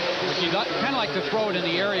 You'd kind of like to throw it in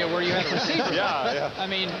the area where you have receivers. Yeah. I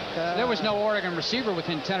mean, there was no Oregon receiver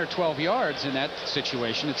within 10 or 12 yards in that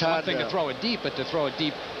situation. It's one thing to throw it deep, but to throw it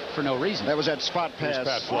deep for no reason. That was that spot pass.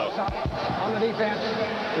 Pat Flow. On the defense,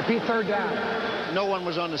 repeat 3rd down. No one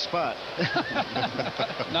was on the spot.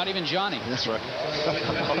 Not even Johnny. That's right.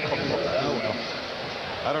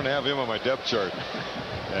 I don't have him on my depth chart.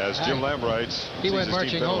 As Jim Lamb writes, he went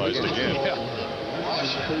marching home again.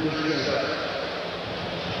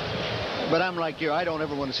 But I'm like you. I don't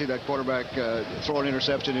ever want to see that quarterback throw an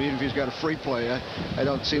interception, even if he's got a free play. I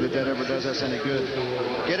don't see that ever does us any good.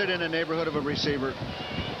 Get it in the neighborhood of a receiver.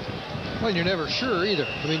 Well, you're never sure either.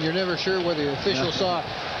 I mean, you're never sure whether the official saw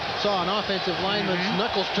an offensive lineman's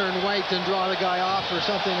knuckles turn white and draw the guy off or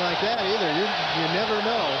something like that either. You never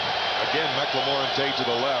know. Again, McLemore and Tate to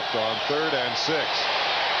the left on 3rd and 6.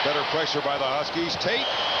 Better pressure by the Huskies. Tate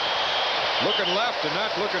looking left and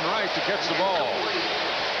not looking right to catch the ball.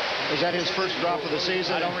 Is that his first drop of the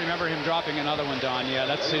season? I don't remember him dropping another one, Don. Yeah,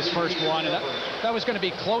 that's his first one. And that was going to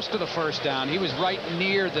be close to the first down. He was right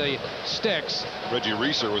near the sticks. Reggie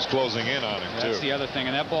Reeser was closing in on him, too. That's the other thing.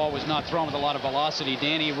 And that ball was not thrown with a lot of velocity.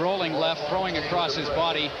 Danny rolling left, throwing across his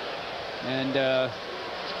body. And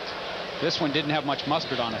this one didn't have much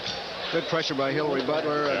mustard on it. Good pressure by Hilary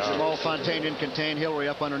Butler. Jamal Fontaine didn't contain Hilary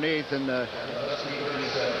up underneath. And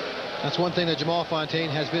that's one thing that Jamal Fontaine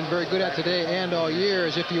has been very good at today and all year,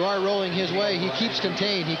 is if you are rolling his way, he keeps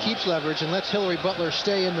contained, he keeps leverage, and lets Hilary Butler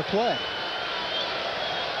stay in the play.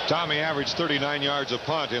 Tommy averaged 39 yards a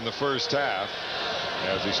punt in the first half,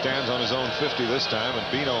 as he stands on his own 50 this time,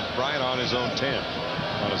 and Bino Bryant on his own 10.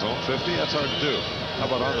 On his own 50, that's hard to do. How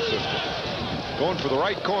about on the 50? Going for the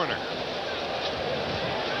right corner.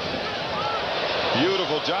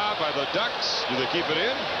 Beautiful job by the Ducks. Do they keep it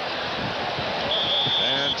in?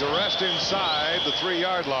 And to rest inside the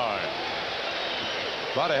 3-yard line.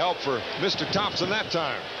 A lot of help for Mr. Thompson that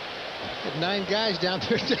time. 9 guys down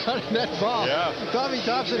there down in that ball. Yeah. Tommy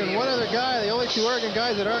Thompson and one other guy, the only 2 Oregon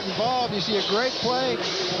guys that aren't involved. You see a great play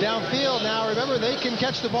downfield. Now remember, they can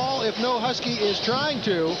catch the ball if no Husky is trying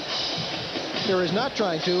to. There is not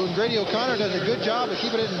trying to, and Grady O'Connor does a good job of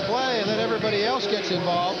keeping it in play, and then everybody else gets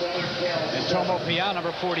involved. And Tomo Pia,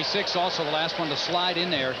 number 46, also the last one to slide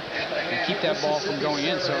in there and keep that ball from going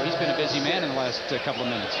in. So he's been a busy man in the last couple of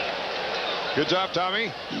minutes. Good job,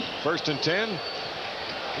 Tommy. 1st and 10.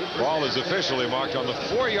 Ball is officially marked on the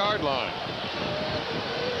 4-yard line.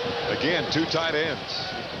 Again, 2 tight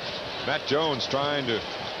ends. Matt Jones trying to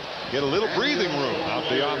get a little breathing room out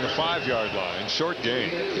beyond the 5-yard line. Short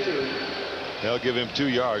gain. They'll give him 2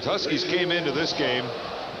 yards. Huskies came into this game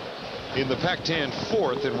in the Pac-10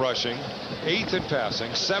 4th in rushing, 8th in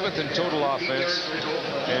passing, 7th in total offense,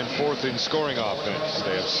 and 4th in scoring offense.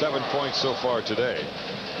 They have 7 points so far today.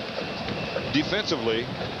 Defensively,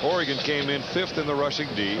 Oregon came in 5th in the rushing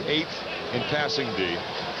D, 8th in passing D,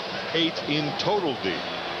 8th in total D.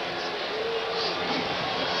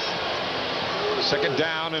 2nd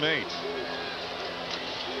down and 8.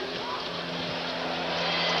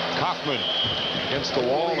 Kaufman against the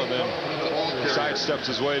wall and then sidesteps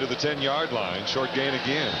his way to the 10-yard line. Short gain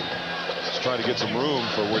again. Just trying to get some room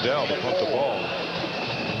for Waddell to pump the ball.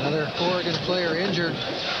 Another Oregon player injured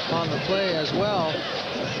on the play as well.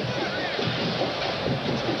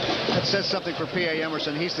 That says something for P.A.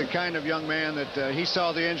 Emerson. He's the kind of young man that he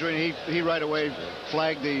saw the injury and he right away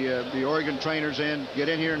flagged the Oregon trainers in. Get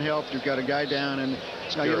in here and help. You've got a guy down, and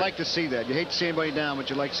you like to see that. You hate to see anybody down, but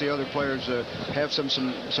you like to see other players have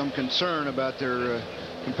some concern about their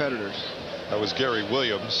competitors. That was Gary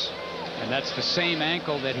Williams. And that's the same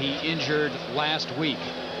ankle that he injured last week.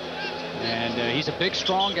 And he's a big,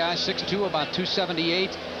 strong guy, 6'2", about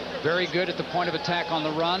 278. Very good at the point of attack on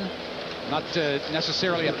the run. Not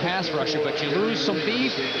necessarily a pass rusher, but you lose some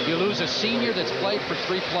beef. You lose a senior that's played for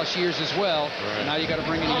 3+ years as well. Right. And now you got to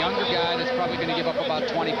bring in a younger guy that's probably going to give up about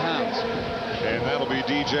 20 pounds. And that'll be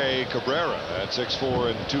DJ Cabrera at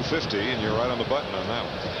 6'4" and 250, and you're right on the button on that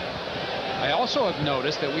one. I also have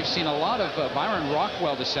noticed that we've seen a lot of Byron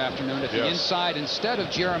Rockwell this afternoon at the inside instead of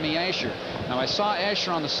Jeremy Asher. Now, I saw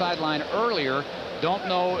Asher on the sideline earlier. Don't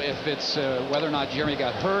know if it's whether or not Jeremy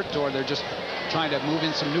got hurt or they're just trying to move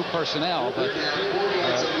in some new personnel. But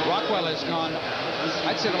Rockwell has gone,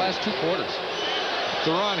 I'd say, the last 2 quarters.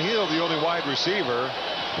 Theron Hill, the only wide receiver,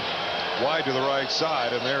 wide to the right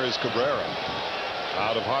side, and there is Cabrera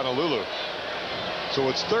out of Honolulu. So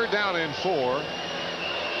it's 3rd down and 4.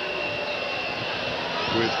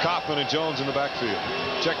 With Kaufman and Jones in the backfield.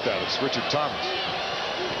 Check that. It's Richard Thomas.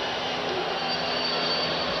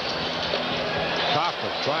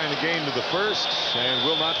 Kaufman trying to gain to the 1st and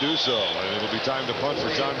will not do so. And it'll be time to punt for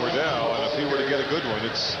John Waddell. And if he were to get a good one,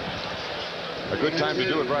 it's a good time to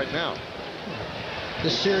do it right now.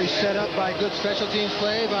 This series set up by good special teams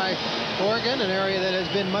play by Oregon, an area that has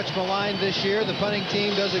been much maligned this year. The punting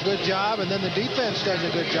team does a good job, and then the defense does a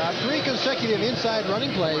good job. 3 consecutive inside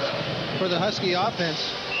running plays for the Husky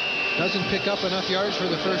offense. Doesn't pick up enough yards for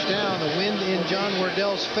the 1st down. The wind in John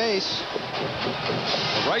Waddell's face.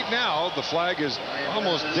 Right now, the flag is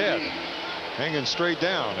almost dead, hanging straight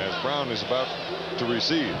down as Brown is about to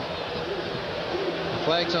receive. The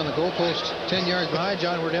flag's on the goalpost 10 yards behind.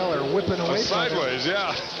 John Waddell are whipping away sideways,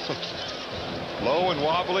 yeah. Low and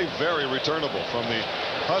wobbly, very returnable from the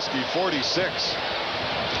Husky 46.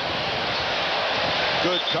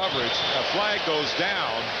 Good coverage. A flag goes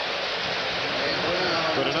down.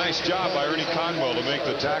 But a nice job by Ernie Conwell to make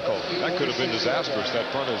the tackle. That could have been disastrous,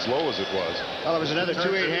 that punt as low as it was. Well, it was another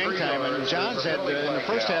 2-8 hang time, and Johns had, in the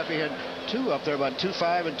first half, he had 2 up there, about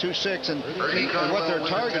 2.5 and 2.6, and what their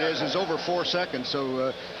target is over 4 seconds.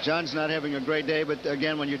 So Johns not having a great day, but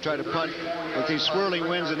again, when you try to punt with these swirling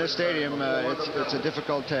winds in this stadium, it's a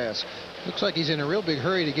difficult task. Looks like he's in a real big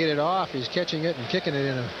hurry to get it off. He's catching it and kicking it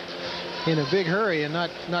in a big hurry and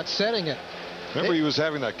not setting it. Remember, he was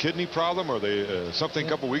having that kidney problem, or something a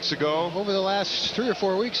couple weeks ago. Over the last 3 or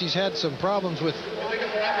 4 weeks, he's had some problems with.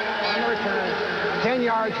 On return, 10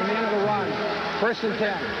 yards from the end of the run. 1st and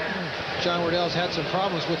 10. John Wardell's had some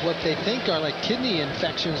problems with what they think are like kidney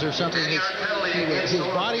infections or something. His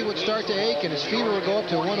body would start to ache, and his fever would go up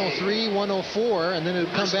to 103, 104, and then it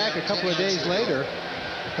would come back a couple of days later.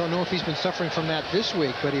 Don't know if he's been suffering from that this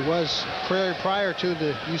week, but he was prior to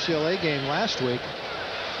the UCLA game last week.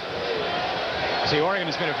 See, Oregon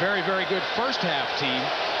has been a very, very good first half team,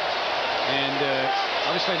 and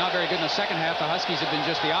obviously not very good in the second half. The Huskies have been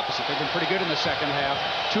just the opposite. They've been pretty good in the second half.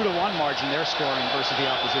 2-1 margin they're scoring versus the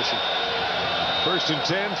opposition. 1st and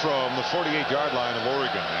 10 from the 48-yard line of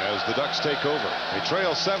Oregon as the Ducks take over. They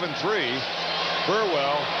trail 7-3.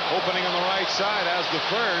 Burwell opening on the right side as the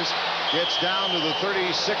first gets down to the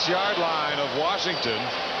 36-yard line of Washington,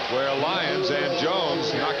 where Lyons and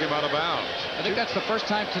Jones knock him out of bounds. I think that's the first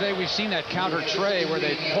time today we've seen that counter tray where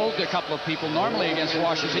they pulled a couple of people. Normally against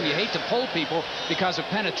Washington, you hate to pull people because of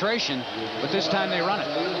penetration, but this time they run it.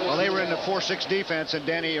 Well, they were in the 4-6 defense, and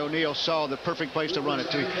Danny O'Neill saw the perfect place to run it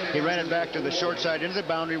to. He ran it back to the short side into the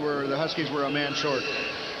boundary where the Huskies were a man short.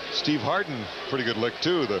 Steve Harden, pretty good lick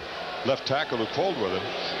too, the left tackle who pulled with him.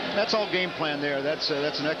 That's all game plan there. That's an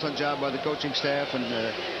excellent job by the coaching staff,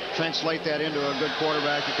 and translate that into a good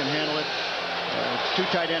quarterback who can handle it. 2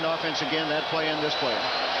 tight end offense again, that play and this play.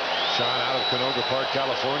 Shot out of Canoga Park,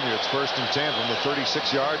 California. It's 1st and 10 from the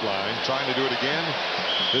 36-yard line. Trying to do it again.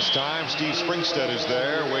 This time Steve Springstead is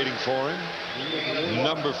there waiting for him.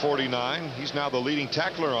 Number 49. He's now the leading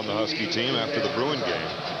tackler on the Husky team after the Bruin game.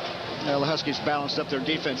 Well, the Huskies balanced up their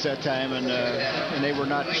defense that time, and they were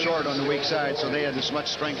not short on the weak side, so they had as much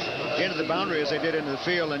strength into the boundary as they did into the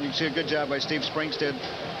field, and you can see a good job by Steve Springstead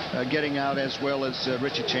getting out, as well as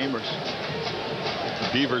Richie Chambers.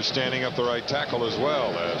 Beavers standing up the right tackle as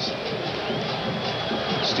well, as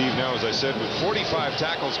Steve now, as I said, with 45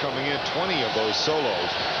 tackles coming in, 20 of those solos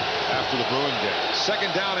after the Bruin game.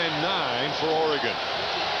 2nd down and 9 for Oregon.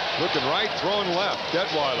 Looking right, throwing left.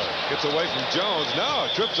 Detweiler gets away from Jones. No,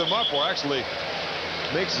 trips him up, or actually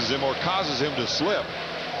mixes him or causes him to slip.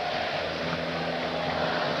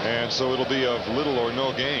 And so it'll be of little or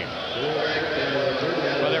no gain.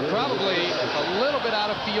 Well, they're probably a little bit out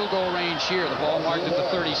of field goal range here. The ball marked at the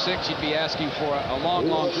 36. You'd be asking for a long,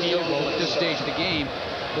 long field goal at this stage of the game.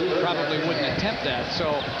 Probably wouldn't attempt that.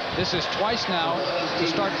 So this is twice now to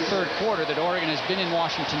start the 3rd quarter that Oregon has been in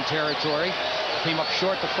Washington territory. Came up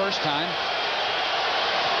short the first time.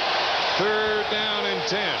 3rd down and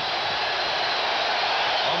 10.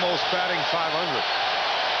 Almost batting .500.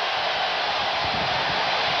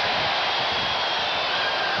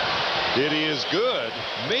 It is good.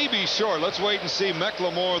 Maybe short. Let's wait and see.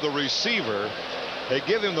 McLemore, the receiver. They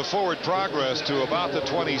give him the forward progress to about the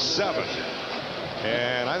 27.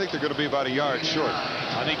 And I think they're going to be about a yard short.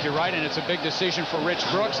 I think you're right, and it's a big decision for Rich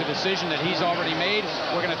Brooks, a decision that he's already made.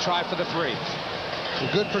 We're going to try for the 3.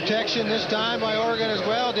 Good protection this time by Oregon as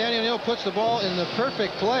well. Danny O'Neill puts the ball in the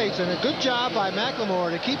perfect place, and a good job by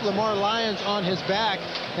McLemore to keep Lamar Lyons on his back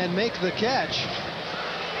and make the catch.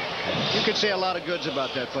 You could say a lot of goods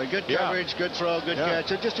about that play. Good coverage, good throw, good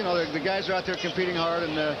catch. It just, you know, the guys are out there competing hard,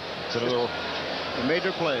 and it's another, they made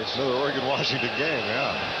their plays. Another Oregon-Washington game,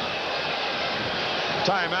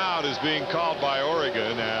 Timeout is being called by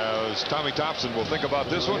Oregon as Tommy Thompson will think about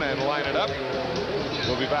this one and line it up.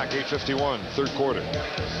 We'll be back 8:51, 3rd quarter.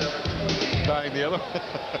 Tying the other.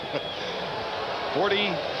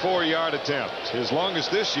 44-yard attempt. His longest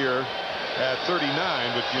this year at 39,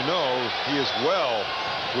 but you know he is well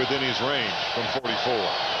within his range from 44.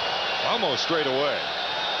 Almost straight away.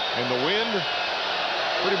 And the wind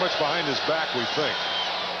pretty much behind his back, we think.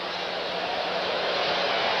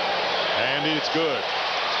 And it's good.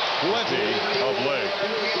 Plenty of leg.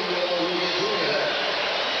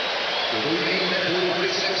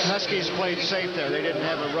 Huskies played safe there. They didn't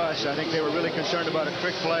have a rush. I think they were really concerned about a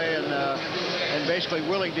quick play and basically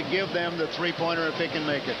willing to give them the 3-pointer if they can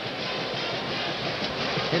make it.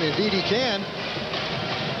 And indeed he can.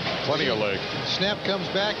 Plenty of leg. Snap comes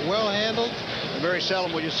back, well handled. And very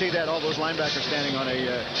seldom will you see that, all those linebackers standing on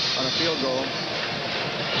a field goal.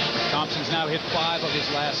 Thompson's now hit 5 of his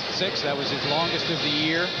last 6. That was his longest of the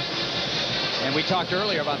year. And we talked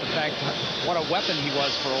earlier about the fact what a weapon he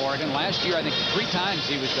was for Oregon. Last year, I think 3 times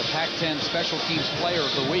he was the Pac-10 Special Teams Player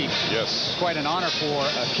of the Week. Yes. Quite an honor for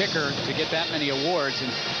a kicker to get that many awards.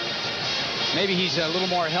 And maybe he's a little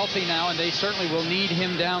more healthy now, and they certainly will need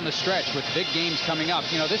him down the stretch with big games coming up.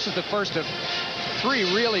 You know, this is the first of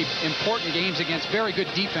 3 really important games against very good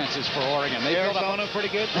defenses for Oregon. They built up pretty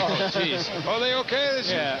good. Oh, jeez. Are they okay this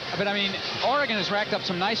year? Yeah, but I mean, Oregon has racked up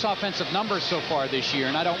some nice offensive numbers so far this year,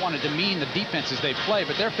 and I don't want to demean the defenses they've played,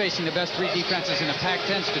 but they're facing the best 3 defenses in the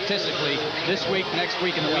Pac-10 statistically this week, next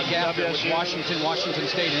week, and the week after with Washington, Washington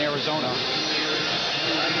State, and Arizona.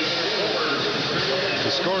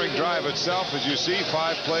 The scoring drive itself, as you see,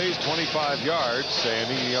 5 plays, 25 yards, and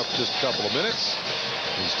he up just a couple of minutes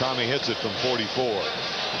as Tommy hits it from 44.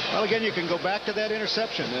 Well, again, you can go back to that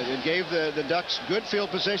interception. It gave the Ducks good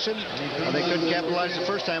field position. They couldn't capitalize the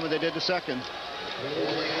first time, and they did the second.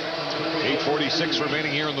 8:46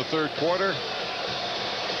 remaining here in the 3rd quarter.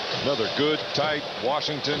 Another good, tight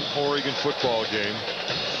Washington-Oregon football game.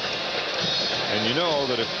 And you know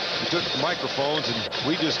that if you took the microphones and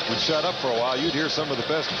we just would shut up for a while, you'd hear some of the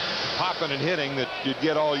best popping and hitting that you'd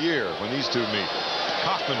get all year when these 2 meet.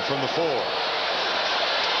 Hoffman from the 4.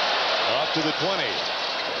 Up to the 20.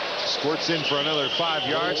 Squirts in for another 5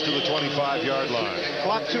 yards to the 25-yard line.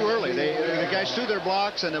 Blocked too early. The guys threw their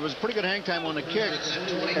blocks, and there was pretty good hang time on the kick,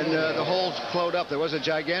 and the holes flowed up. There was a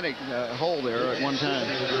gigantic hole there at one time.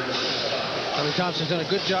 Tommy Thompson's done a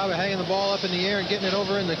good job of hanging the ball up in the air and getting it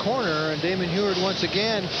over in the corner. And Damon Huard once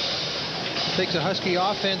again takes a Husky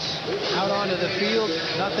offense out onto the field,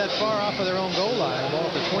 not that far off of their own goal line, ball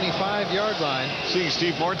at the 25-yard line. Seeing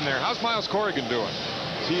Steve Morton there. How's Miles Corrigan doing?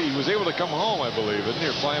 He was able to come home, I believe, isn't he?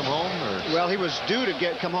 Or fly him home? Or? Well, he was due to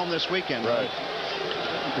come home this weekend. Right.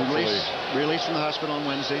 Released from the hospital on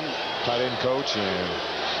Wednesday. Tight end coach and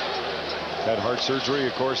had heart surgery,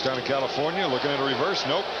 of course, down in California. Looking at a reverse.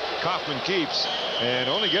 Nope. Kaufman keeps and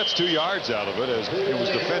only gets 2 yards out of it, as it was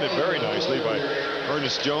defended very nicely by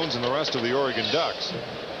Ernest Jones and the rest of the Oregon Ducks.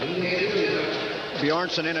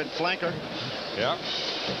 Bjornsson in at flanker. Yeah.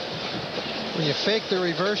 When you fake the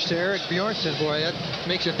reverse to Eric Bjornsson, boy, that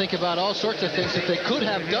makes you think about all sorts of things that they could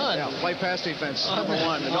have done. Yeah, play pass defense, number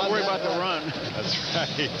 1. And don't worry about the run. That's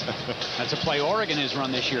right. That's a play Oregon has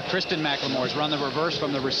run this year. Tristan McLemore has run the reverse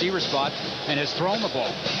from the receiver spot and has thrown the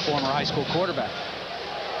ball. Former high school quarterback.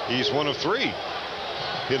 He's 1 of 3.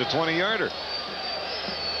 Hit a 20-yarder.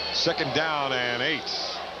 2nd down and 8.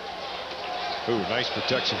 Ooh, nice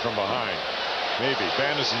protection from behind. Maybe.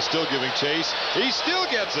 Bandison still giving chase. He still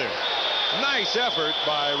gets him. Nice effort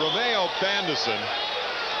by Romeo Bandison.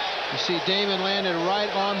 You see Damon landed right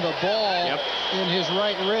on the ball in his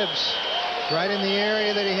right ribs, right in the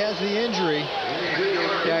area that he has the injury.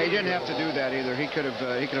 Yeah, he didn't have to do that either. He could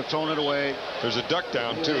have thrown it away. There's a duck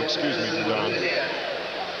down too. Excuse me, Don.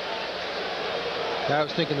 I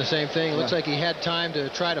was thinking the same thing. It looks like he had time to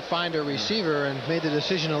try to find a receiver and made the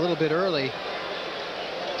decision a little bit early.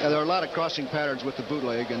 Yeah, there are a lot of crossing patterns with the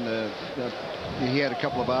bootleg, and he had a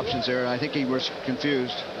couple of options there. I think he was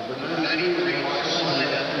confused.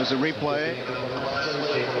 There's a replay.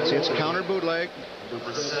 See, it's counter bootleg.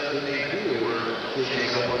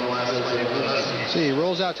 See, he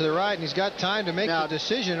rolls out to the right, and he's got time to make the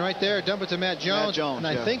decision right there. Dump it to Matt Jones. And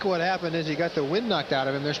I think what happened is he got the wind knocked out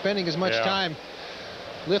of him. They're spending as much time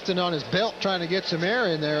lifting on his belt, trying to get some air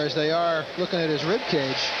in there, as they are looking at his rib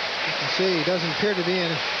cage. You can see he doesn't appear to be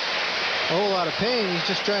in a whole lot of pain. He's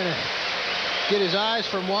just trying to get his eyes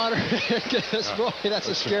from water. Boy, that's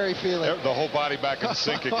a scary feeling. The whole body back in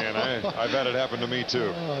sync again. I've had it happen to me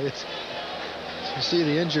too. Oh, you see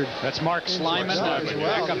the injured. That's Mark Slyman,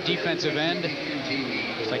 backup defensive end.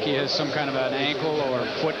 Looks like he has some kind of an ankle or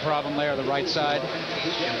foot problem there, the right side.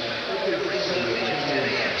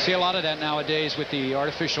 See a lot of that nowadays with the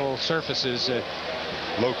artificial surfaces.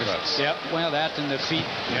 Low cuts. Yep. Well, that and the feet.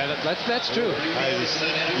 Yeah, that's true.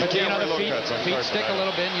 But you know, the feet stick a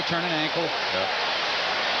little bit, and you turn an ankle. Yep.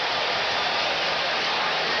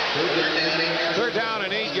 3rd down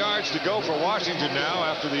and 8 yards to go for Washington now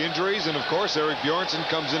after the injuries, and of course Eric Bjornsson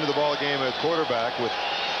comes into the ball game at quarterback with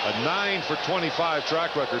a 9 for 25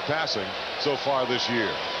 track record passing so far this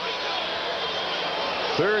year.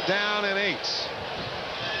 3rd down and 8.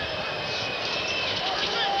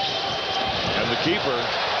 And the keeper,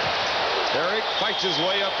 Eric, fights his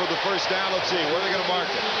way up for the 1st down. Let's see, where are they going to mark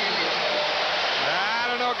it? I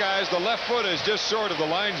don't know, guys. The left foot is just short of the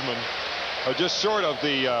linesman, or just short of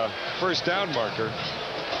the 1st down marker.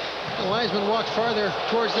 The linesman walked farther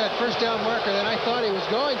towards that 1st down marker than I thought he was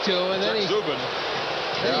going to, and then Zubin.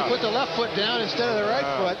 Then he put the left foot down instead of the right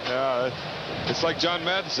foot. Yeah, it's like John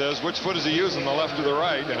Madden says, which foot is he using, the left or the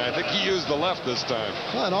right? And I think he used the left this time.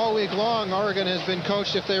 Well, and all week long, Oregon has been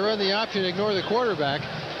coached, if they run the option, ignore the quarterback.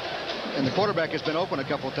 And the quarterback has been open a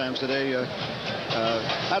couple of times today.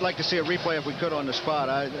 I'd like to see a replay if we could on the spot.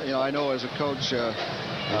 I know as a coach,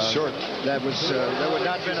 short. That would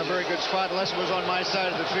not have been a very good spot unless it was on my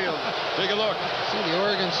side of the field. Take a look. See, the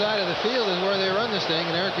Oregon side of the field is where they run this thing,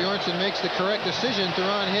 and Eric Bjornsson makes the correct decision.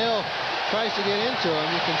 Theron Hill tries to get into him.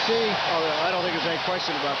 You can see. Oh, I don't think there's any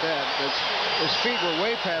question about that. His feet were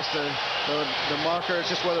way past the marker.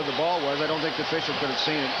 It's just whether the ball was. I don't think the official could have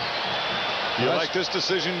seen it. You like this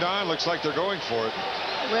decision, Don? Looks like they're going for it.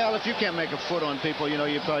 Well, if you can't make a foot on people, you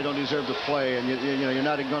probably don't deserve to play, and you're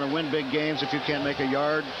not going to win big games if you can't make a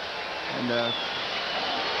yard.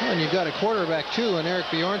 And you've got a quarterback too, and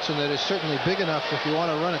Eric Bjornsson, that is certainly big enough if you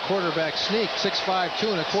want to run a quarterback sneak. 6'5", 2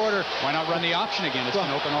 1/4. Why not run the option again? It's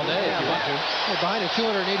been open all day if you want to. Behind a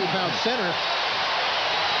 280-pound center,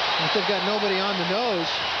 if they've got nobody on the nose,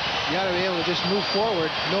 you got to be able to just move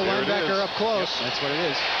forward. No linebacker up close. Yep, that's what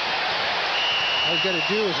it is. All he's got to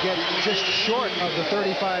do is get just short of the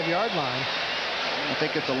 35-yard line. I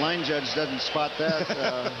think if the line judge doesn't spot that,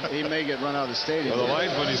 he may get run out of the stadium. Well, the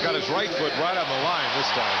linesman, he's got his right foot right on the line this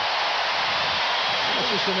time. It's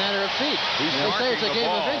just a matter of feet. They say it's a game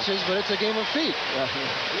of inches, but it's a game of feet.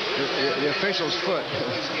 The official's foot.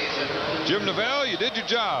 Jim Neville, you did your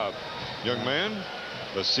job, young man.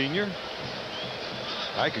 The senior.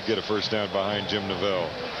 I could get a first down behind Jim Neville.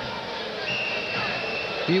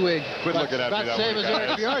 Bewig. Quit looking at me that way, same as Eric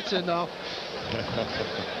Bjornsson, though.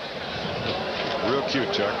 Real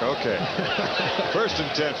cute, Chuck. Okay. 1st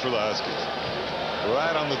and 10 for the Huskies.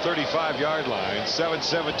 Right on the 35-yard line.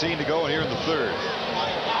 7:17 to go, and here in the third.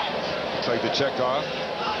 Looks like they checked off.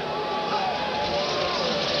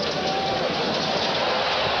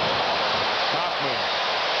 Kaufman.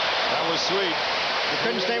 That was sweet. They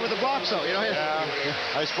couldn't stay with the blocks, though. Yeah,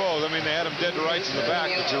 I suppose. I mean, they had him dead to rights in the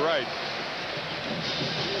back, but you're right.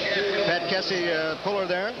 Pat Kessie, puller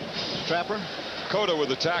there. Trapper. Cota with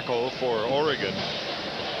the tackle for Oregon.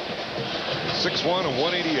 6'1" and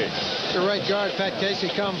 188. The right guard, Pat Casey,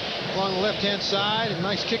 come along the left-hand side. A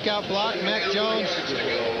nice kick-out block. Mac Jones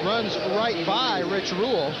runs right by Rich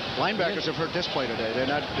Rule. Linebackers have hurt this play today. They're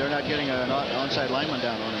not getting an onside lineman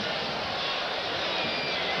down on him.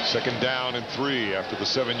 2nd down and 3 after the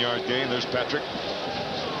 7-yard gain. There's Patrick.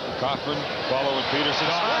 Kaufman following Peterson.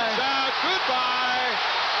 Slips out. Goodbye.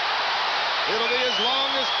 It'll be his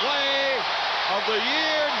longest play of the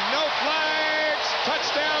year. No flags.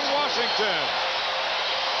 Touchdown, Washington.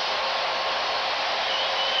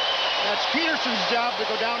 That's Peterson's job to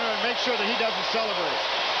go down there and make sure that he doesn't celebrate.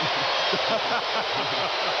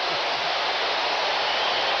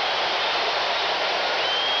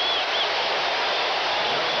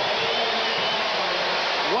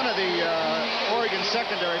 One of the Oregon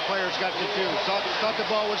secondary players got confused. Thought the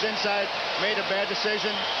ball was inside, made a bad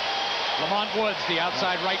decision. Lamont Woods, the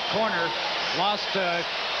outside right corner, lost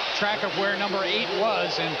track of where number 8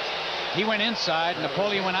 was, and he went inside.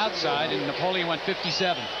 Napoleon went outside, and Napoleon went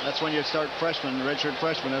 57. That's when you start freshman, redshirt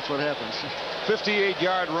freshman. That's what happens.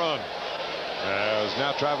 58-yard run. As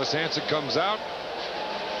now Travis Hansen comes out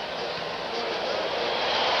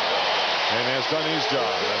and has done his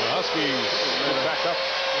job. And the Huskies get back up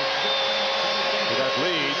to that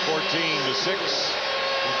lead, 14-6.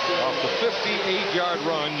 Off the 58-yard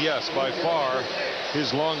run, yes, by far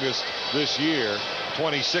his longest this year.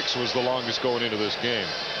 26 was the longest going into this game.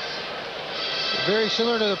 Very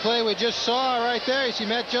similar to the play we just saw right there. You see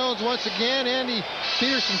Matt Jones once again. Andy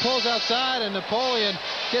Peterson pulls outside, and Napoleon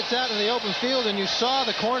gets out in the open field, and you saw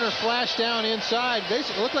the corner flash down inside.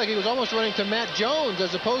 Basically, it looked like he was almost running to Matt Jones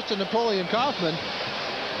as opposed to Napoleon Kaufman.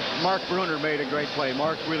 Mark Bruner made a great play.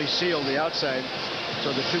 Mark really sealed the outside,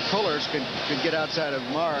 so the two pullers could get outside of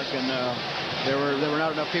Mark, and there were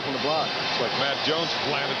not enough people to block. It's like Matt Jones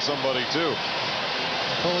planted somebody too.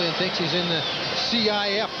 Napoleon thinks he's in the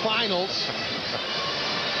CIF finals.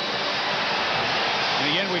 And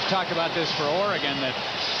again, we've talked about this for Oregon, that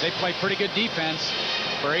they play pretty good defense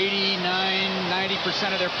for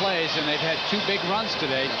 89–90% of their plays, and they've had 2 big runs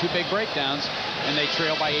today, 2 big breakdowns, and they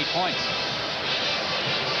trail by 8 points.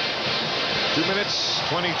 2 minutes,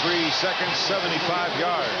 23 seconds, 75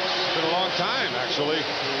 yards. It's been a long time, actually,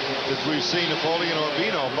 since we've seen Napoleon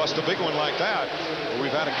Urbino bust a big one like that.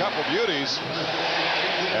 We've had a couple beauties,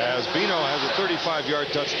 as Bino has a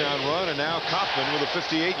 35-yard touchdown run, and now Kaufman with a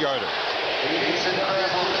 58-yarder.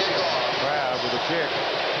 Crab with a kick,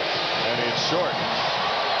 and it's short.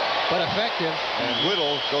 But effective. And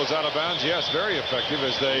Whittle goes out of bounds. Yes, very effective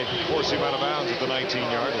as they force him out of bounds at the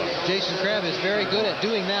 19-yard line. Jason Crabb is very good at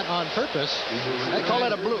doing that on purpose. I call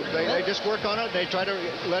that a bloop. They just work on it. They try to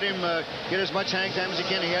let him get as much hang time as he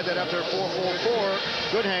can. He had that up there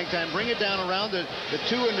 4.44. Good hang time. Bring it down around the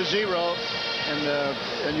 2 and the 0.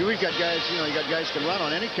 And we've got guys, you got guys who can run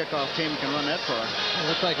on any kickoff team can run that far. It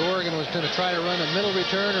looked like Oregon was going to try to run a middle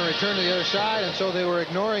return or return to the other side, and so they were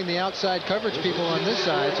ignoring the outside coverage people on this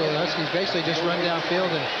side. So the Huskies basically just run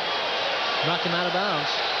downfield and knock him out of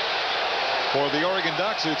bounds. For the Oregon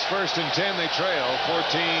Ducks, it's 1st and 10. They trail 14-6.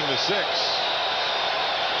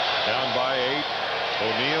 Down by 8.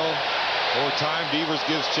 O'Neal. More time. Devers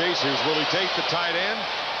gives chase. Here's Willie Tate, the tight end.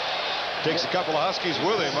 Takes a couple of Huskies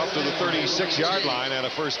with him up to the 36-yard line and a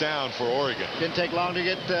first down for Oregon. Didn't take long to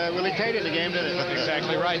get Willie Tate in the game, did it?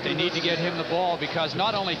 Exactly right. They need to get him the ball because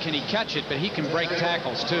not only can he catch it, but he can break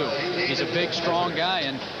tackles too. He's a big, strong guy,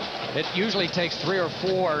 and it usually takes 3 or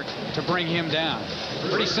 4 to bring him down.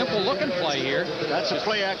 Pretty simple looking play here. That's a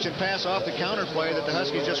play action pass off the counter play that the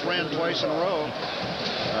Huskies just ran twice in a row.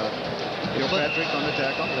 Gilpatrick on the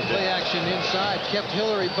tackle. The play action inside kept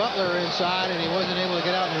Hillary Butler inside, and he wasn't able to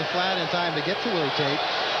get out in the flat in time to get to Willie Tate.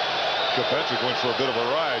 Gilpatrick went for a bit of a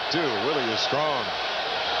ride too. Willie is strong.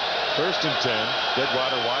 1st and 10.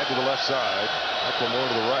 Deadwater wide to the left side. McLemore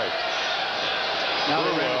to the right. Now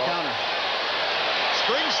they ran the counter.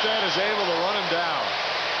 Springstead is able to run him down.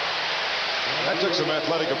 That took some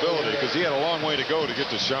athletic ability because he had a long way to go to get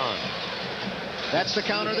to Sean. That's the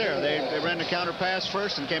counter there. They ran the counter pass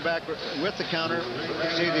first and came back with the counter. You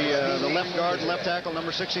see the left guard, left tackle,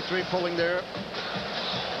 number 63, pulling there.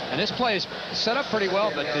 And this play is set up pretty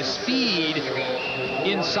well, but the speed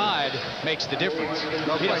inside makes the difference.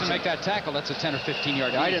 If he doesn't make that tackle, that's a 10 or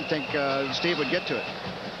 15-yard. I didn't think Steve would get to it.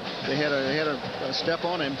 They had a step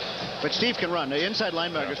on him, but Steve can run. The inside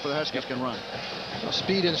linebackers for the Huskies can run.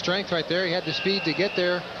 Speed and strength right there. He had the speed to get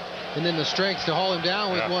there, and then the strength to haul him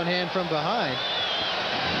down with one hand from behind.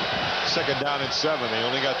 2nd down and 7. They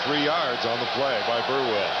only got 3 yards on the play by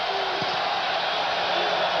Burwell.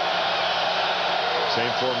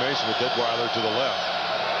 Same formation with Detweiler to the left.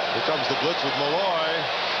 Here comes the blitz with Malloy.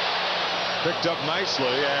 Picked up nicely,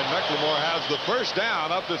 and McLemore has the first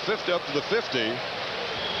down up to the 50.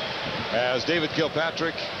 As David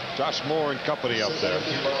Kilpatrick, Josh Moore and company up there.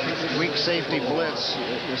 Weak safety blitz.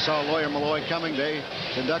 You saw Lawyer Malloy coming. The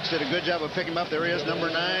Ducks did a good job of picking him up. There he is, number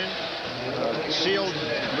 9. Sealed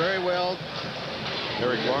very well.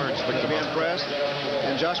 Eric Barnes picked him up. Impressed.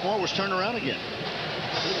 And Josh Moore was turned around again.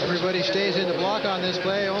 Everybody stays in the block on this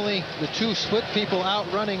play. Only the 2 split people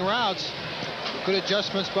out running routes. Good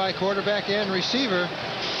adjustments by quarterback and receiver.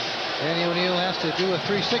 Danny O'Neal has to do a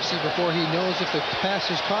 360 before he knows if the pass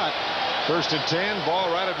is caught. 1st and 10,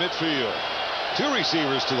 ball right at midfield. 2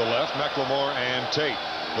 receivers to the left, McLemore and Tate.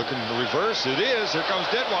 Looking to reverse, it is. Here comes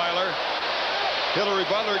Detweiler. Hillary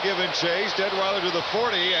Butler giving chase. Detweiler to the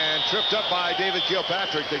 40 and tripped up by David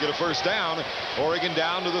Kilpatrick. They get a first down. Oregon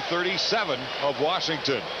down to the 37 of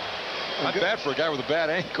Washington. Not bad for a guy with a bad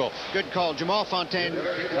ankle. Good call. Jamal Fontaine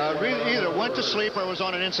either went to sleep or was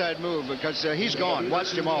on an inside move because he's gone.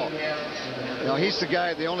 Watch Jamal. He's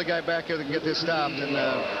the only guy back here that can get this stopped. And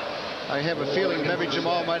I have a feeling maybe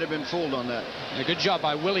Jamal might have been fooled on that. A good job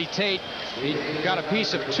by Willie Tate. He got a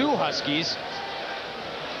piece of 2 Huskies.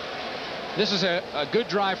 This is a good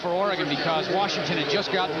drive for Oregon because Washington had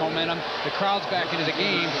just gotten momentum. The crowd's back into the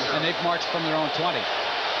game, and they've marched from their own 20.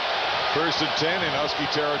 1st and 10 in Husky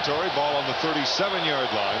territory. Ball on the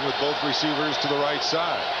 37-yard line with both receivers to the right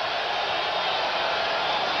side.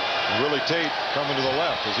 Willie Tate coming to the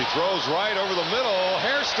left as he throws right over the middle.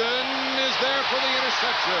 Hairston is there for the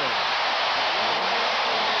interception.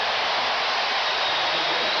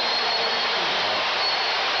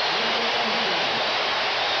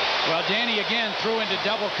 Well, Danny again threw into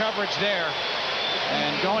double coverage there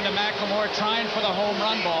and going to McLemore trying for the home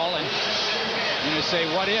run ball, and say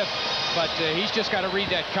what if, but he's just got to read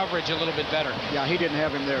that coverage a little bit better. Yeah, he didn't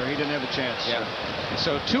have him there. He didn't have a chance. Yeah.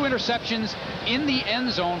 So 2 interceptions in the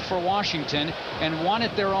end zone for Washington and 1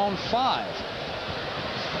 at their own 5.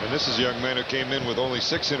 And this is a young man who came in with only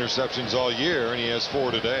 6 interceptions all year, and he has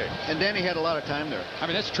 4 today. And Danny had a lot of time there. I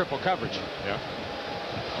mean, that's triple coverage. Yeah.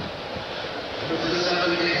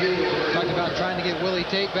 Talked about trying to get Willie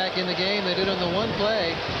Tate back in the game. They did on the 1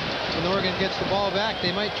 play. When Oregon gets the ball back,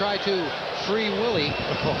 they might try to free Willie.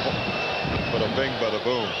 Bada bing, bada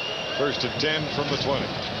boom. 1st and 10 from the 20.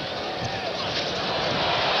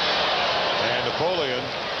 And Napoleon,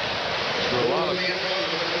 through a lot of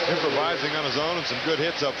improvising on his own and some good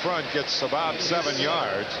hits up front, gets about 7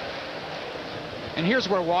 yards. And here's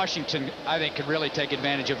where Washington, I think, could really take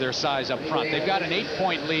advantage of their size up front. They've got an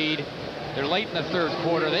 8-point lead. They're late in the third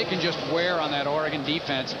quarter. They can just wear on that Oregon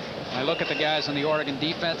defense. I look at the guys on the Oregon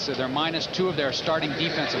defense. They're -2 of their starting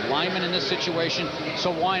defensive linemen in this situation.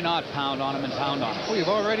 So why not pound on them and pound on them? We've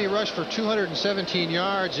already rushed for 217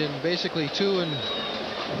 yards in basically 2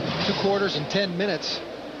 quarters and 10 minutes.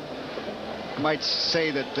 I might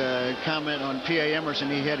say that comment on P.A.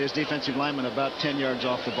 Emerson, he had his defensive lineman about 10 yards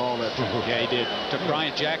off the ball that time. Yeah, he did. Took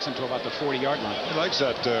Bryant Jackson to about the 40-yard line. He likes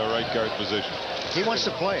that right guard position. He wants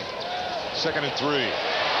to play. 2nd and 3.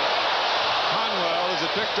 Conwell, is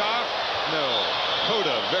it picked off? No.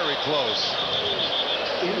 Cota very close.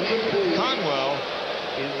 Conwell,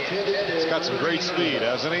 he's got some great speed,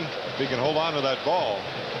 hasn't he? If he can hold on to that ball,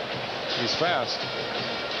 he's fast.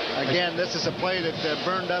 Again, this is a play that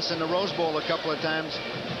burned us in the Rose Bowl a couple of times.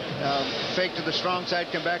 Fake to the strong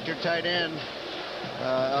side, come back to your tight end.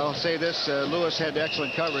 I'll say this, Lewis had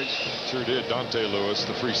excellent coverage. Sure did. Dante Lewis,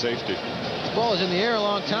 the free safety. The ball is in the air a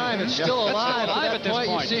long time. It's still alive. At this point.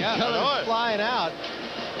 You see it coming flying out.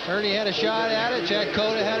 Ernie had a shot at it. Chad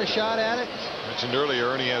Cota had a shot at it. Mentioned earlier,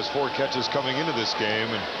 Ernie has 4 catches coming into this game,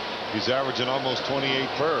 and he's averaging almost 28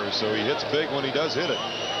 per, so he hits big when he does hit it.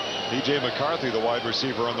 DJ McCarthy, the wide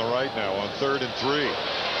receiver on the right now on 3rd and 3.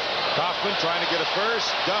 Kaufman trying to get a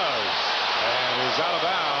first, does, and is out of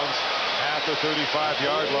bounds at the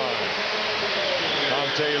 35-yard line.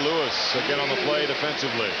 Dante Lewis again on the play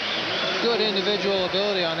defensively. Good individual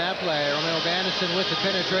ability on that play. Romeo Bandison with the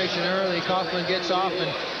penetration early. Kaufman gets off and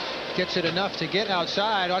gets it enough to get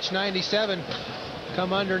outside. Watch 97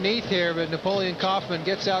 come underneath here, but Napoleon Kaufman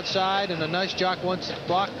gets outside, and a nice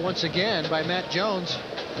block once again by Matt Jones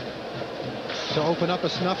to open up a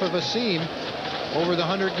snuff of a seam over the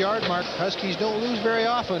 100-yard mark. Huskies don't lose very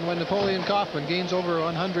often when Napoleon Kaufman gains over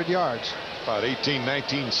 100 yards. About 18,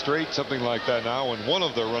 19 straight, something like that now, when one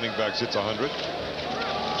of their running backs hits 100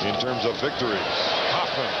 in terms of victories.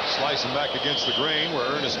 Kaufman slicing back against the grain where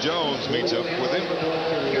Ernest Jones meets up with him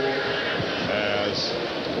as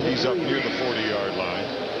he's up near the 40-yard line.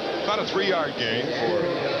 About a 3-yard gain for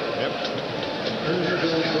him.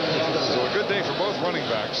 So a good day for both running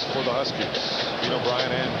backs for the Huskies, Bill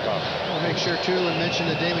O'Brien and Kaufman. I'll make sure too and mention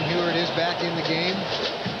that Damon Huard is back in the game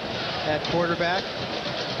at quarterback.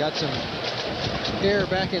 Got some air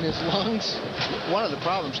back in his lungs. One of the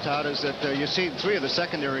problems, Todd, is that you see 3 of the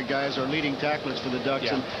secondary guys are leading tacklers for the Ducks,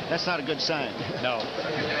 and that's not a good sign. No.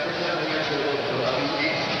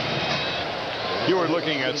 You were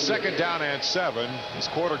looking at 2nd down and 7. This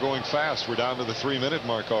quarter going fast. We're down to the 3-minute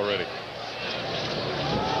mark already.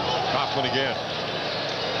 Kaufman again.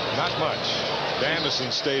 Not much.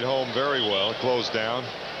 Bandison stayed home very well. Closed down.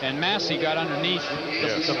 And Massey got underneath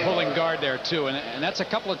the pulling guard there too, and that's a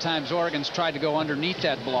couple of times Oregon's tried to go underneath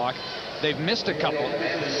that block. They've missed a couple.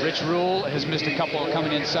 Rich Rule has missed a couple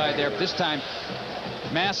coming inside there, but this time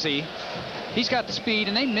Massey, he's got the speed,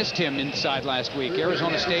 and they missed him inside last week.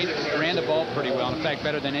 Arizona State ran the ball pretty well. In fact,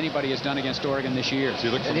 better than anybody has done against Oregon this year. Does he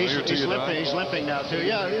look familiar to you, Don? He's limping now too.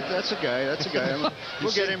 Yeah, that's a guy. That's a guy.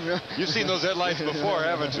 We'll get him. You've seen those headlights before,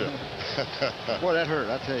 haven't you? Boy, that hurt,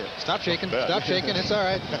 I tell you. Stop shaking. Stop shaking. It's all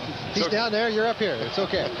right. He's down there. You're up here. It's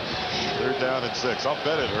okay. 3rd down and 6. I'll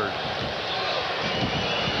bet it hurt.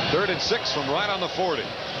 3rd and 6 from right on the 40.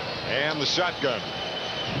 And the shotgun.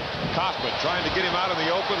 Kaufman trying to get him out in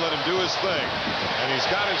the open, let him do his thing. And he's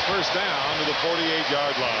got his first down to the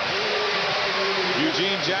 48-yard line.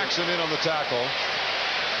 Eugene Jackson in on the tackle.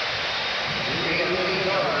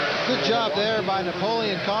 Good job there by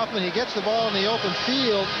Napoleon Kaufman. He gets the ball in the open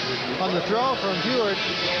field on the throw from Huard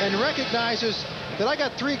and recognizes that I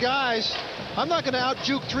got 3 guys. I'm not going to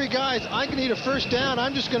out-juke 3 guys. I need a first down.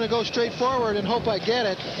 I'm just going to go straight forward and hope I get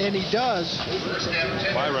it, and he does.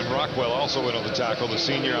 Byron Rockwell also in on the tackle, the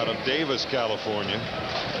senior out of Davis, California.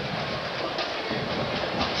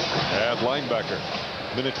 At linebacker.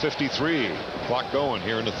 Minute 53. Clock going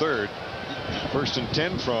here in the 3rd. 1st and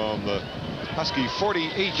 10 from the Husky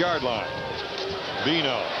 48-yard line.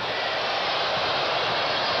 Vino.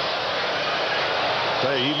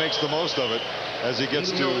 He makes the most of it as he gets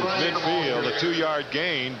to midfield. A 2-yard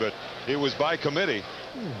gain, but it was by committee.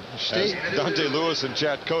 As Dante Lewis and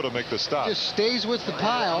Chad Cota make the stop. Just stays with the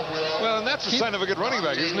pile. Well, and that's a sign of a good running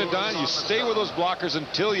back, isn't it, Don? You stay with those blockers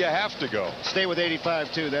until you have to go. Stay with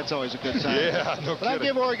 85 too. That's always a good sign. Yeah, no but kidding. I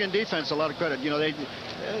give Oregon defense a lot of credit. You know,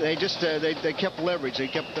 they kept leverage.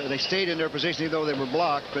 They stayed in their position even though they were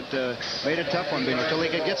blocked, but made it tough on Bino until they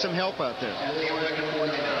could get some help out there.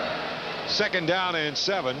 2nd down and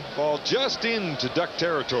 7. Ball just into Duck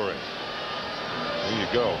territory. There you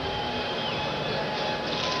go.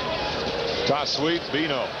 Toss sweep,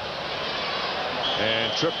 Bino.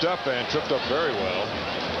 And tripped up very well.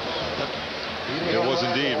 It was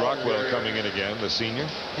indeed Rockwell coming in again, the senior.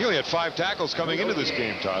 He only had 5 tackles coming into this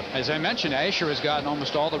game, Todd. As I mentioned, Asher has gotten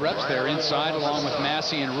almost all the reps there inside, along with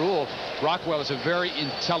Massey and Rule. Rockwell is a very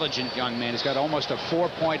intelligent young man. He's got almost a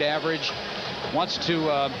 4-point average. Wants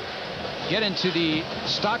to get into the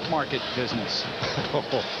stock market business.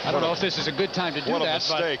 I don't know if this is a good time to do what that.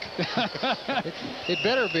 What a mistake. It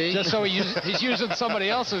better be. Just so he's using somebody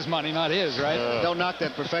else's money, not his, right? Don't knock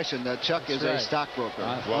that profession. Chuck is a stockbroker,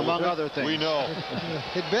 among other things. We know.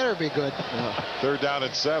 It better be good. 3rd down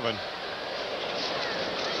and 7.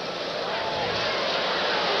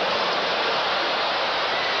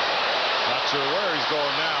 Not sure where he's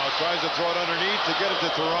going now. Tries to throw it underneath to get it to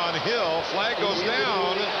Theron Hill. Flag goes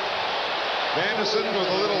down. Vandison with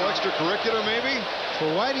a little extracurricular, maybe?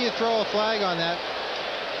 Well, why do you throw a flag on that?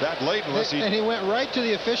 That late, unless he... And he went right to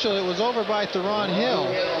the official. It was over by Theron Hill.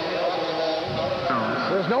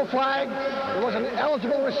 There's no flag. There was an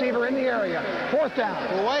eligible receiver in the area. 4th down.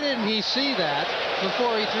 Well, why didn't he see that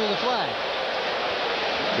before he threw the flag?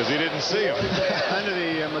 Because he didn't see him. Under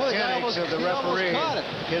the mechanics of the referee,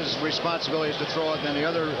 his responsibility is to throw it, and then the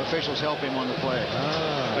other officials help him on the play.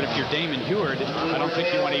 But if you're Damon Heward, I don't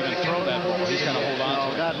think you want to even throw that ball. He's going to hold on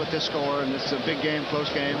to it. Not with this score, and it's a big game, close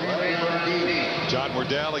game. John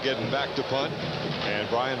Wardell getting back to punt, and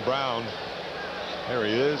Brian Brown. There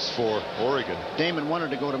he is for Oregon. Damon wanted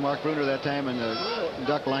to go to Mark Bruner that time, and the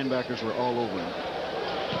Duck linebackers were all over him.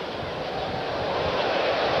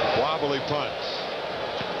 Wobbly punt.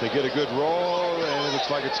 They get a good roll, and it looks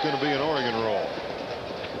like it's going to be an Oregon roll.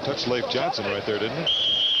 Touched Leif Johnson right there, didn't it?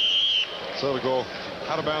 So it'll go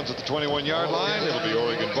out of bounds at the 21-yard line. It'll be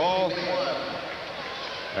Oregon ball.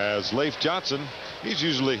 As Leif Johnson, he's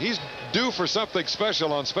due for something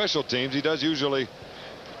special on special teams. He does usually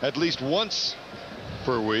at least once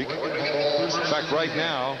per week. In fact, right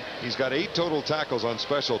now, he's got 8 total tackles on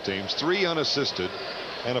special teams, 3 unassisted,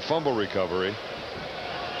 and a fumble recovery.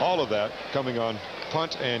 All of that coming on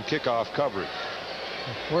punt and kickoff coverage.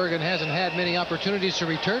 Oregon hasn't had many opportunities to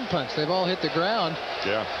return punts. They've all hit the ground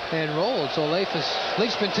and rolled. So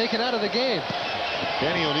Leif's been taken out of the game.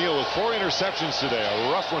 Danny O'Neill with 4 interceptions today.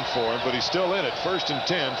 A rough one for him, but he's still in it. 1st and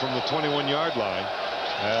 10 from the 21-yard line,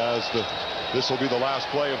 as this will be the last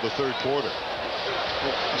play of the 3rd quarter.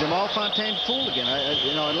 Jamal Fontaine fooled again.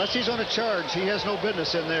 Unless he's on a charge, he has no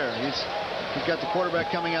business in there. He's got the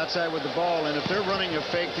quarterback coming outside with the ball, and if they're running a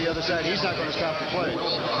fake the other side, he's not going to stop the play.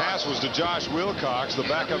 Pass was to Josh Wilcox, the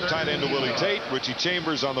backup tight end to Willie Tate. Richie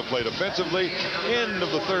Chambers on the play defensively. End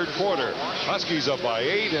of the 3rd quarter. Huskies up by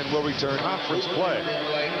 8 and will return conference play.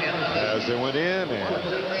 As they went in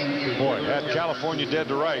and, boy, had California dead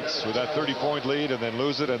to rights with that 30-point lead, and then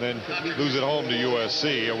lose it home to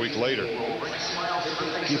USC a week later.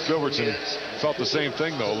 Keith Gilbertson felt the same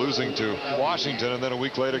thing, though, losing to Washington and then a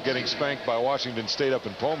week later getting spanked by Washington State up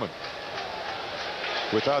in Pullman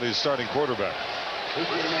without his starting quarterback.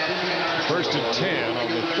 1st and 10 on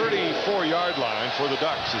the 34-yard line for the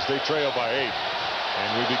Ducks as they trail by 8.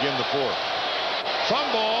 And we begin the 4th.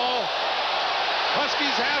 Fumble.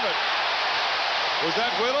 Huskies have it. Was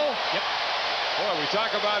that Whittle? Yep. Boy, we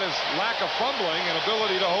talk about his lack of fumbling and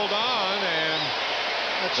ability to hold on, and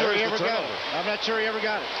I'm not sure he ever got it. I'm not sure he ever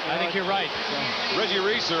got it. I think you're right. Reggie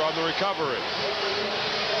Reeser on the recovery.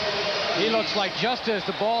 He looks like just as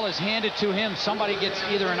the ball is handed to him, somebody gets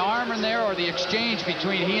either an arm in there or the exchange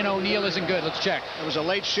between he and O'Neill isn't good. Let's check. It was a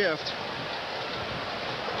late shift.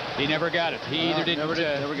 He never got it. He either didn't. Never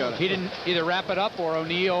got it. He didn't either wrap it up or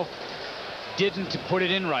O'Neill didn't put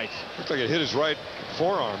it in right. Looked like it hit his right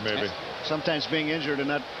forearm, maybe. Sometimes being injured and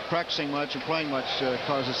not practicing much or playing much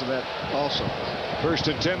causes that also. 1st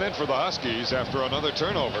and 10 then for the Huskies after another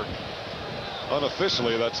turnover.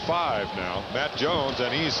 Unofficially, that's 5 now. Matt Jones,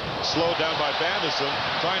 and he's slowed down by Bandison,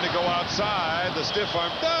 trying to go outside. The stiff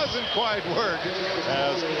arm doesn't quite work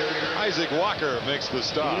as Isaac Walker makes the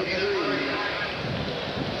stop.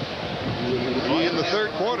 In the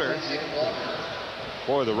 3rd quarter,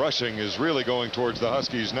 boy, the rushing is really going towards the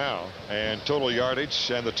Huskies now. And total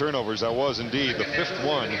yardage and the turnovers, that was indeed the 5th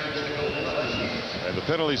one. And the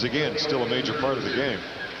penalties, again, still a major part of the game.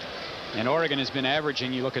 And Oregon has been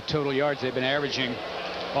averaging, you look at total yards, they've been averaging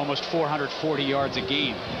almost 440 yards a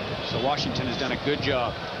game. So Washington has done a good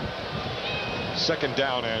job. 2nd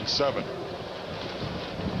down and 7.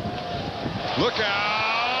 Look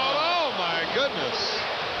out! Oh, my goodness.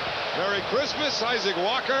 Merry Christmas, Isaac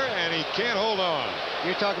Walker, and he can't hold on.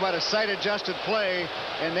 You talk about a sight-adjusted play,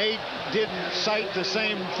 and they didn't sight the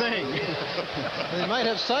same thing. They might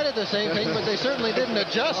have sighted the same thing, but they certainly didn't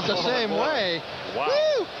adjust the same way. Wow.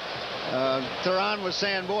 Woo! Theron was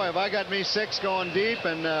saying, boy, have I got me 6 going deep,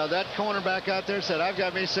 and that cornerback out there said, I've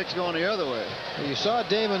got me 6 going the other way. You saw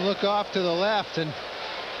Damon look off to the left, and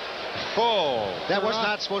that was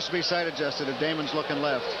not supposed to be side adjusted if Damon's looking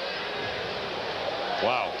left.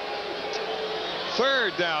 Wow.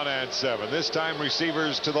 3rd down and 7. This time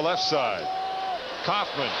receivers to the left side.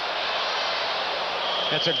 Kaufman.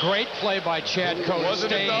 That's a great play by Chad Cota,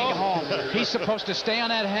 Wasn't it, staying though? home. He's supposed to stay on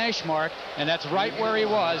that hash mark, and that's right where he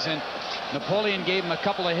was. And Napoleon gave him a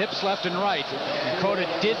couple of hips left and right. And Cota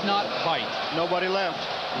did not bite. Nobody left.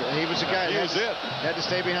 He was the guy. He was it. Had to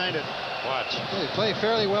stay behind it. Watch. they play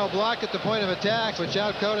fairly well blocked at the point of attack, but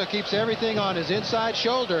Chad Cota keeps everything on his inside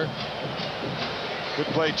shoulder. Good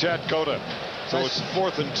play, Chad Cota. So Nice. it's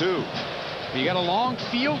 4th and 2. You got a long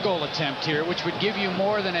field goal attempt here, which would give you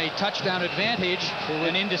more than a touchdown advantage.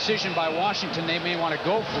 An indecision by Washington. They may want to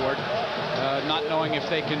go for it, not knowing if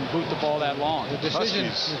they can boot the ball that long. The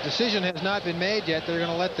decision has not been made yet. They're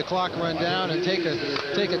going to let the clock run down and take a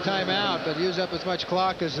timeout, but use up as much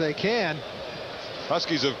clock as they can.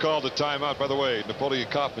 Huskies have called a timeout. By the way, Napoleon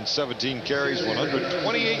Kaufman, 17 carries,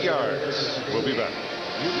 128 yards. We'll be back.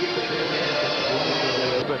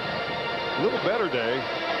 A little better day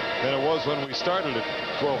than it was when we started at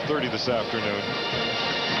 12:30 this afternoon.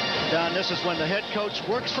 Don, this is when the head coach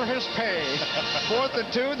works for his pay. 4th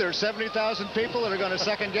and 2. There's 70,000 people that are going to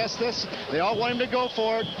second guess this. They all want him to go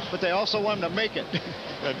for it, but they also want him to make it.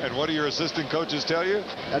 And what do your assistant coaches tell you?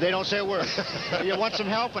 They don't say a word. You want some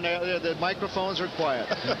help, and the microphones are quiet.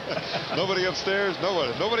 Nobody upstairs,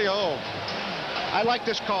 nobody home. I like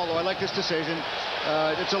this call, though. I like this decision.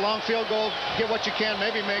 It's a long field goal. Get what you can,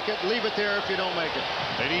 maybe make it. Leave it there if you don't make it.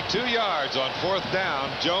 They need 2 yards on 4th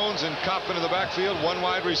down. Jones and Kaufman in the backfield, 1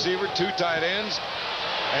 wide receiver, 2 tight ends.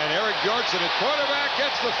 And Eric Bjornsson at quarterback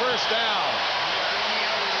gets the 1st down.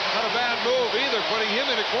 Not a bad move either, putting him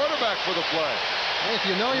in at quarterback for the play. If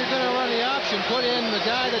you know you're going to run the option, put in the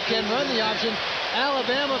guy that can run the option.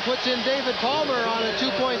 Alabama puts in David Palmer on a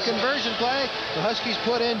 2-point conversion play. The Huskies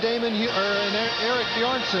put in Eric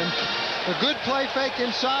Bjornsson. A good play fake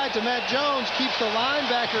inside to Matt Jones keeps the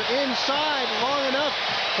linebacker inside long enough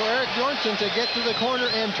for Eric Bjornsson to get to the corner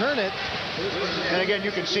and turn it. And again,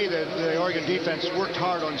 you can see that the Oregon defense worked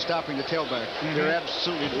hard on stopping the tailback.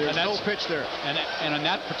 There's no pitch there. And in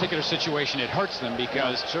that particular situation, it hurts them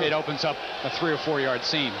because it opens up a 3 or 4 yard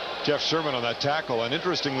seam. Jeff Sherman on that tackle, and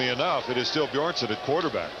interestingly enough, it is still Bjornsson at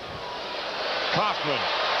quarterback. Kaufman,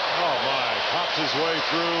 oh my, pops his way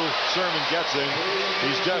through. Sherman gets him.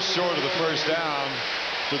 He's just short of the 1st down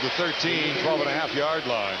to the 12.5 yard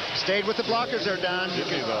line. Stayed with the blockers there, Don.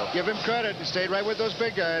 Give him credit. He stayed right with those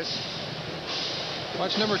big guys.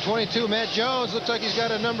 Watch number 22, Matt Jones. Looks like he's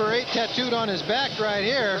got a number 8 tattooed on his back right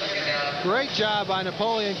here. Great job by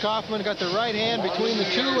Napoleon Kaufman. Got the right hand between the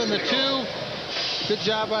 2 and the 2. Good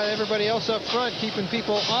job by everybody else up front, keeping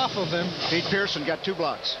people off of him. Pete Pearson got 2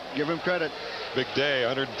 blocks. Give him credit. Big day,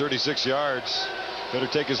 136 yards. Better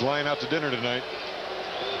take his line out to dinner tonight.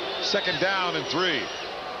 2nd down and 3.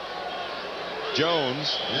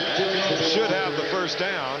 Jones should have the 1st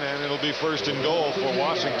down, and it'll be 1st and goal for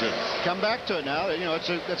Washington. Come back to it now. You know,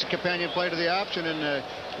 that's a companion play to the option, and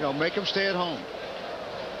make them stay at home.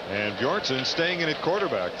 And Bjornsson staying in at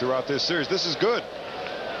quarterback throughout this series. This is good.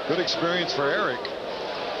 Good experience for Eric.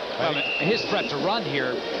 Well, his threat to run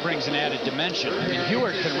here brings an added dimension. I mean,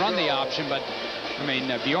 Hewitt can run the option, but I mean,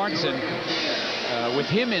 Bjornsson, with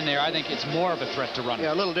him in there, I think it's more of a threat to run.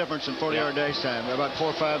 Yeah, a little difference in 40-yard dash time, about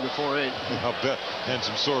 4.5 to 4.8. I'll bet. And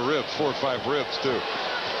some sore ribs, 4 or 5 ribs, too.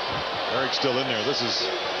 Eric's still in there. This is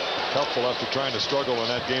helpful after trying to struggle in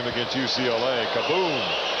that game against UCLA.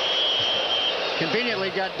 Kaboom. Conveniently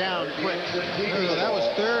got down quick. That was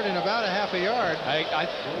 3rd and about a half a yard.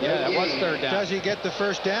 Yeah, that was 3rd down. Does he get the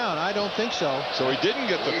 1st down? I don't think so. So he didn't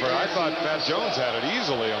get the first. I thought Matt Jones had it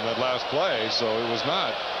easily on that last play, so it was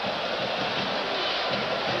not.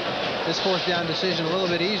 This 4th down decision a little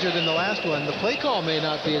bit easier than the last one. The play call may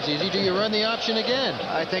not be as easy. Do you run the option again?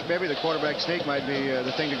 I think maybe the quarterback sneak might be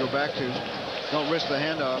the thing to go back to. Don't risk the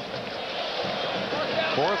handoff.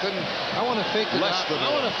 4th and I want to fake the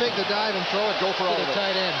dive and throw it. Go for all to of the it.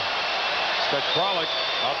 tight end. Spec Frolic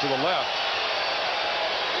out to the left.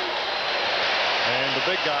 And the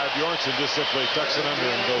big guy, Bjornsson, just simply tucks it under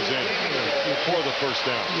and goes in for the 1st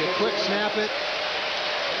down. You quick snap it.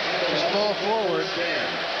 Just fall forward.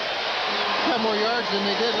 Have more yards than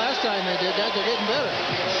they did last time they did that. They're getting better.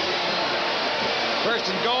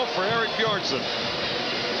 1st and goal for Eric Bjornsson.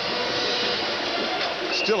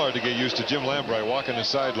 Still hard to get used to Jim Lambright walking the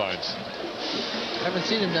sidelines. Haven't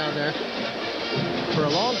seen him down there for a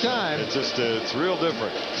long time. It's just, it's real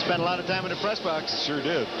different. Spent a lot of time in the press box. Sure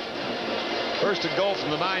did. First and goal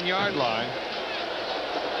from the 9-yard line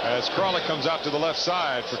as Kralik comes out to the left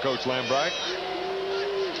side for Coach Lambright.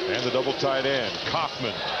 And the double tight end,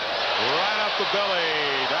 Kaufman, right up the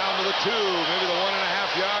belly, down to the 2, maybe the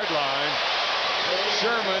 1.5-yard line.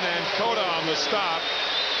 Sherman and Cota on the stop.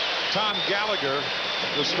 Tom Gallagher,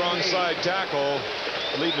 the strong side tackle,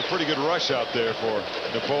 leading a pretty good rush out there for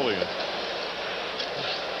Napoleon.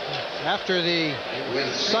 After the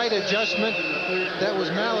sight adjustment that was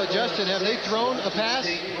maladjusted, have they thrown a pass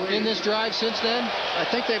in this drive since then? I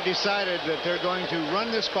think they've decided that they're going to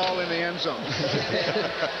run this ball in the end zone.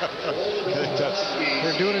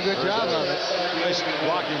 They're doing a good job of it. Nice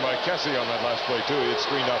blocking by Kessie on that last play, too. He had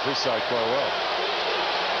screened off his side quite well.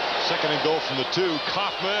 Second and goal from the 2.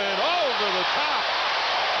 Kaufman over the top.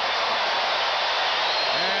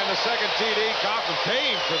 And the second TD, Kaufman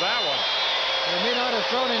paying for that one. They may not have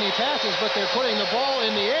thrown any passes, but they're putting the ball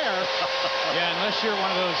in the air. Yeah, unless you're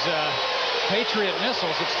one of those Patriot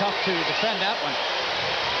missiles, it's tough to defend that one.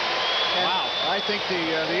 And wow. I think the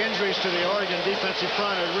injuries to the Oregon defensive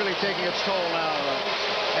front are really taking its toll now.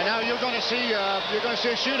 And now you're going to see a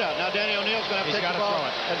shootout. Now Danny O'Neill's going to have to take the ball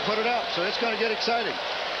and put it up, so it's going to get exciting.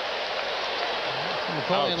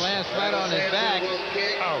 Napoleon lands flat on his back.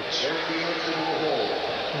 Ouch.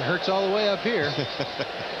 It hurts all the way up here.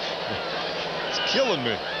 It's killing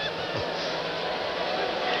me.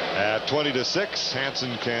 At 20-6,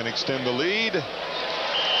 Hanson can extend the lead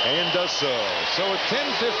and does so. So with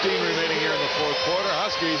 10:15 remaining here in the fourth quarter,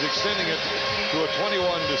 Huskies extending it to a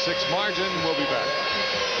 21-6 margin. We'll be back.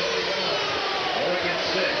 Oregon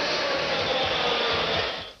 6.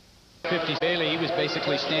 Bailey, he was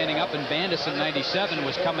basically standing up, and Bandis in 97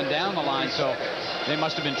 was coming down the line, so they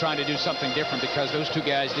must have been trying to do something different because those two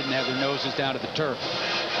guys didn't have their noses down to the turf.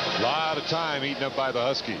 A lot of time eaten up by the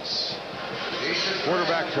Huskies.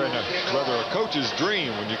 Quarterback trying to, rather a coach's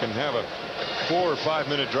dream when you can have a 4 or 5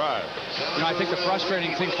 minute drive. You know, I think the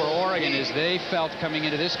frustrating thing for Oregon is they felt coming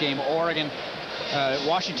into this game,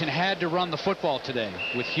 Washington had to run the football today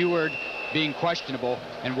with Heward being questionable,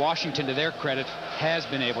 and Washington, to their credit, has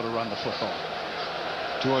been able to run the football.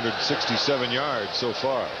 267 yards so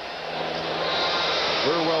far.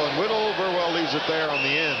 Burwell and Whittle. Burwell leaves it there on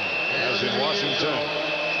the end, as in Washington.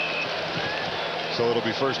 So it'll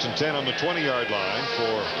be 1st and 10 on the 20-yard line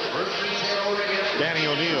for Danny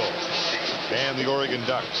O'Neill and the Oregon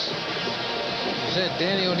Ducks. You said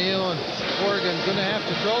Danny O'Neill and Oregon going to have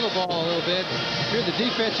to throw the ball a little bit. You're the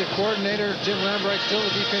defensive coordinator. Jim Lambright's still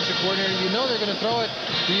the defensive coordinator. You know they're going to throw it.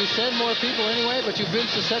 Do you send more people anyway, but you've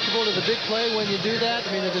been susceptible to the big play when you do that?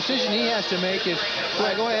 I mean, the decision he has to make is, do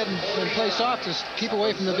I go ahead and play soft to keep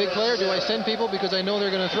away from the big play, or do I send people because I know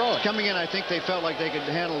they're going to throw it? Coming in, I think they felt like they could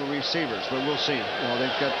handle the receivers, but we'll see. You know,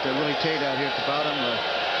 they've got Willie Tate out here at the bottom.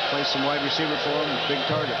 Play some wide receiver for him, big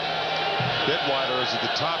target. Detwiler is at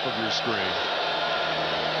the top of your screen.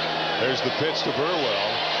 There's the pitch to Burwell.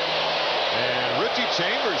 And Richie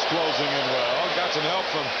Chambers closing in well. Got some help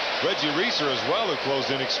from Reggie Reeser as well, who closed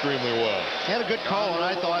in extremely well. He had a good call, and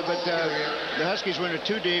I thought, but the Huskies went in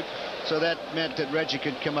too deep, so that meant that Reggie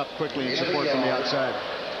could come up quickly and support from the outside.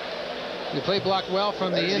 The play blocked well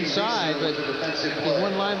from the inside, but with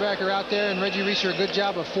one linebacker out there, and Reggie Reeser a good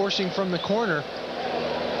job of forcing from the corner.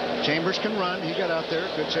 Chambers can run. He got out there.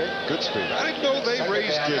 Good shape. Good speed. I didn't know they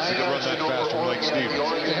raised kids that could run that fast from Lake Stevens.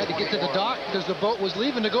 They had to get to the dock because the boat was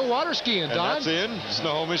leaving to go water skiing, And Don. that's in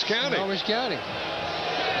Snohomish County. Snohomish County.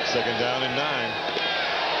 2nd down and 9.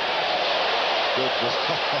 Good.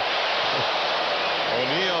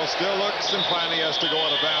 O'Neal still looks and finally has to go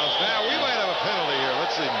out of bounds. Now we might have a penalty here.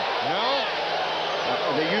 Let's see. No?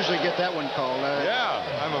 They usually get that one called. Yeah,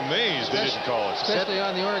 I'm amazed they didn't call it. Especially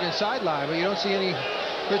on the Oregon sideline, but you don't see any.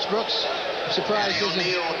 Rich Brooks, surprised, isn't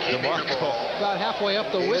DeMarco. about halfway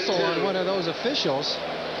up the whistle on one of those officials.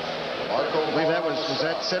 I believe that was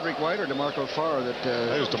that Cedric White or DeMarco Farr that.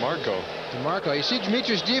 That was DeMarco. DeMarco. You see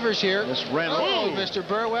Demetrius Devers here. This ran Oh, Mr.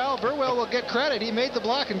 Burwell. Burwell will get credit. He made the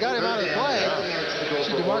block and got him out of the play.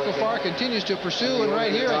 See, DeMarco Farr continues to pursue, and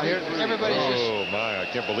right here, I think everybody's just. Oh my! I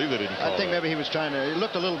can't believe they didn't call I think it. maybe he was trying to. It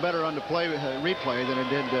looked a little better on the play replay than it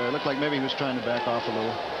did. Looked like maybe he was trying to back off a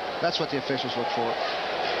little. That's what the officials look for.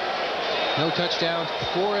 No touchdowns,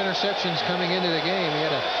 4 interceptions coming into the game. He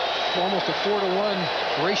had almost a 4-to-1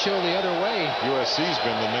 ratio the other way. USC's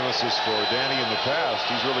been the nemesis for Danny in the past.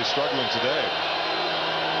 He's really struggling today.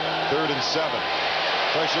 3rd and 7.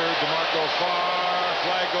 Pressure, DeMarco Farr.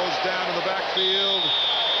 Flag goes down in the backfield.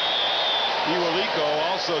 Iwaliko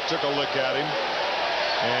also took a look at him.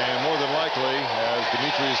 And more than likely, as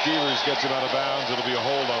Demetrius Devers gets him out of bounds, it'll be a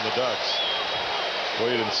hold on the Ducks.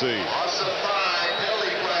 Wait and see.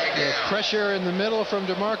 There's pressure in the middle from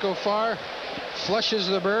DeMarco Farr. flushes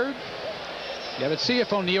the bird. Yeah, but see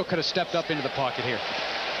if O'Neill could have stepped up into the pocket here.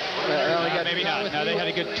 Maybe not. No, they had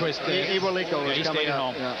a good twist there. Iwaliko was he coming stayed at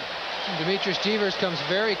up. home. Yeah. Demetrius Jeevers comes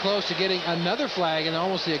very close to getting another flag in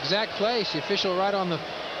almost the exact place. The official right on the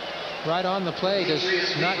play does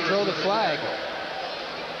not throw the flag.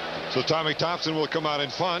 So Tommy Thompson will come out in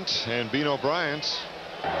front, and Bino Bryant.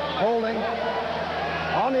 Holding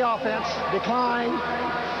on the offense. Decline.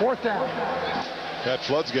 4th down. Pat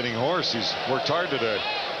Flood's getting hoarse. He's worked hard today.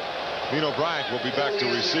 Bino Bryant will be back to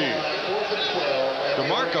receive.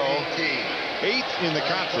 DeMarco, 8th in the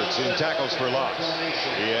conference in tackles for loss.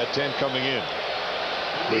 He had 10 coming in,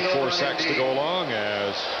 with 4 sacks to go along,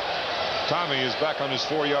 as Tommy is back on his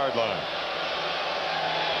 4-yard line.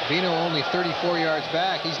 Bino only 34 yards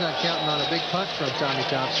back. He's not counting on a big punt from Tommy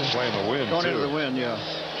Thompson. Playing the wind, Going too. into the wind, yeah.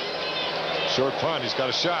 Short punt. He's got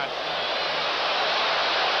a shot.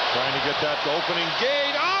 Trying to get that opening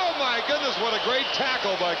gate. Oh, my goodness, what a great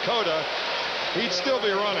tackle by Cota. He'd still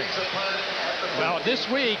be running. Well, this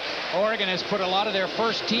week, Oregon has put a lot of their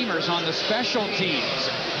first-teamers on the special teams,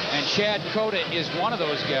 and Chad Cota is one of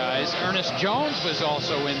those guys. Ernest Jones was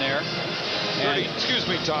also in there.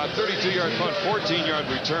 32-yard punt, 14-yard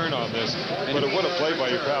return on this. But what a play by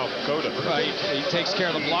your pal Cota. He takes care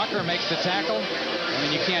of the blocker, makes the tackle. I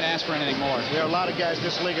mean, you can't ask for anything more. There are a lot of guys in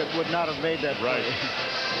this league that would not have made that play.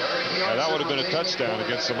 Right. Yeah, that would have been a touchdown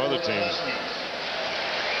against some other teams.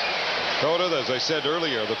 Cota, as I said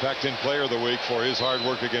earlier, the Pac-10 Player of the Week for his hard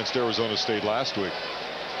work against Arizona State last week.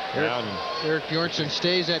 Eric Bjornsson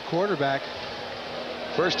stays at quarterback.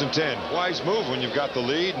 1st and 10. Wise move when you've got the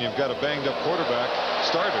lead and you've got a banged-up quarterback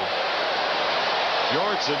starter.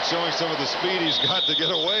 Bjornsson showing some of the speed he's got to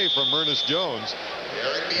get away from Ernest Jones.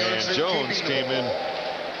 And Jones came in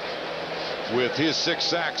with his 6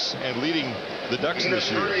 sacks and leading the Ducks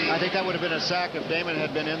this year. I think that would have been a sack if Damon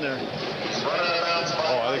had been in there.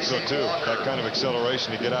 Oh, I think so too. That kind of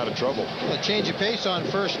acceleration to get out of trouble. A change of pace on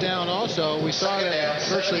 1st down also. We saw that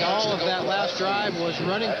virtually all of that last drive was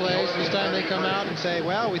running plays. This time they come out and say,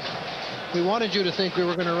 well, we wanted you to think we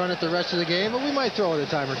were going to run it the rest of the game, but we might throw it a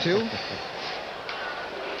time or two.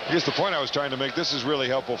 I guess the point I was trying to make, this is really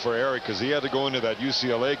helpful for Eric because he had to go into that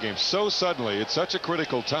UCLA game so suddenly. It's such a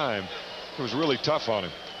critical time. It was really tough on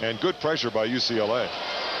him, and good pressure by UCLA.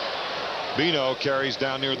 Bino carries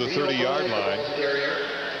down near the 30-yard line.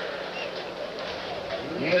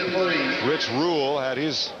 Rich Rule had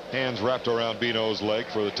his hands wrapped around Bino's leg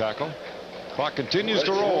for the tackle. Clock continues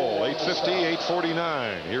to roll. 8:50,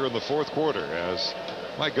 8:49 here in the 4th quarter. As,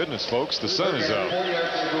 my goodness, folks, the sun is out.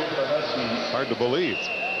 Hard to believe.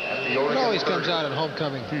 It always comes out at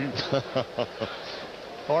homecoming.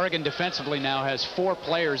 Oregon defensively now has 4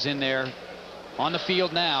 players in there on the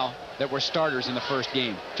field now that were starters in the first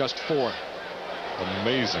game. Just 4.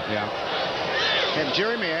 Amazing. Yeah. Had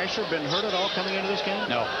Jeremy Asher been hurt at all coming into this game?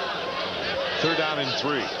 No. 3rd down and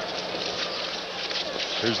 3.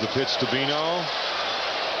 Here's the pitch to Bino.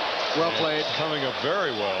 Well played. Coming up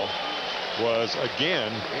very well was, again,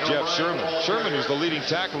 Jeff Sherman. Sherman was the leading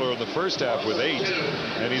tackler in the first half with 8,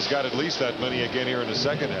 and he's got at least that many again here in the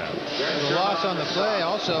second half. The loss on the play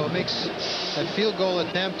also makes that field goal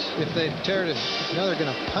attempt, if they tear it, now they're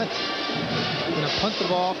going to punt. Going to punt the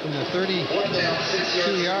ball from the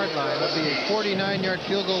 32-yard line. It'll be a 49-yard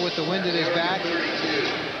field goal with the wind at his back.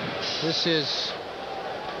 This is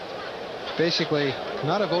basically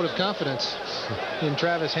not a vote of confidence in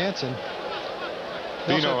Travis Hansen.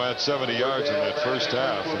 Bino had 70 yards in that first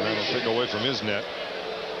half, and that'll take away from his net.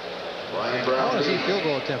 I want to see a field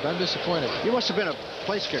goal attempt. I'm disappointed. You must have been a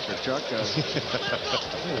place kicker, Chuck.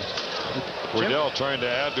 Wardell trying to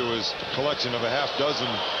add to his collection of a half dozen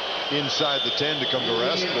inside the 10 to come to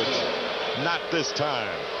rest, but not this time.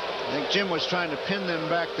 I think Jim was trying to pin them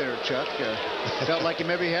back there, Chuck. Felt like he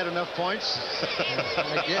maybe had enough points.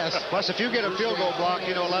 I guess. Plus, if you get a field goal block,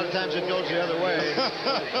 you know, a lot of times it goes the other way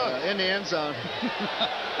in the end zone.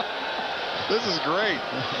 This is great.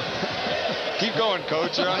 Keep going,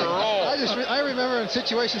 Coach. You're on a roll. I remember in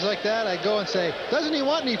situations like that, I go and say, doesn't he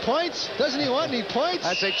want any points? Doesn't he want any points?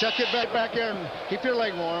 I say, Chuck, get back in. Keep your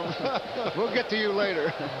leg warm. We'll get to you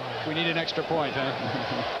later. We need an extra point, huh?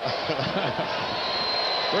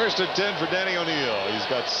 1st and 10 for Danny O'Neill. He's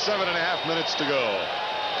got 7.5 minutes to go.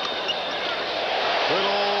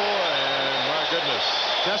 Little, and my goodness.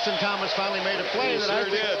 Justin Thomas finally made a play that I sure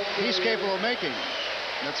think did. he's capable of making.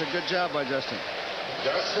 That's a good job by Justin.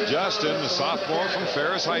 Justin, the sophomore from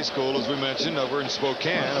Ferris High School, as we mentioned, over in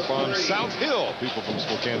Spokane, up on South Hill. People from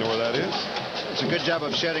Spokane know where that is. It's a good job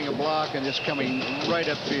of shedding a block and just coming right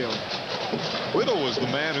upfield. Whittle was the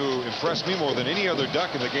man who impressed me more than any other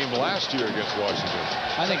Duck in the game last year against Washington.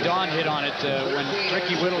 I think Don hit on it when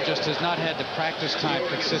Ricky Whittle just has not had the practice time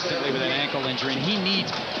consistently with an ankle injury. And he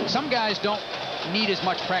needs, some guys don't need as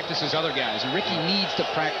much practice as other guys, and Ricky needs the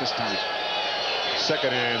practice time.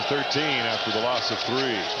 2nd and 13 after the loss of 3.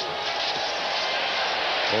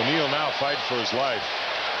 O'Neal now fighting for his life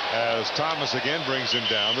as Thomas again brings him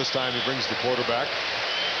down. This time he brings the quarterback.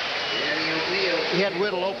 He had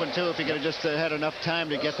Whittle open, too, if he could have just had enough time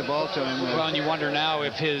to get the ball to him. Well, and you wonder now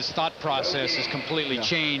if his thought process has completely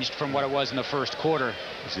changed from what it was in the first quarter.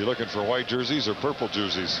 Is he looking for white jerseys or purple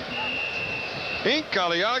jerseys? Ink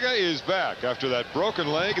Aliaga is back after that broken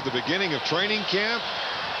leg at the beginning of training camp.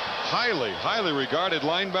 Highly regarded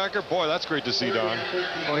linebacker. Boy, that's great to see, Don.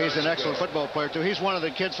 Oh, he's an excellent football player, too. He's one of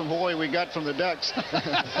the kids from Hawaii we got from the Ducks.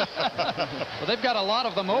 Well, they've got a lot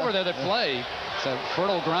of them over there that play. It's a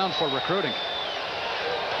fertile ground for recruiting.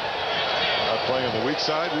 Play on the weak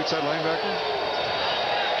side linebacker.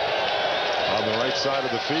 On the right side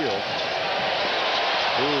of the field.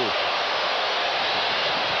 Ooh.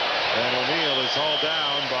 And O'Neal is hauled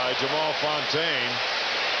down by Jamal Fontaine.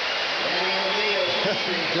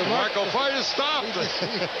 DeMarco Farr is stopped.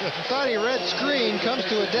 Thought he read screen, comes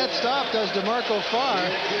to a dead stop, does DeMarco Farr.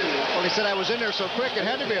 Well, he said I was in there so quick it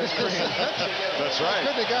had to be a screen. That's right.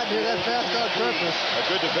 Couldn't have gotten here that fast on purpose. A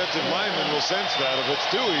good defensive lineman will sense that if it's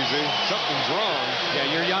too easy, something's wrong. Yeah,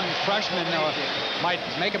 your young freshman might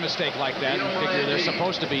make a mistake like that and figure they're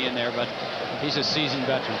supposed to be in there, but he's a seasoned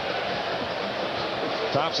veteran.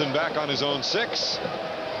 Thompson back on his own 6.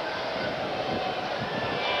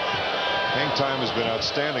 Hang time has been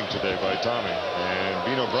outstanding today by Tommy, and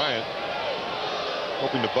Bean O'Brien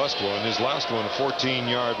hoping to bust one. His last one, a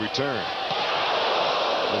 14-yard return.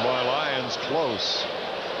 The My Lions close.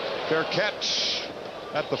 Fair catch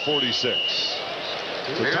at the 46.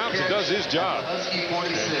 So Thompson does his job.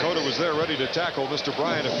 And Cota was there ready to tackle Mr.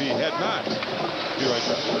 Bryant if he had not. Be right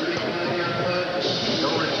back.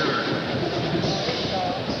 No return.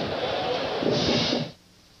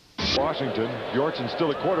 Washington. Bjorkson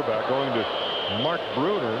still at quarterback, going to Mark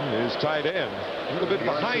Bruner, his tight end. A little bit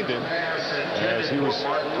behind him as he was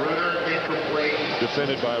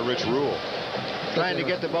defended by Rich Rule. Trying to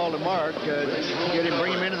get the ball to Mark,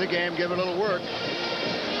 bring him into the game, give him a little work.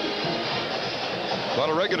 A lot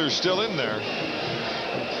of regulars still in there.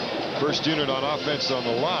 First unit on offense on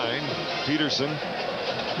the line. Peterson,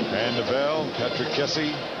 and Neville, Patrick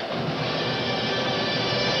Kessie.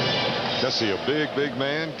 Kessie, a big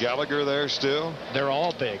man. Gallagher there still. They're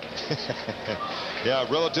all big. Yeah,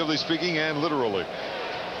 relatively speaking and literally.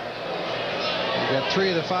 We've got 3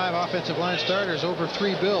 of the 5 offensive line starters over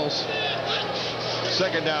 3 bills.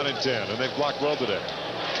 2nd down and 10, and they've blocked well today.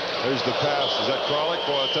 There's the pass. Is that Kralik?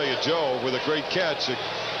 Boy, I'll tell you, Joe with a great catch.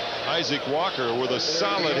 Isaac Walker with a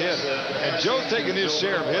solid hit. And Joe's taking his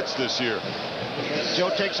share of hits this year. Joe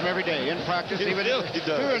takes them every day in practice, even here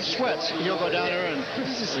in sweats. He'll go down there and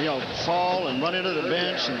fall and run into the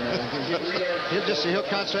bench, and he'll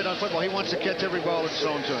concentrate on football. He wants to catch every ball that's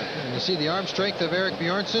thrown to him. And you see the arm strength of Eric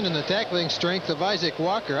Bjornsson and the tackling strength of Isaac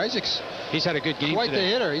Walker. He's had a good game quite today.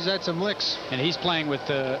 the hitter. He's had some licks. And he's playing with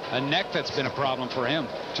a neck that's been a problem for him.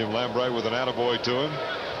 Jim Lambright with an attaboy to him.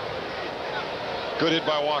 Good hit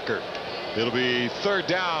by Walker. It'll be 3rd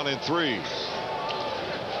down and 3.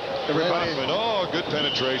 Everybody. Oh, good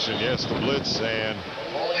penetration. Yes, the blitz, and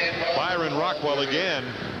Byron Rockwell again,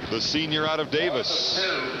 the senior out of Davis,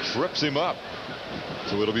 trips him up.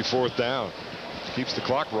 So it'll be 4th down. Keeps the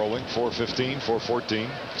clock rolling. 4:15, 4:14.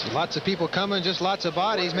 Lots of people coming, just lots of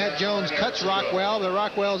bodies. Matt Jones cuts Rockwell, but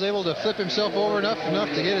Rockwell's able to flip himself over enough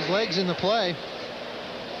to get his legs in the play.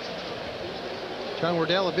 John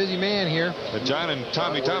Wardell, a busy man here. John and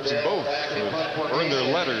Tommy Thompson both earned their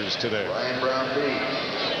letters today.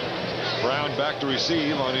 Brown back to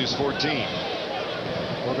receive on his 14.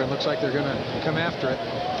 Well, it looks like they're going to come after it.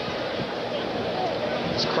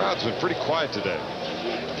 This crowd's been pretty quiet today.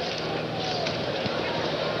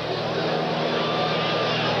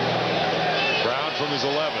 Brown from his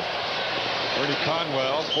 11. Ernie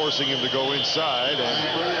Conwell forcing him to go inside,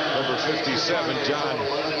 and number 57, John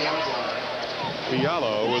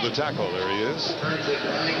Fiala with a tackle. There he is.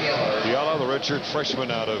 Fiala, the redshirt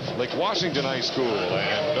freshman out of Lake Washington High School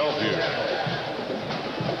and Bellevue.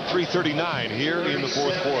 3:39 here in the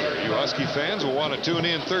 4th quarter. You Husky fans will want to tune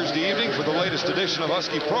in Thursday evening for the latest edition of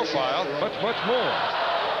Husky Profile, but much more.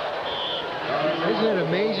 Isn't it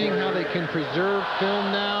amazing how they can preserve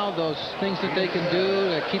film now, those things that they can do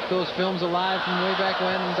to keep those films alive from way back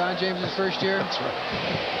when in Don James's first year. That's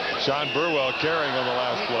right. Sean Burwell carrying on the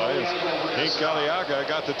last play. Hank Galiaga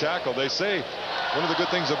got the tackle. They say one of the good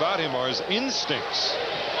things about him are his instincts,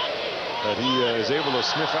 that he is able to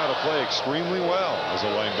sniff out a play extremely well as a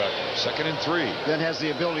linebacker. 2nd and 3. Then has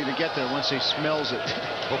the ability to get there once he smells it.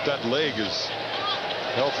 Hope that leg is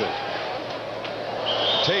healthy.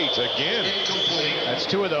 Tate again. That's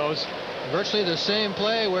 2 of those. Virtually the same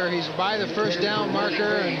play where he's by the first down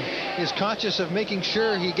marker and is conscious of making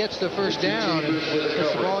sure he gets the first down and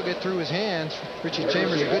lets the ball get through his hands. Richie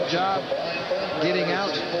Chambers, a good job getting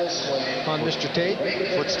out on Mr. Tate.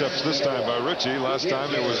 Footsteps this time by Richie. Last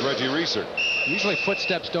time it was Reggie Reeser. Usually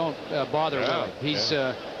footsteps don't bother Willie. He's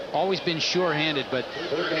always been sure-handed, but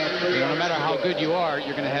no matter how good you are,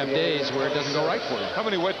 you're going to have days where it doesn't go right for you. How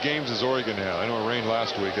many wet games does Oregon have? I know it rained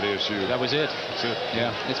last week at ASU. That was it. That's it.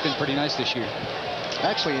 Yeah, it's been pretty nice this year.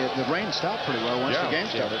 Actually, the rain stopped pretty well once the game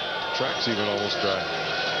started. Track's even almost dry.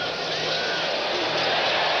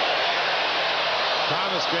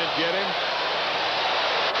 Thomas can't get him.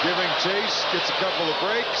 Giving chase, gets a couple of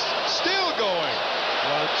breaks. Still going.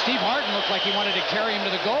 Well, Steve Martin looked like he wanted to carry him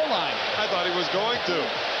to the goal line. I thought he was going to.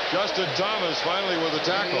 Justin Thomas finally with a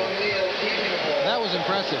tackle. That was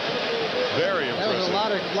impressive. Very impressive. That was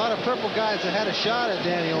a lot of purple guys that had a shot at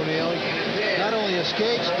Danny O'Neill. He not only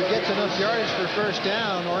escapes but gets enough yardage for first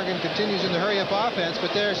down. Oregon continues in the hurry-up offense,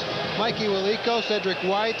 but there's Mikey Waliko, Cedric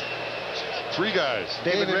White, 3 guys.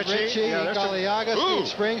 David Ritchie, Galiaga,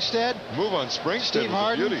 Steve Springstead. Move on Springstead. Steve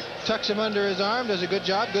Harden tucks him under his arm, does a good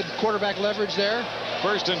job. Good quarterback leverage there.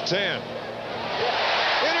 1st and 10.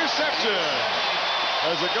 Interception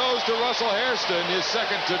as it goes to Russell Hairston, his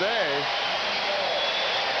 2nd today.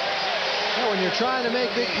 Well, when you're trying to make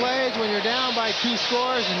big plays, when you're down by 2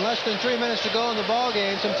 scores and less than 3 minutes to go in the ball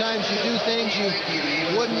game, sometimes you do things you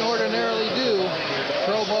wouldn't ordinarily do.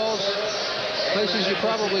 Throw balls places you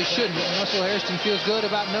probably shouldn't. Russell Hairston feels good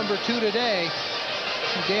about number 2 today.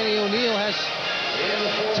 Danny O'Neill has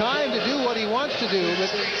time to do what he wants to do, but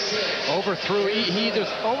he either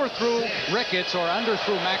overthrew Ricketts or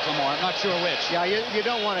underthrew McLemore. I'm not sure which. Yeah, you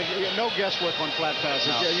don't want to, no guesswork on flat passes.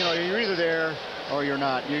 No. You know, you're either there or you're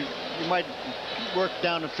not. You might work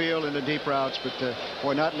down the field in the deep routes, but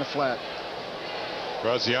boy, not in the flat.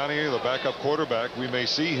 Graziani, the backup quarterback, we may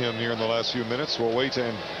see him here in the last few minutes. We'll wait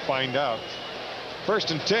and find out.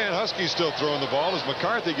 1st and 10. Huskies still throwing the ball as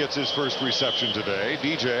McCarthy gets his first reception today.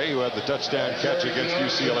 DJ, who had the touchdown catch against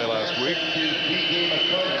UCLA last week,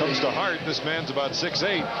 comes to Hart. This man's about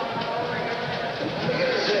 6'8".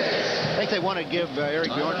 I think they want to give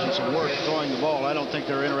Eric Bjornsson some work throwing the ball. I don't think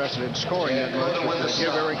they're interested in scoring that much, but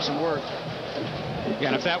give Eric some work. Yeah,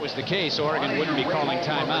 and if that was the case, Oregon wouldn't be calling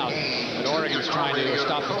timeout. But Oregon's trying to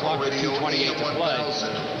stop the clock with 2:28 to play.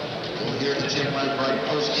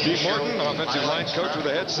 Steve Morton, offensive line coach with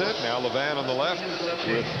a headset. Now Levan on the left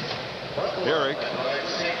with Eric.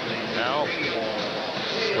 Now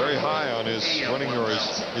very high on his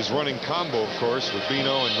running combo, of course, with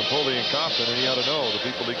Bino and Napoleon Compton, and he ought to know the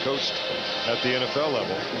people he coached at the NFL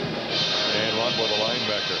level. And Rodwell, the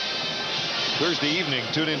linebacker. Thursday evening,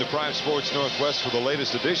 tune in to Prime Sports Northwest for the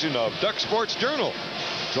latest edition of Duck Sports Journal.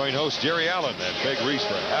 Join host Jerry Allen and Peg Reese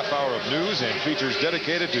for a half hour of news and features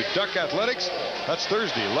dedicated to Duck athletics. That's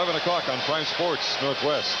Thursday, 11 o'clock on Prime Sports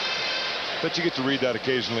Northwest. Bet you get to read that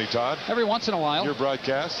occasionally, Todd. Every once in a while. Your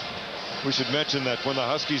broadcast. We should mention that when the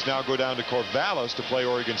Huskies now go down to Corvallis to play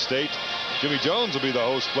Oregon State, Jimmy Jones will be the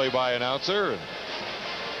host play-by announcer. And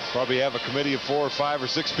probably have a committee of 4 or 5 or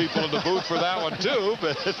 6 people in the booth for that one too.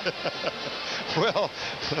 But well,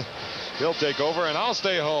 he'll take over, and I'll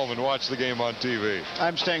stay home and watch the game on TV.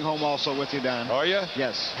 I'm staying home also with you, Don. Are you?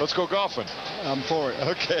 Yes. Let's go golfing. I'm for it.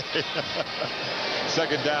 Okay.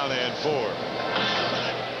 2nd down and 4.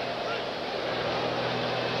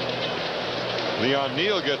 Leon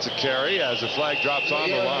Neal gets a carry as the flag drops on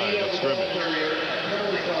the line of scrimmage.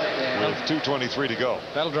 With 2:23 to go.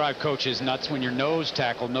 That'll drive coaches nuts when your nose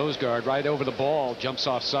tackle, nose guard, right over the ball, jumps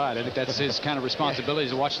offside. I think that's his kind of responsibility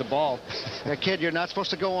to watch the ball. Yeah, kid, you're not supposed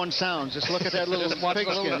to go on sounds. Just look at that little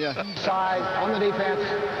pigskin. Yeah. Side on the defense.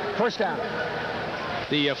 First down.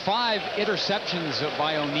 The 5 interceptions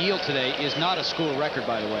by O'Neill today is not a school record,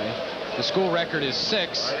 by the way. The school record is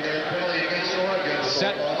 6,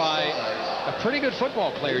 set by a pretty good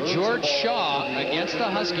football player, George Shaw, against the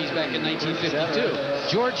Huskies back in 1952.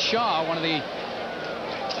 George Shaw, one of the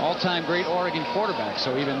all-time great Oregon quarterbacks.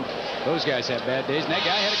 So even those guys have bad days, and that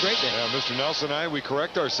guy had a great day. Yeah, Mr. Nelson and I, we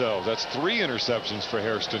correct ourselves. That's 3 interceptions for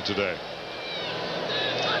Hairston today.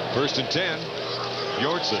 1st and 10.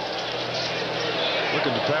 Bjornsson.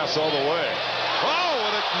 Looking to pass all the way. Oh,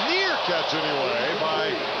 with a near catch anyway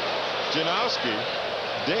by Janowski.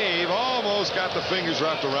 Dave almost got the fingers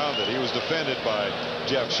wrapped around it. He was defended by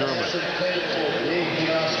Jeff Sherman.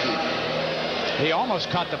 He almost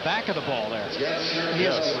caught the back of the ball there. He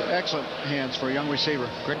has excellent hands for a young receiver.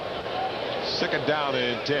 Great. 2nd down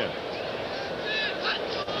and 10.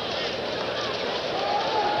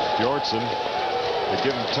 Bjornsson, they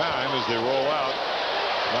give him time as they roll out.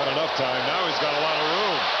 Not enough time. Now he's got a lot of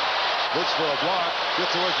room. Looks for a block.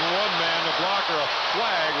 Gets away from one man. The blocker, a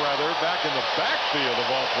flag rather, back in the backfield of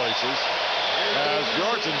all places. As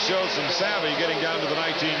Bjornsson shows some savvy getting down to the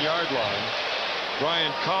 19-yard line.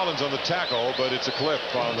 Brian Collins on the tackle, but it's a clip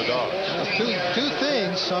on the dog. Two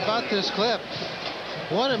things about this clip.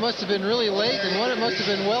 One, it must have been really late, and one, it must have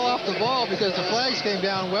been well off the ball because the flags came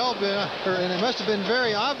down well, and it must have been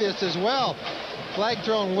very obvious as well. Flag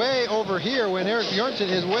thrown way over here when Erik Bjornsson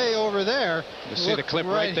is way over there. You see the clip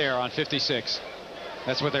right there on 56.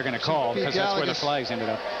 That's what they're going to call because that's where the flags ended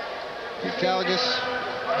up. Gallagher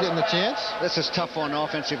getting the chance. This is tough on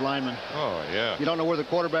offensive linemen. Oh, yeah. You don't know where the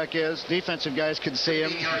quarterback is. Defensive guys can see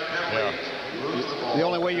him. Yeah. The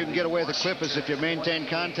only way you can get away with the clip is if you maintain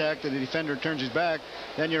contact and the defender turns his back,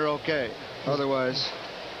 then you're okay. Otherwise.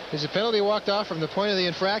 Is the penalty walked off from the point of the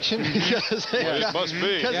infraction? Because it must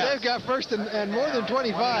be. Because they've got first and more than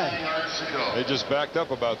 25. They just backed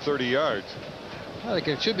up about 30 yards. Well,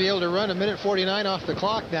 they should be able to run 1:49 off the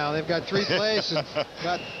clock now. They've got 3 plays and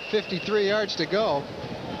about 53 yards to go.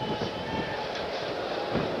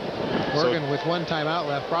 Oregon with 1 timeout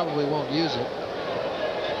left probably won't use it.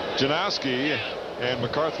 Janowski and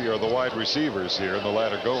McCarthy are the wide receivers here, and the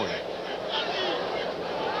latter going.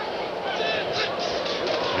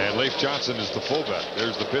 And Leif Johnson is the fullback.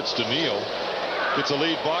 There's the pitch to Neal. Gets a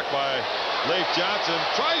lead block by Leif Johnson.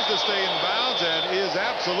 Tries to stay in bounds and is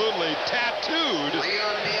absolutely tattooed.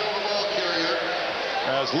 Leon Neal, the ball carrier.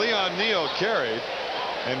 As Leon Neal carried.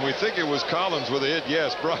 And we think it was Collins with a hit.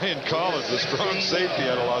 Yes, Brian Collins, the strong safety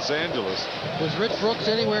out of Los Angeles. Was Rich Brooks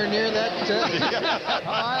anywhere near that?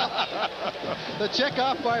 The check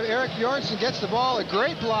off by Erik Bjornsson gets the ball. A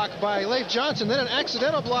great block by Leif Johnson. Then an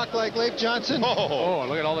accidental block like Leif Johnson. Oh,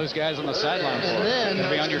 look at all those guys on the sideline. And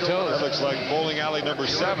then be on your toes. That looks like bowling alley number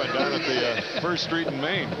 7 down at the 1st Street in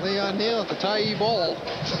Maine. Leon Neal at the Tyee Bowl.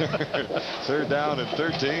 3rd down and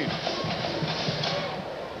 13.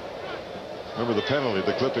 Remember the penalty,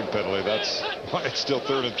 the clipping penalty. That's why it's still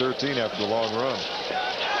 3rd and 13 after the long run.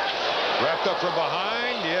 Wrapped up from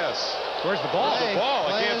behind. Yes. Where's the ball? The ball.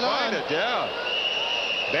 I can't find on. it. Yeah.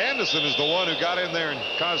 Bandison is the one who got in there and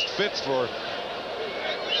caused fits for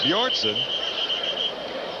Bjornsson.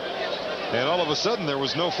 And all of a sudden there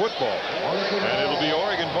was no football. And it'll be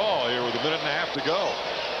Oregon ball here with 1.5 minutes to go.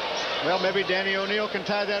 Well, maybe Danny O'Neill can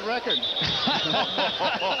tie that record.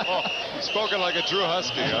 Spoken like a true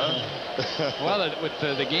Husky, huh? Well, with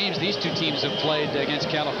the games these two teams have played against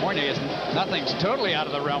California, nothing's totally out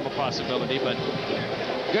of the realm of possibility, but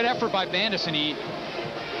good effort by Bandison. He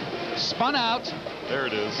spun out. There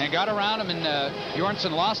it is. And got around him, and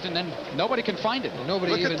Bjornsson lost, and then nobody can find it.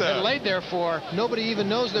 Nobody Look even at that. laid there for. Nobody even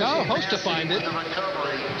knows they're supposed to find it.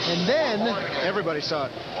 And then Everybody saw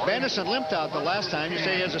it. Bandison limped out the last time. You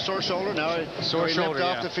say he has a sore shoulder. Now he shoulder, limped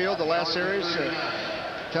off yeah. the field the last series.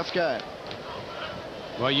 Tough guy.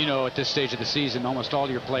 Well, you know, at this stage of the season, almost all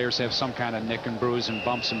your players have some kind of nick and bruise and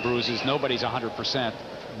bumps and bruises. Nobody's 100%.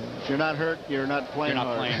 If you're not hurt, you're not playing You're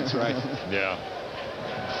not hard. playing, that's right. Yeah.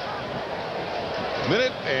 1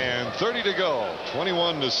 minute and 30 to go.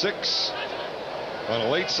 21-6 on a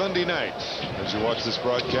late Sunday night. As you watch this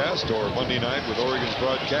broadcast, or Monday night with Oregon's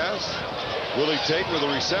broadcast, Willie Tate with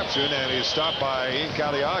a reception, and he's stopped by Ink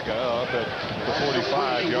Aliaga up at the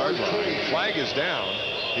 45-yard line. Flag is down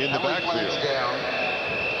in the backfield.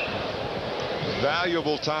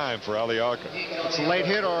 Valuable time for Aliaga. It's a late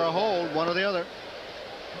hit or a hold, one or the other.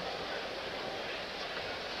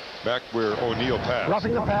 Back where O'Neill passed.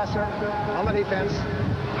 Roughing the passer on the defense.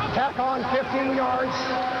 Tack on 15 yards.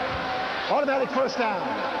 Automatic first down.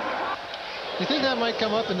 you think that might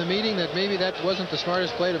come up in the meeting, that maybe that wasn't the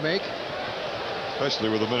smartest play to make? Especially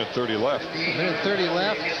with 1:30 left. 1:30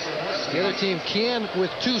 left. The other team can,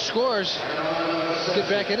 with 2 scores, get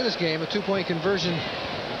back into this game. A 2-point conversion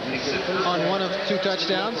on one of 2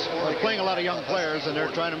 touchdowns. Well, they're playing a lot of young players, and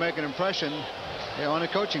they're trying to make an impression on the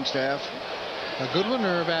coaching staff. A good one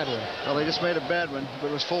or a bad one? Well, they just made a bad one, but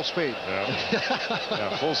it was full speed. Yeah,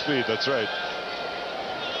 yeah, full speed. That's right.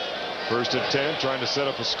 1st and 10, trying to set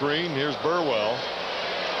up a screen. Here's Burwell.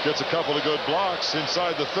 Gets a couple of good blocks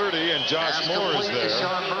inside the 30, and Josh Moore is there,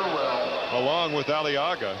 along with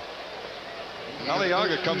Aliaga.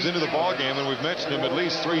 Aliaga comes into the ball game, and we've mentioned him at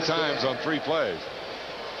least 3 times on 3 plays.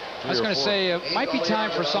 I was going to say it might be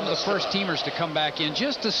time for some of the first teamers to come back in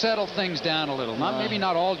just to settle things down a little. Maybe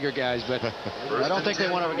not all your guys, but I don't think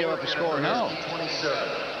they want to give up a score. No.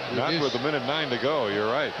 Not with 1:09 to go.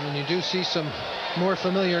 You're right. And you do see some more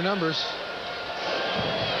familiar numbers.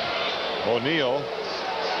 O'Neal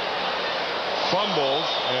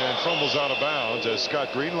fumbles out of bounds as Scott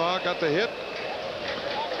Greenlaw got the hit.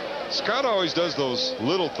 Scott always does those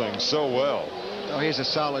little things so well. Oh, he's a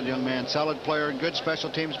solid young man, solid player, good special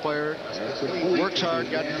teams player. Works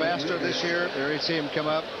hard, got faster this year. There you see him come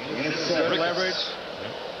up. Good leverage.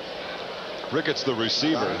 Ricketts, the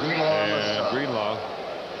receiver, and Greenlaw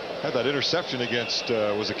had that interception against,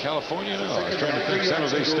 was it California? No, I was trying to think, San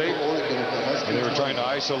Jose State. And they were trying to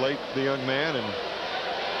isolate the young man,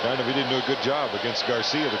 and he didn't do a good job against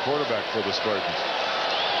Garcia, the quarterback for the Spartans.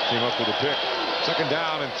 Came up with a pick. 2nd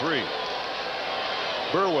down and 3.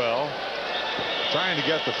 Burwell trying to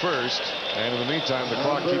get the first, and in the meantime the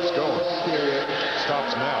clock keeps going.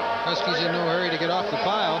 Stops now. Huskies in no hurry to get off the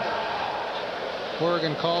pile.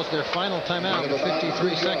 Oregon calls their final timeout with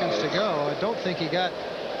 53 seconds to go. I don't think he got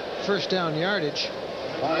first down yardage.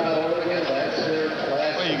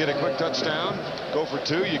 Well, you get a quick touchdown, go for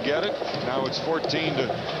 2, you get it. Now it's 14 to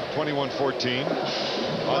 21-14.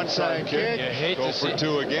 Onside kick, go for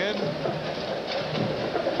 2 again.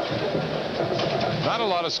 Not a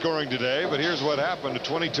lot of scoring today, but here's what happened. A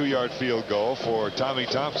 22-yard field goal for Tommy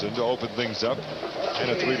Thompson to open things up,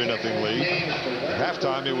 and a 3-0 lead. At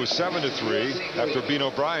halftime, it was 7-3 after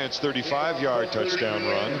Bino Bryant's 35-yard touchdown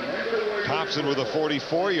run. Thompson with a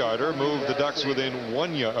 44-yarder moved the Ducks within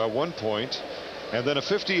 1 point, and then a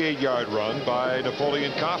 58-yard run by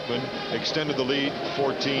Napoleon Kaufman extended the lead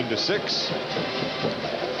 14-6.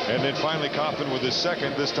 And then finally Kaufman with his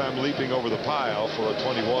second, this time leaping over the pile for a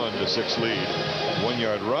 21-6 lead.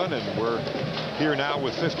 1-yard run, and we're here now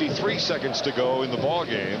with 53 seconds to go in the ball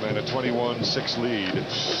game and a 21-6 lead.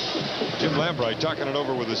 Jim Lambright talking it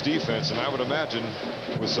over with his defense, and I would imagine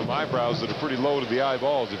with some eyebrows that are pretty low to the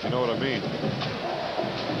eyeballs, if you know what I mean.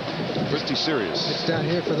 Pretty serious. It's down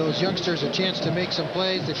here for those youngsters a chance to make some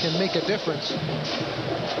plays that can make a difference.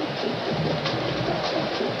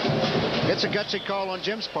 It's a gutsy call on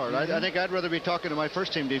Jim's part. I think I'd rather be talking to my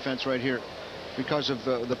first team defense right here because of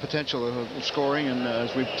the potential of scoring, and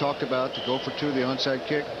as we've talked about, to go for 2, the onside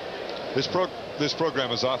kick. This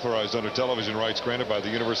program is authorized under television rights granted by the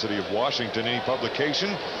University of Washington. Any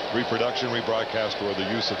publication, reproduction, rebroadcast, or the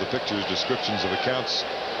use of the pictures, descriptions of accounts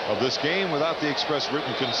of this game without the express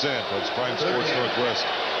written consent of Prime Sports Northwest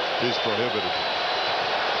is prohibited.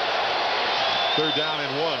 3rd down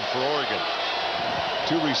and 1 for Oregon.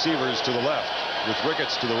 2 receivers to the left with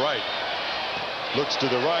Ricketts to the right. Looks to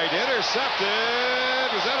the right,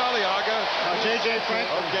 intercepted. Was that Aliaga? J.J.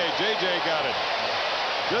 Franklin. Okay, J.J. got it.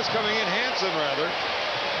 Just coming in, Hansen rather.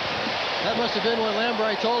 That must have been what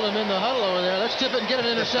Lambright told him in the huddle over there. Let's tip it and get an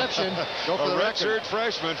interception. Go for a the redshirt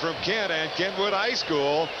freshman from Kent and Kentwood High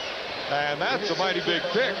School. And that's a mighty big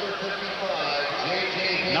pick.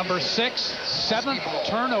 Number 6, 7th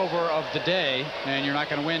turnover of the day, and you're not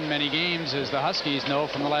going to win many games, as the Huskies know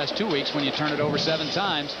from the last 2 weeks, when you turn it over 7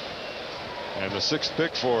 times. And the 6th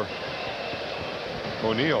pick for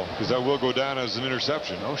O'Neal, because that will go down as an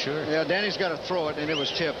interception. Oh, sure. Yeah, Danny's got to throw it, and it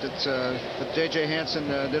was tipped. But J.J. Hansen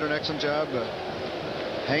did an excellent job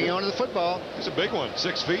hanging on to the football. It's a big one,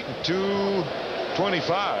 6 feet and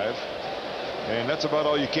 225. And that's about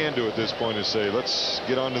all you can do at this point, is say, let's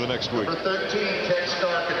get on to the next week. 13, Ted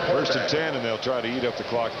Stark at 1st and 10, and they'll try to eat up the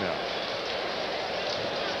clock now.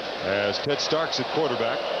 As Ted Stark's at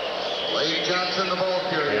quarterback. Leif Johnson, the ball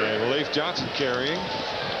carrier. And Leif Johnson carrying.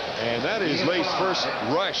 And that is Leif's first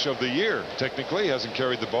rush of the year. Technically, hasn't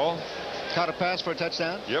carried the ball. Caught a pass for a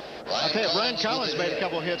touchdown. Yep. I'll tell you, Brian Collins made a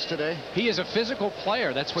couple of hits today. He is a physical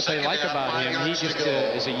player. That's what they like about him. He just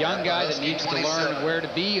is a young guy that needs to learn where to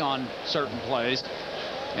be on certain plays.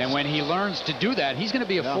 And when he learns to do that, he's going to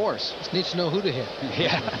be a force. Just needs to know who to hit.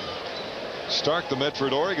 Yeah. Stark, the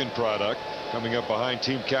Medford, Oregon product, coming up behind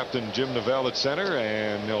team captain Jim Novell at center,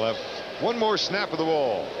 and he'll have one more snap of the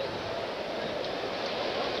ball.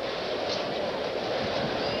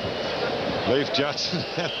 Leif Johnson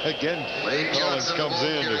again. Collins comes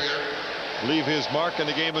in to leave his mark, and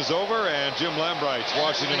the game is over. And Jim Lambright's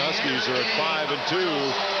Washington Huskies are at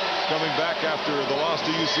 5-2, coming back after the loss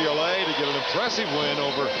to UCLA to get an impressive win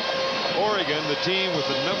over Oregon, the team with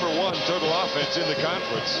the #1 total offense in the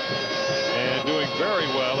conference, and doing very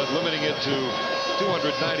well at limiting it to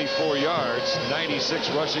 294 yards, 96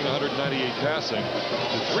 rushing, 198 passing,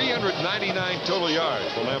 and 399 total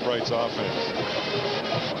yards for Lambright's offense.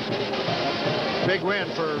 big win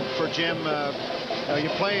for Jim. You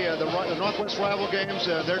play the Northwest rival games.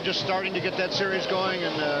 They're just starting to get that series going,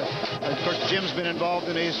 and of course Jim's been involved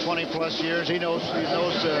in these 20-plus years. He knows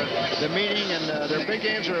the meaning, and their big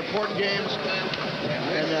games are important games.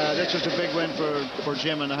 And that's just a big win for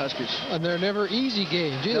Jim and the Huskies. And they're never easy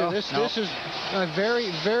games either. No. This is a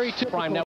very, very typical.